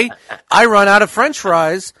same way I run out of French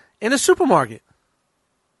fries in a supermarket.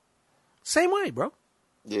 Same way, bro.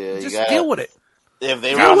 Yeah, you Just gotta, deal with it. If they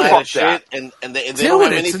Deal run with out of that. shit and they Deal don't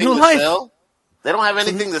with have it. It's a anything new to life. sell, they don't have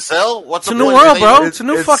anything to sell. What's It's a the new point? world, They- bro. It's a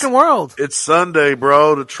new fucking world. It's Sunday,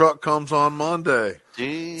 bro. The truck comes on Monday. That's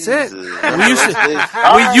Jesus.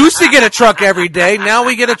 it. We used to get a truck every day. Now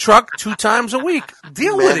we get a truck 2 times a week.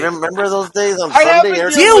 Deal with it. Remember those days on I Sunday?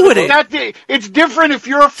 haven't Deal with it. That day. It's different if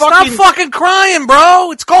you're a Stop fucking. fucking crying,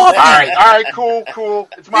 bro. It's coffee. All right, cool.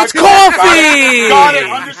 It's my It's fault. coffee! Got it,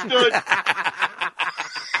 understood.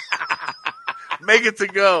 Make it to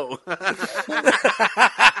go.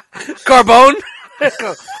 Carbone?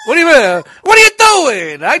 What are you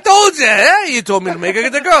doing? I told you. You told me to make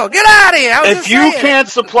it to go. Get out of here. I was If just you saying. can't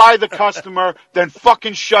supply the customer, then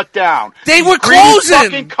fucking shut down. They were Greedy closing.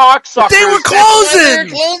 Fucking cocksuckers. They were closing.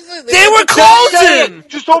 They were closing.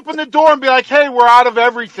 Just open the door and be like, "Hey, we're out of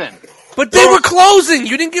everything." But they were closing.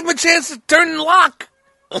 You didn't give them a chance to turn and lock.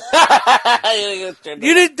 You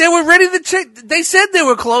didn't. They were ready to check. They said they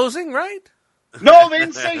were closing, right? No, they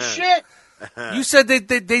didn't say shit. You said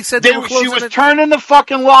they said they were closing. She was it. turning the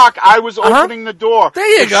fucking lock. I was opening the door.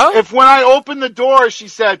 There you go. If when I opened the door, she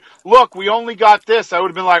said, "Look, we only got this," I would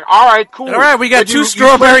have been like, "All right, cool." All right, we got But two you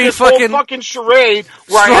strawberry played this whole fucking charade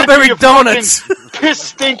where strawberry I enter donuts. your fucking piss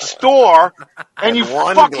stink store and you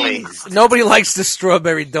One fucking glaze. Nobody likes the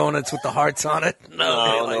strawberry donuts with the hearts on it.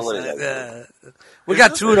 Nobody nobody likes likes that. We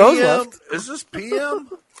got two of those left. Is this PM?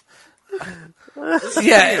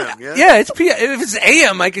 Yeah, PM, yeah, it's PM. If it's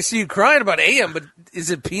AM, I can see you crying about AM, but is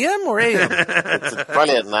it PM or AM? It's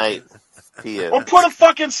probably at night. PM. or put a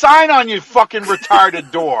fucking sign on your fucking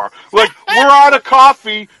retarded door. Like, we're out of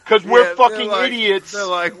coffee because we're Yeah, fucking they're like- idiots. They're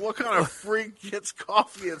like, what kind of freak gets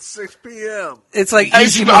coffee at 6 p.m.? It's like Hey,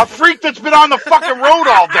 Easy a Money. freak that's been on the fucking road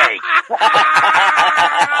all day.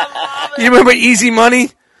 You remember Easy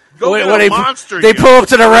Money? Go When get a they Monster. they you. pull up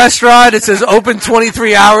to the restaurant, it says open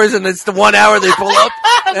 23 hours, and it's the 1 hour they pull up,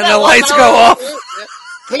 and the lights go off.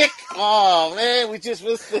 Click. Oh man, we just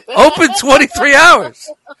missed it. Open 23 hours.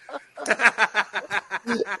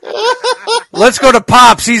 Let's go to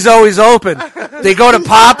Pops. He's always open. They go to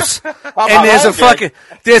Pops, and there's a fucking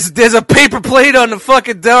there's a paper plate on the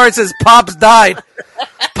fucking door. It says Pops died.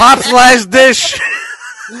 Pops last dish.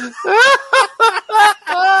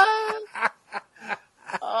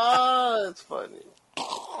 Oh, that's funny.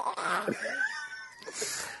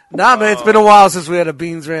 Nah, man, it's been a while since we had a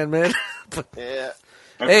Beans Ran, man. Yeah.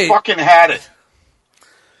 I Hey. fucking had it.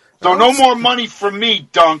 So no more money from me,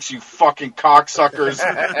 dunks, you fucking cocksuckers.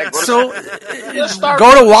 So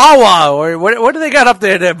go to Wawa or what do they got up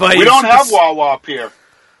there, buddy? We don't have Wawa up here.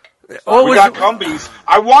 Oh, We got Cumbies.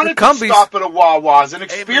 I wanted to Cumbies. stop at a Wawa's and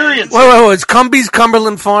experience it. Wait, it's Cumbies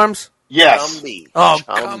Cumberland Farms? Yes. Gumby. Oh,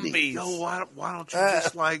 Gumby. Cumbies. Yo, why don't you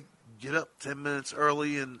just like get up 10 minutes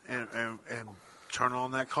early and turn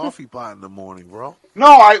on that coffee pot in the morning, bro? No,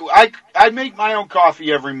 I make my own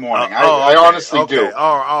coffee every morning. I honestly do.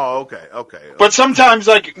 Okay. But sometimes,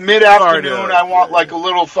 like, mid-afternoon, Sorry to- I want, yeah, like, a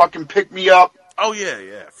little fucking pick-me-up. Oh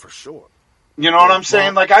yeah, for sure. You know what I'm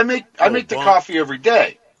saying? Like, I make the bump. coffee every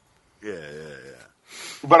day. Yeah.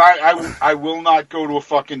 But I will not go to a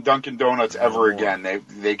fucking Dunkin' Donuts ever again.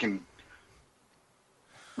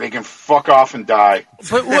 They can fuck off and die.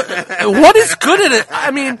 But what is good at it? I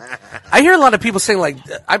mean, I hear a lot of people saying, like,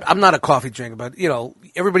 I'm not a coffee drinker, but, you know,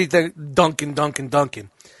 everybody think Dunkin'.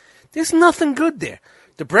 There's nothing good there.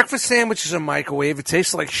 The breakfast sandwich is a microwave. It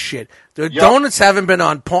tastes like shit. The donuts haven't been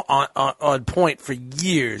on point for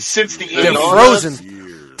years. Since the They're 80s. frozen.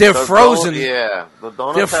 They're frozen. Yeah, the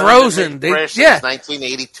donuts They're haven't been frozen. made They- fresh yeah. since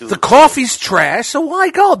 1982. The coffee's trash, so why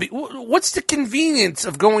go? What's the convenience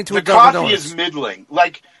of going to a The Dunkin' coffee Donuts? is middling.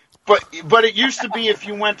 Like, but it used to be if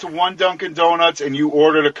you went to one Dunkin' Donuts and you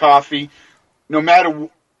ordered a coffee, no matter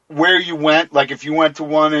where you went, like if you went to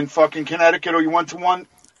one in fucking Connecticut or you went to one,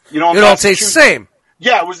 It don't taste the Massachusetts- same.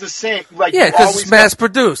 Yeah, it was the same. Like, Yeah, you because always it's mass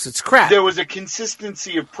produced. It's crap. there was a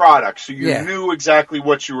consistency of product, so you Yeah. knew exactly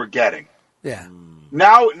what you were getting. Yeah.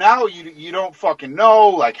 Now you don't fucking know,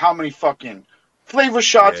 like, how many fucking flavor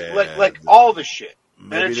shots, Yeah. like all the shit. And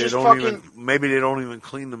Maybe it's they just don't fucking maybe they don't even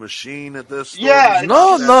clean the machine at this store. Yeah,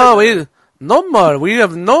 No, no more. We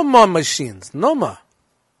have no more machines. No more.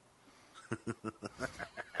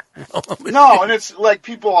 no, and it's like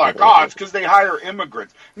people are like, oh, it's because they hire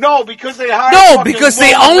immigrants. No, because they hire No, fucking because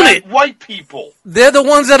they low own rent it. white people. They're the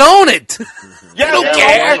ones that own it. Yeah, don't they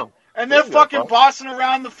care. own it. And they're fucking bossing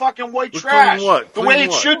around the fucking white Clean trash what? the Clean way it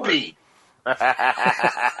what? should be. Shout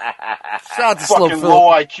out to Slow Fucking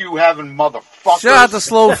low Philip. IQ having motherfuckers. Shout out to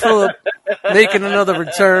Slow Philip making another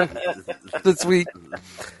return this week.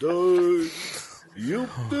 No,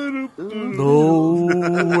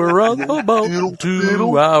 we're on about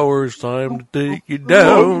 2 hours. Time to take you I'm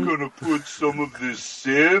down. gonna put some of this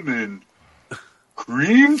salmon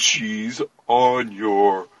cream cheese on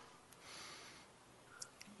your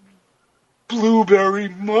blueberry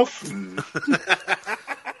muffin.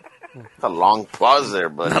 a long pause there,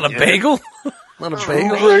 but Not a bagel? Not a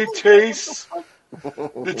bagel? Great taste.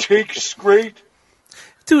 The taste's great.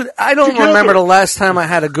 Dude, I don't Together. remember the last time I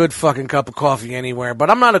had a good fucking cup of coffee anywhere, but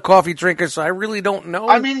I'm not a coffee drinker, so I really don't know.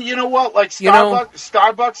 I mean, you know what? Like You know-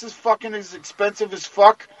 Starbucks is fucking as expensive as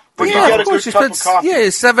fuck. But you Yeah, get of a course. good You cup of spend coffee.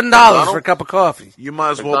 $7 for a cup of coffee. You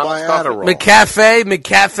might as well buy McDonald's Adderall.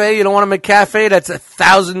 McCafe. You don't want a McCafe that's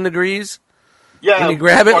 1,000 degrees. Yeah, And you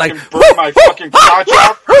grab it fucking like, burn my fucking crotch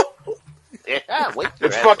off. Yeah, wait. your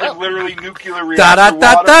It's ass fucking up. literally nuclear Da da reactor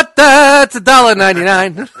da water. da da. It's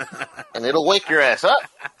 $1.99. And it'll wake your ass up.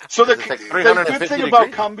 So the It's like good 350 thing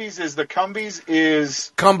about degrees. Cumbies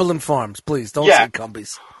is Cumberland Farms, please don't Yeah. say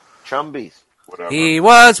Cumbies. Chumbies. whatever. He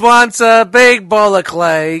was once a big bowl of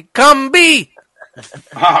clay. Cumby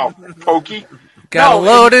Wow, pokey. got No, a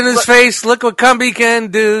load and- in his but- face. Look what Cumby can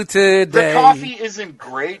do today. The coffee isn't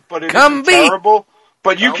great, but it's Cumby. terrible.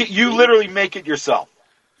 But you literally make it yourself.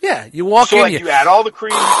 Yeah, you walk So in, like you add all the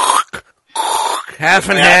cream. half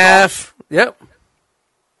and Yeah. half. Yep.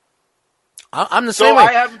 I'm the So same way.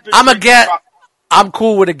 I haven't been I'm a drinking get. co- I'm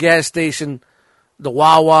cool with a gas station, the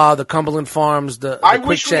Wawa, the Cumberland Farms, the I Quick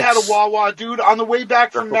wish we Checks. had a Wawa, dude. On the way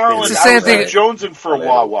back from Maryland, It's the same I was thing. at Jonesing for a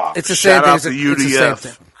Wawa. It's the same Shout thing. out It's to the same UDF.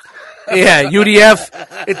 thing. Yeah,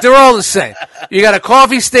 UDF. They're all the same. You got a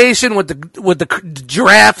coffee station with the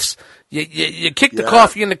giraffes. You kick the Yeah.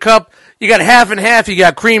 coffee in the cup. You got half and half. You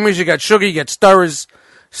got creamers. You got sugar. You got stirrers.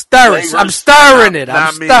 Stirrers. I'm Flavors. stirring it. I'm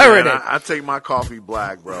Not me, stirring man. it. I take my coffee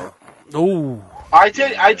black, bro. Ooh. I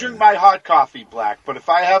drink my hot coffee black, but if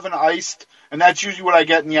I have an iced, and that's usually what I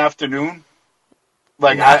get in the afternoon.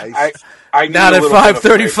 Like Nice. I need Not a at little bit of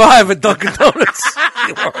 5:35 at Dunkin' Donuts.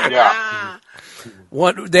 flavor. Yeah.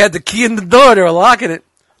 They had the key in the door. They were locking it.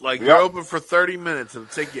 Like, Yep. you're open for 30 minutes. It'll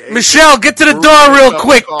take you 8 Michelle, get to the Brew door a real cup of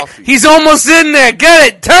quick. coffee. He's almost in there. Get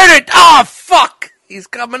it. Turn it. Oh, fuck. He's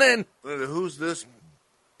coming in. Who's this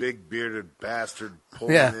big bearded bastard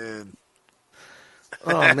pulling Yeah. in?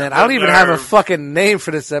 Oh, man. I don't even have a nerve. fucking name for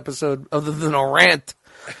this episode other than a rant.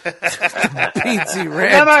 Beansy And then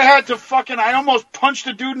rant. I had to I almost punched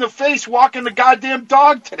a dude in the face walking the goddamn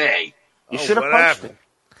dog today. You Oh, should have what punched happened? him.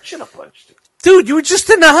 Should have punched him. Dude, you were just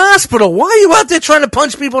in the hospital. Why are you out there trying to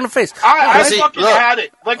punch people in the face? I See, fucking look. had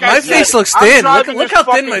it. Like My I said, face looks I'm thin. driving Look this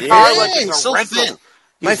how thin my fucking face car is. like Yeah, it's a he's so rental. thin.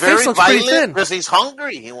 My He's face very looks pretty violent thin. because he's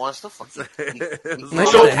hungry. He wants to fucking.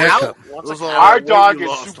 Nice So- haircut. Our dog you is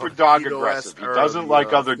lost super on dog keto aggressive. He or doesn't the,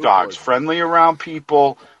 like other food dogs. poisoning. Friendly around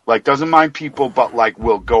people, like doesn't mind people, but like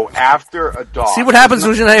will go after a dog. See what happens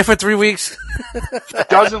when you're here for 3 weeks?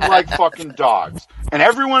 Doesn't like fucking dogs, and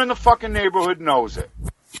everyone in the fucking neighborhood knows it.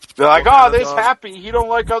 They're like, What kind "Oh, of this dog? Happy. He don't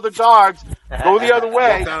like other dogs. Go the other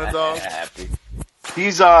way." What kind of dog? Happy.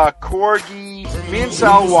 He's a corgi. Me and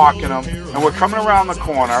Sal walking him, and we're coming around the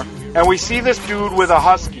corner, and we see this dude with a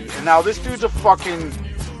husky. And now this dude's a fucking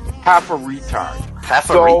half a retard. Half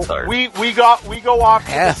a So retard. we go off to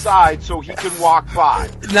the Half. side so he can walk by.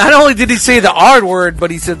 Not only did he say the R word, but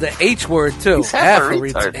he said the H word, too. He's half a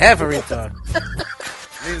retard. Half a retard.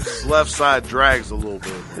 Means his left side drags a little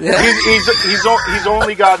bit. Yeah. He's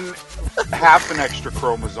only gotten half an extra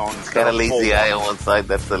chromosome. Got a lazy eye on one side.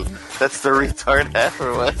 That's the retard half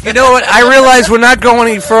or what? You know what? I realize we're not going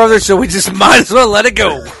any further, so we just might as well let it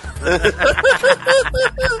go.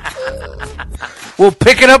 We'll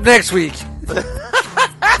pick it up next week.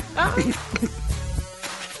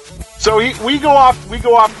 So we go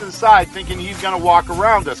off to the side, thinking he's gonna walk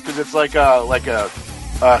around us because it's like a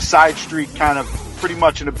side street, kind of pretty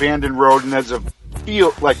much an abandoned road, and there's a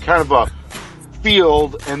field, like kind of a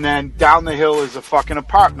field, and then down the hill is a fucking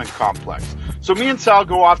apartment complex. So me and Sal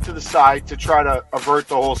go off to the side to try to avert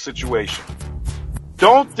the whole situation.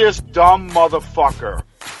 Don't this dumb motherfucker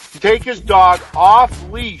take his dog off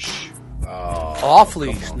leash. Off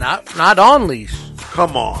leash, not on leash.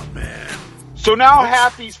 Come on, man. So now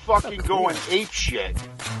Happy's fucking going ape shit.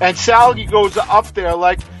 And Sally goes up there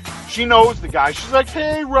like she knows the guy. She's like,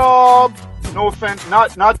 "Hey, Rob." No offense,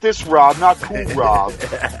 not this Rob, not cool Rob.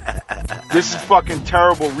 This is fucking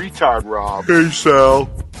terrible retard Rob. Hey, Sal.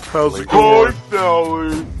 How's it Hi, going?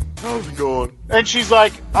 Sally. How's it going? And she's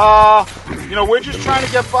like, we're just trying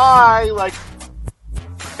to get by. Like,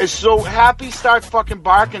 and so Happy starts fucking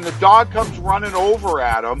barking. The dog comes running over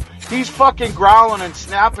at him. He's fucking growling and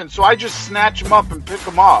snapping. So I just snatch him up and pick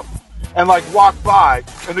him up and like walk by.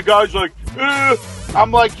 And the guy's like,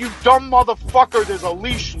 I'm like, "You dumb motherfucker, there's a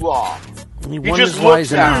leash law." He He wonders just why looks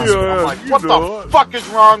he's in the at me. hospital. I'm like, you "What know the it. fuck is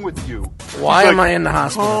wrong with you?" Why He's am like, I in the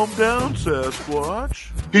hospital? Calm down,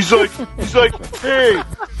 Sasquatch. He's like, "Hey,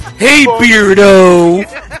 Hey, Beardo!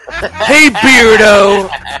 Hey, Beardo!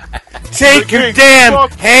 Take your Hey, damn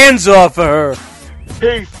fuck. hands off of her!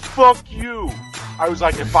 hey, fuck you." I was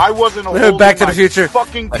like, if I wasn't Back holding to the my Future.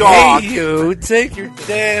 fucking dog, Hey, you! Take your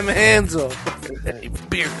damn hands off!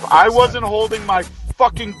 I wasn't holding my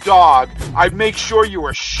fucking dog, I'd make sure you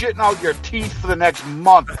were shitting out your teeth for the next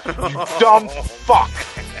month. You dumb fuck.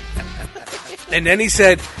 And then he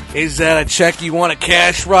said, Is that a check you want to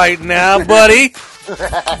cash right now, buddy?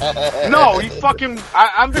 No, he fucking.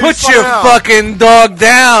 I'm being Put your out. fucking dog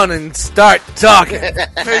down and start talking.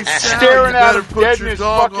 Hey, Sal, Staring you at better him put dead in your his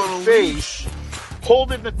dog fucking on a face. leash.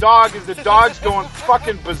 Holding the dog as the dog's going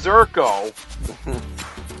fucking berserko.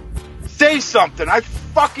 Say something. I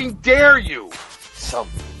fucking dare you.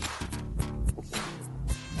 Something.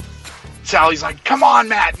 Sally's like, come on,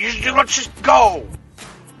 Matt. Let's just go.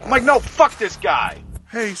 I'm like, no, fuck this guy.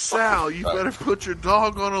 Hey, Sal, you better put your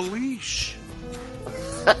dog on a leash.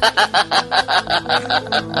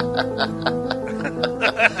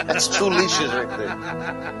 That's 2 leashes right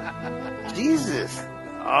there. Jesus.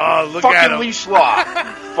 Oh, look at Fucking him. leash law.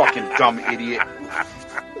 Fucking dumb idiot.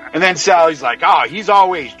 And then Sally's like, oh, he's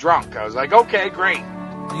always drunk. I was like, okay, great.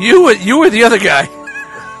 You were the other guy.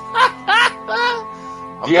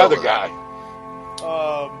 The other guy.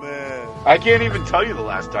 Oh, man. I can't even tell you the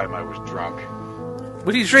last time I was drunk.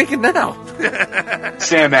 What are you drinking now?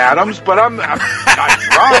 Sam Adams, but I'm not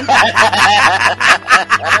drunk.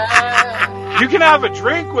 You can have a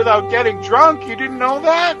drink without getting drunk. You didn't know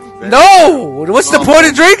that? No! What's the point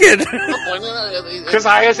of drinking? Because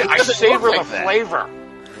I savor the like that. flavor.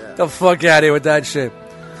 The fuck out of here with that shit.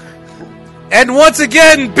 And once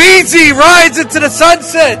again, Beansy rides into the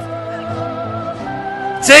sunset.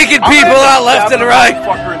 Taking people out left and right.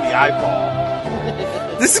 Fucker in the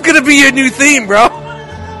eyeball. This is gonna be your new theme, bro.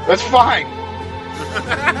 That's fine.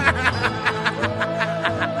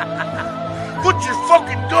 Put your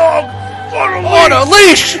fucking dog on a On a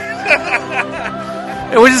leash. leash!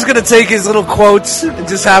 And we're just gonna take his little quotes and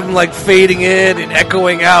just have them like fading in and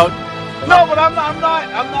echoing out. No, but I'm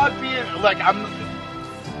not being like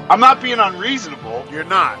I'm not being unreasonable. You're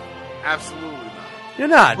not. Absolutely not. You're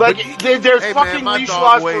not. Like there's Hey, fucking man, my leash dog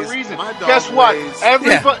laws weighs- for a reason. my dog Guess what? weighs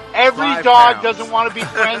Every 5 dog pounds. doesn't want to be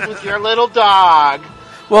friends with your little dog.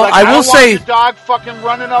 Well, Like, I will don't want say, your dog fucking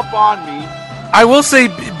running up on me.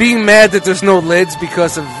 being mad that there's no lids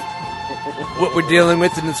because of what we're dealing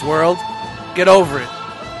with in this world. Get over it.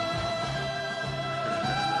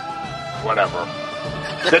 Whatever.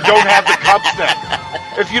 That don't have the cups then.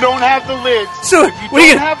 If you don't have the lids, So, if you what are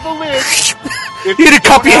you don't have the lids, if You gonna don't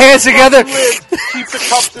cup your have hands the together? fucking lids, keep the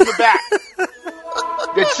cups in the back.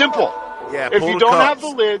 It's simple. Yeah, If pull you the don't cups. have the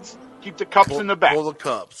lids, keep the cups in the back. Pull the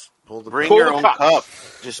cups. Bring Pull your the own cups. cup.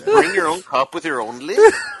 Just bring your own cup with your own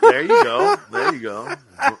lid. There you go. There you go.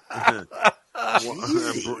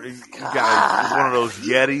 You got one of those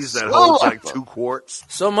Yetis that holds like 2 quarts.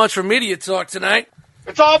 So much for media talk tonight.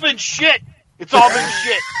 It's all been shit. It's all been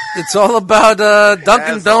shit. It's all about Dunkin'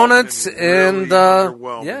 Has all Donuts been really and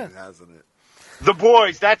underwhelming, yeah. hasn't it? The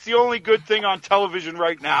Boys. That's the only good thing on television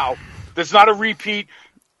right now. There's not a repeat.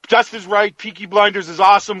 Dustin's right. Peaky Blinders is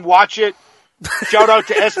awesome. Watch it. Shout out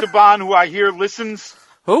to Esteban, who I hear listens.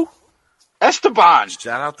 Who? Esteban.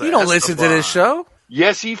 Shout out to You don't listen to this show?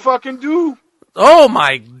 Yes, he fucking do. Oh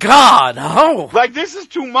my God! Oh, Like, this is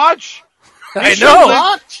too much. I shouldn't know.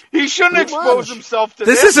 let- He shouldn't Too expose much. himself to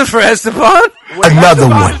This this. isn't for Esteban.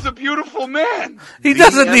 Esteban is a beautiful man. He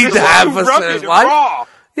doesn't need He's to have too us in rugged his and life. raw.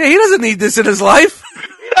 Yeah, he doesn't need this in his life.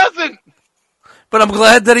 He doesn't. But I'm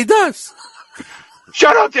glad that he does.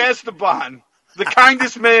 Shout out to Esteban, the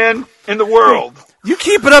kindest man in the world. You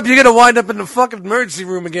keep it up, you're gonna wind up in the fucking emergency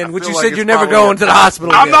room again, which feel you like said it's you're never probably going to the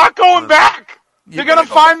hospital I'm again. not going back. They're gonna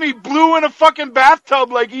find me blue in a fucking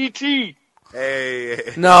bathtub like E.T.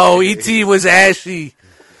 Hey, No, E.T. was ashy.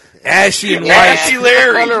 Ashy and white. Ashy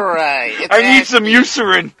Larry. All right. It's I need Ashley. some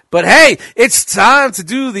Eucerin. But hey, it's time to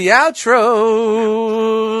do the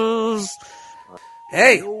outros.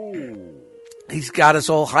 Hey, he's got us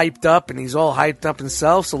all hyped up, and he's all hyped up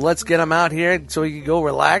himself, so let's get him out here so he can go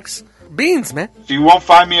relax. Beans, man. So you won't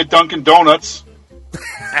find me at Dunkin' Donuts.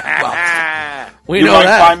 We You know might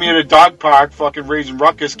that. find me at a dog park fucking raising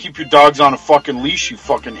ruckus. Keep your dogs on a fucking leash, you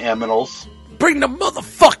fucking aminals. Bring the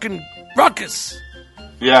motherfucking ruckus.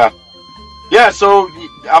 Yeah. Yeah, so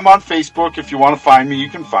I'm on Facebook. If you want to find me, you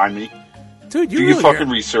can find me. Dude, Do your fucking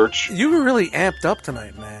research. you were really amped up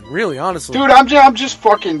tonight, man. Really, honestly. Dude, I'm just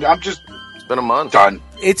It's been a month. done.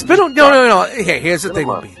 It's been no. Hey, here's the Been a thing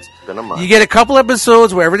with month. Beans. It's been a month. You get a couple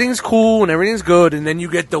episodes where everything's cool and everything's good, and then you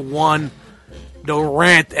get the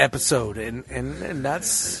rant episode, and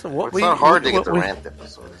that's what It's we. not hard to what get the we- rant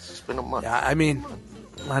episode. It's just been a month. I mean,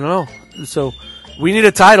 I don't know. So we need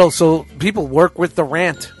a title so people work with the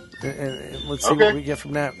rant. And let's see what Okay. we get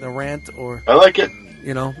from that. The rant, or I like it.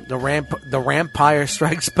 the Rampire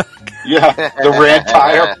Strikes Back. Yeah, the rant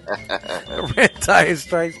tire. The Rampire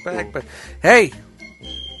Strikes Back. But hey,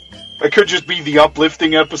 It could just be the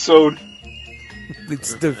uplifting episode.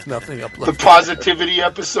 There's nothing The uplifting. positivity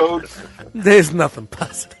episode. There's nothing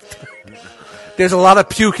positive. There's a lot of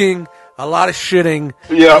puking, a lot of shitting,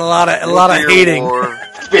 Yeah. a lot of Nuclear hating, war.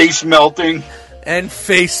 Face melting. and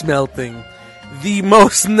face melting. The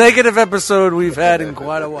most negative episode we've had in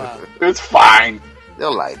quite a while. It's fine.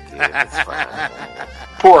 They'll like it. It's fine.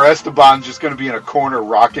 Poor Esteban's just going to be in a corner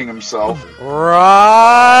rocking himself.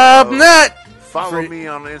 Rob Nett. Follow me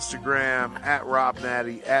on Instagram at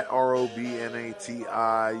RobNatty, at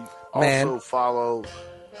ROBNATI. Man. Also follow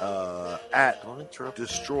at Don't interrupt.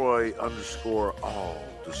 destroy_all.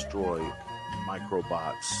 Destroy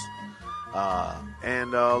microbots.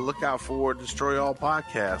 And look out for Destroy All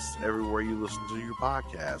podcasts everywhere you listen to your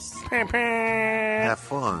podcasts. Have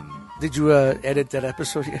fun. Did you edit that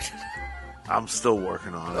episode yet? I'm still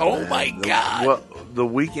working on it. Oh, man. my God. Well, the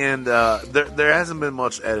weekend, there hasn't been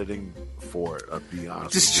much editing for it, I'll be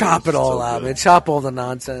honest. Just with you. chop it It's all so out, good. man. Chop all the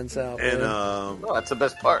nonsense out. And man. No, that's the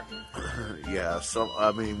best part. yeah, so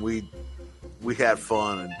I mean, we had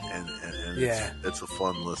fun, and Yeah. it's a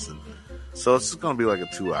fun listen. So it's going to be like a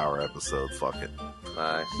 2-hour episode. Fuck it.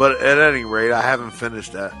 Nice. But at any rate, I haven't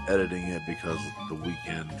finished editing it because the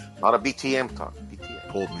weekend A lot of BTM talk. BTM.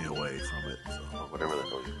 pulled me away from it. So. Or whatever the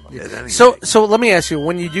hell you call it. At any So rate, let me ask you: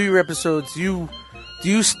 when you do your episodes, do you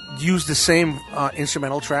use the same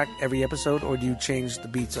instrumental track every episode, or do you change the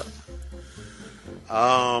beats up,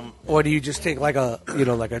 or do you just take like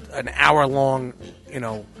an hour long,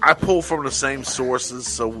 I pull from the same sources,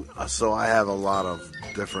 so I have a lot of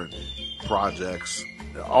different projects.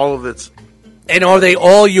 All of it's and are they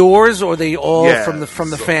all yours, or are they all Yeah, from the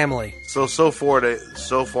so- family? so far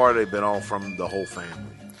they've been all from the whole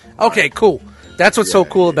family. Okay, cool. That's what's so Yeah,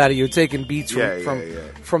 cool yeah. about it. You're taking beats Yeah, from yeah, yeah.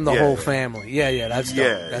 from the Yeah, whole yeah. family. Yeah, that's dope.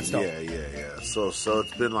 Yeah, That's dope. yeah. So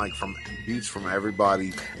it's been like from beats from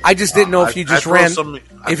everybody. I just didn't know if you just ran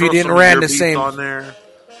if you didn't ran the same. on there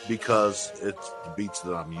because it's the beats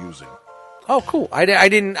that I'm using. Oh, cool. I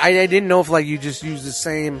didn't know if like you just use the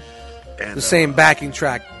same backing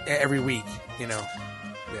track every week. Yeah.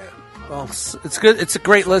 Well, it's good. It's a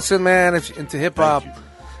great listen, man. Into hip hop. Thank you.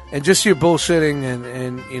 And just your bullshitting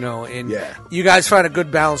and Yeah. you guys find a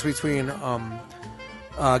good balance between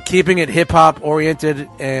keeping it hip hop oriented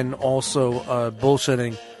and also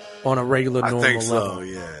bullshitting on a regular I normal think so. level.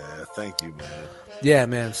 Yeah, thank you, man. Yeah,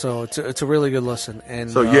 man. So it's a really good listen.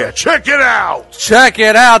 And So yeah, check it out. check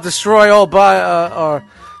it out. Destroy All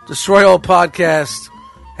podcast.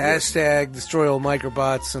 Hashtag Destroy All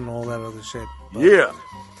Microbots and all that other shit. Yeah.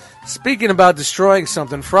 Speaking about destroying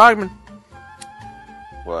something, Frogman,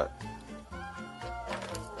 What?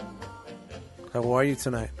 how are you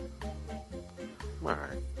tonight? All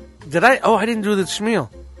right. Did I? Oh, I didn't do the schmeal.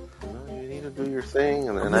 You need to do your thing,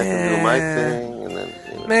 and then I can do my thing, and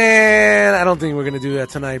then. Man, I don't think we're going to do that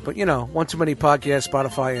tonight. But, one too many podcasts,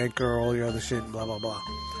 Spotify, Anchor, all your other shit, blah, blah, blah.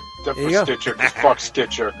 Except There for you go. Stitcher, 'cause fuck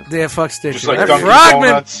Stitcher. Yeah, fuck Stitcher. Just like That's Dunkin' Frogman.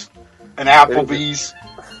 Donuts and Applebee's.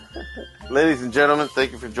 Ladies and gentlemen,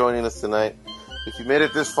 thank you for joining us tonight. If you made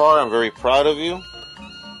it this far, I'm very proud of you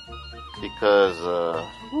because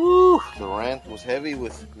the rant was heavy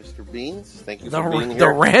with Mr. Beans. Thank you for being The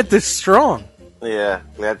here. rant is strong. Yeah,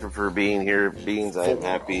 glad for being here, Beans. I'm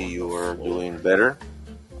happy you are doing better.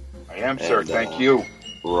 I am, sir. And, Thank you.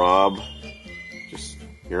 Rob,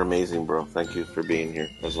 you're amazing, bro. Thank you for being here,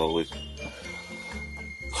 as always.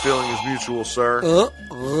 Feeling is mutual, sir.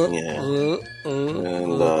 Yeah.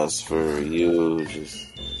 And as for you,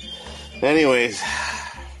 Anyways.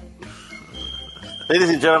 Ladies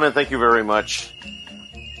and gentlemen, thank you very much.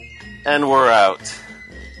 And we're out.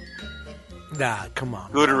 Nah, come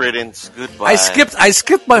on. Good riddance. Goodbye. I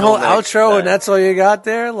skipped my whole next outro, time. and that's all you got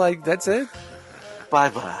there? Like, that's it?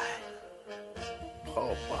 Bye-bye.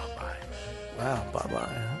 Oh, bye Wow,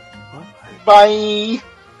 bye-bye. Bye.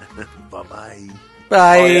 bye.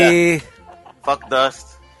 Bye. Oh, yeah. Fuck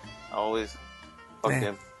Dust. Always. Fuck Man.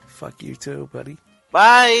 him. Fuck you too, buddy.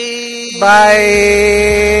 Bye.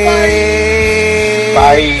 Bye.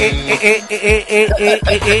 Bye.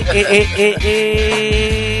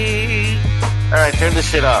 Alright, turn this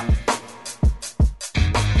shit off.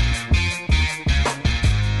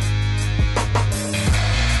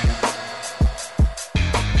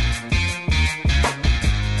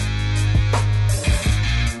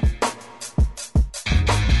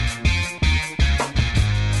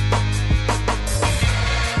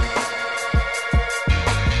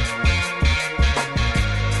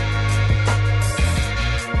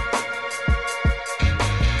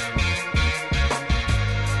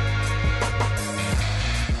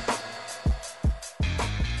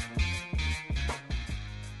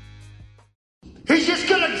 He's just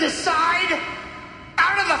gonna decide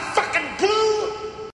out of the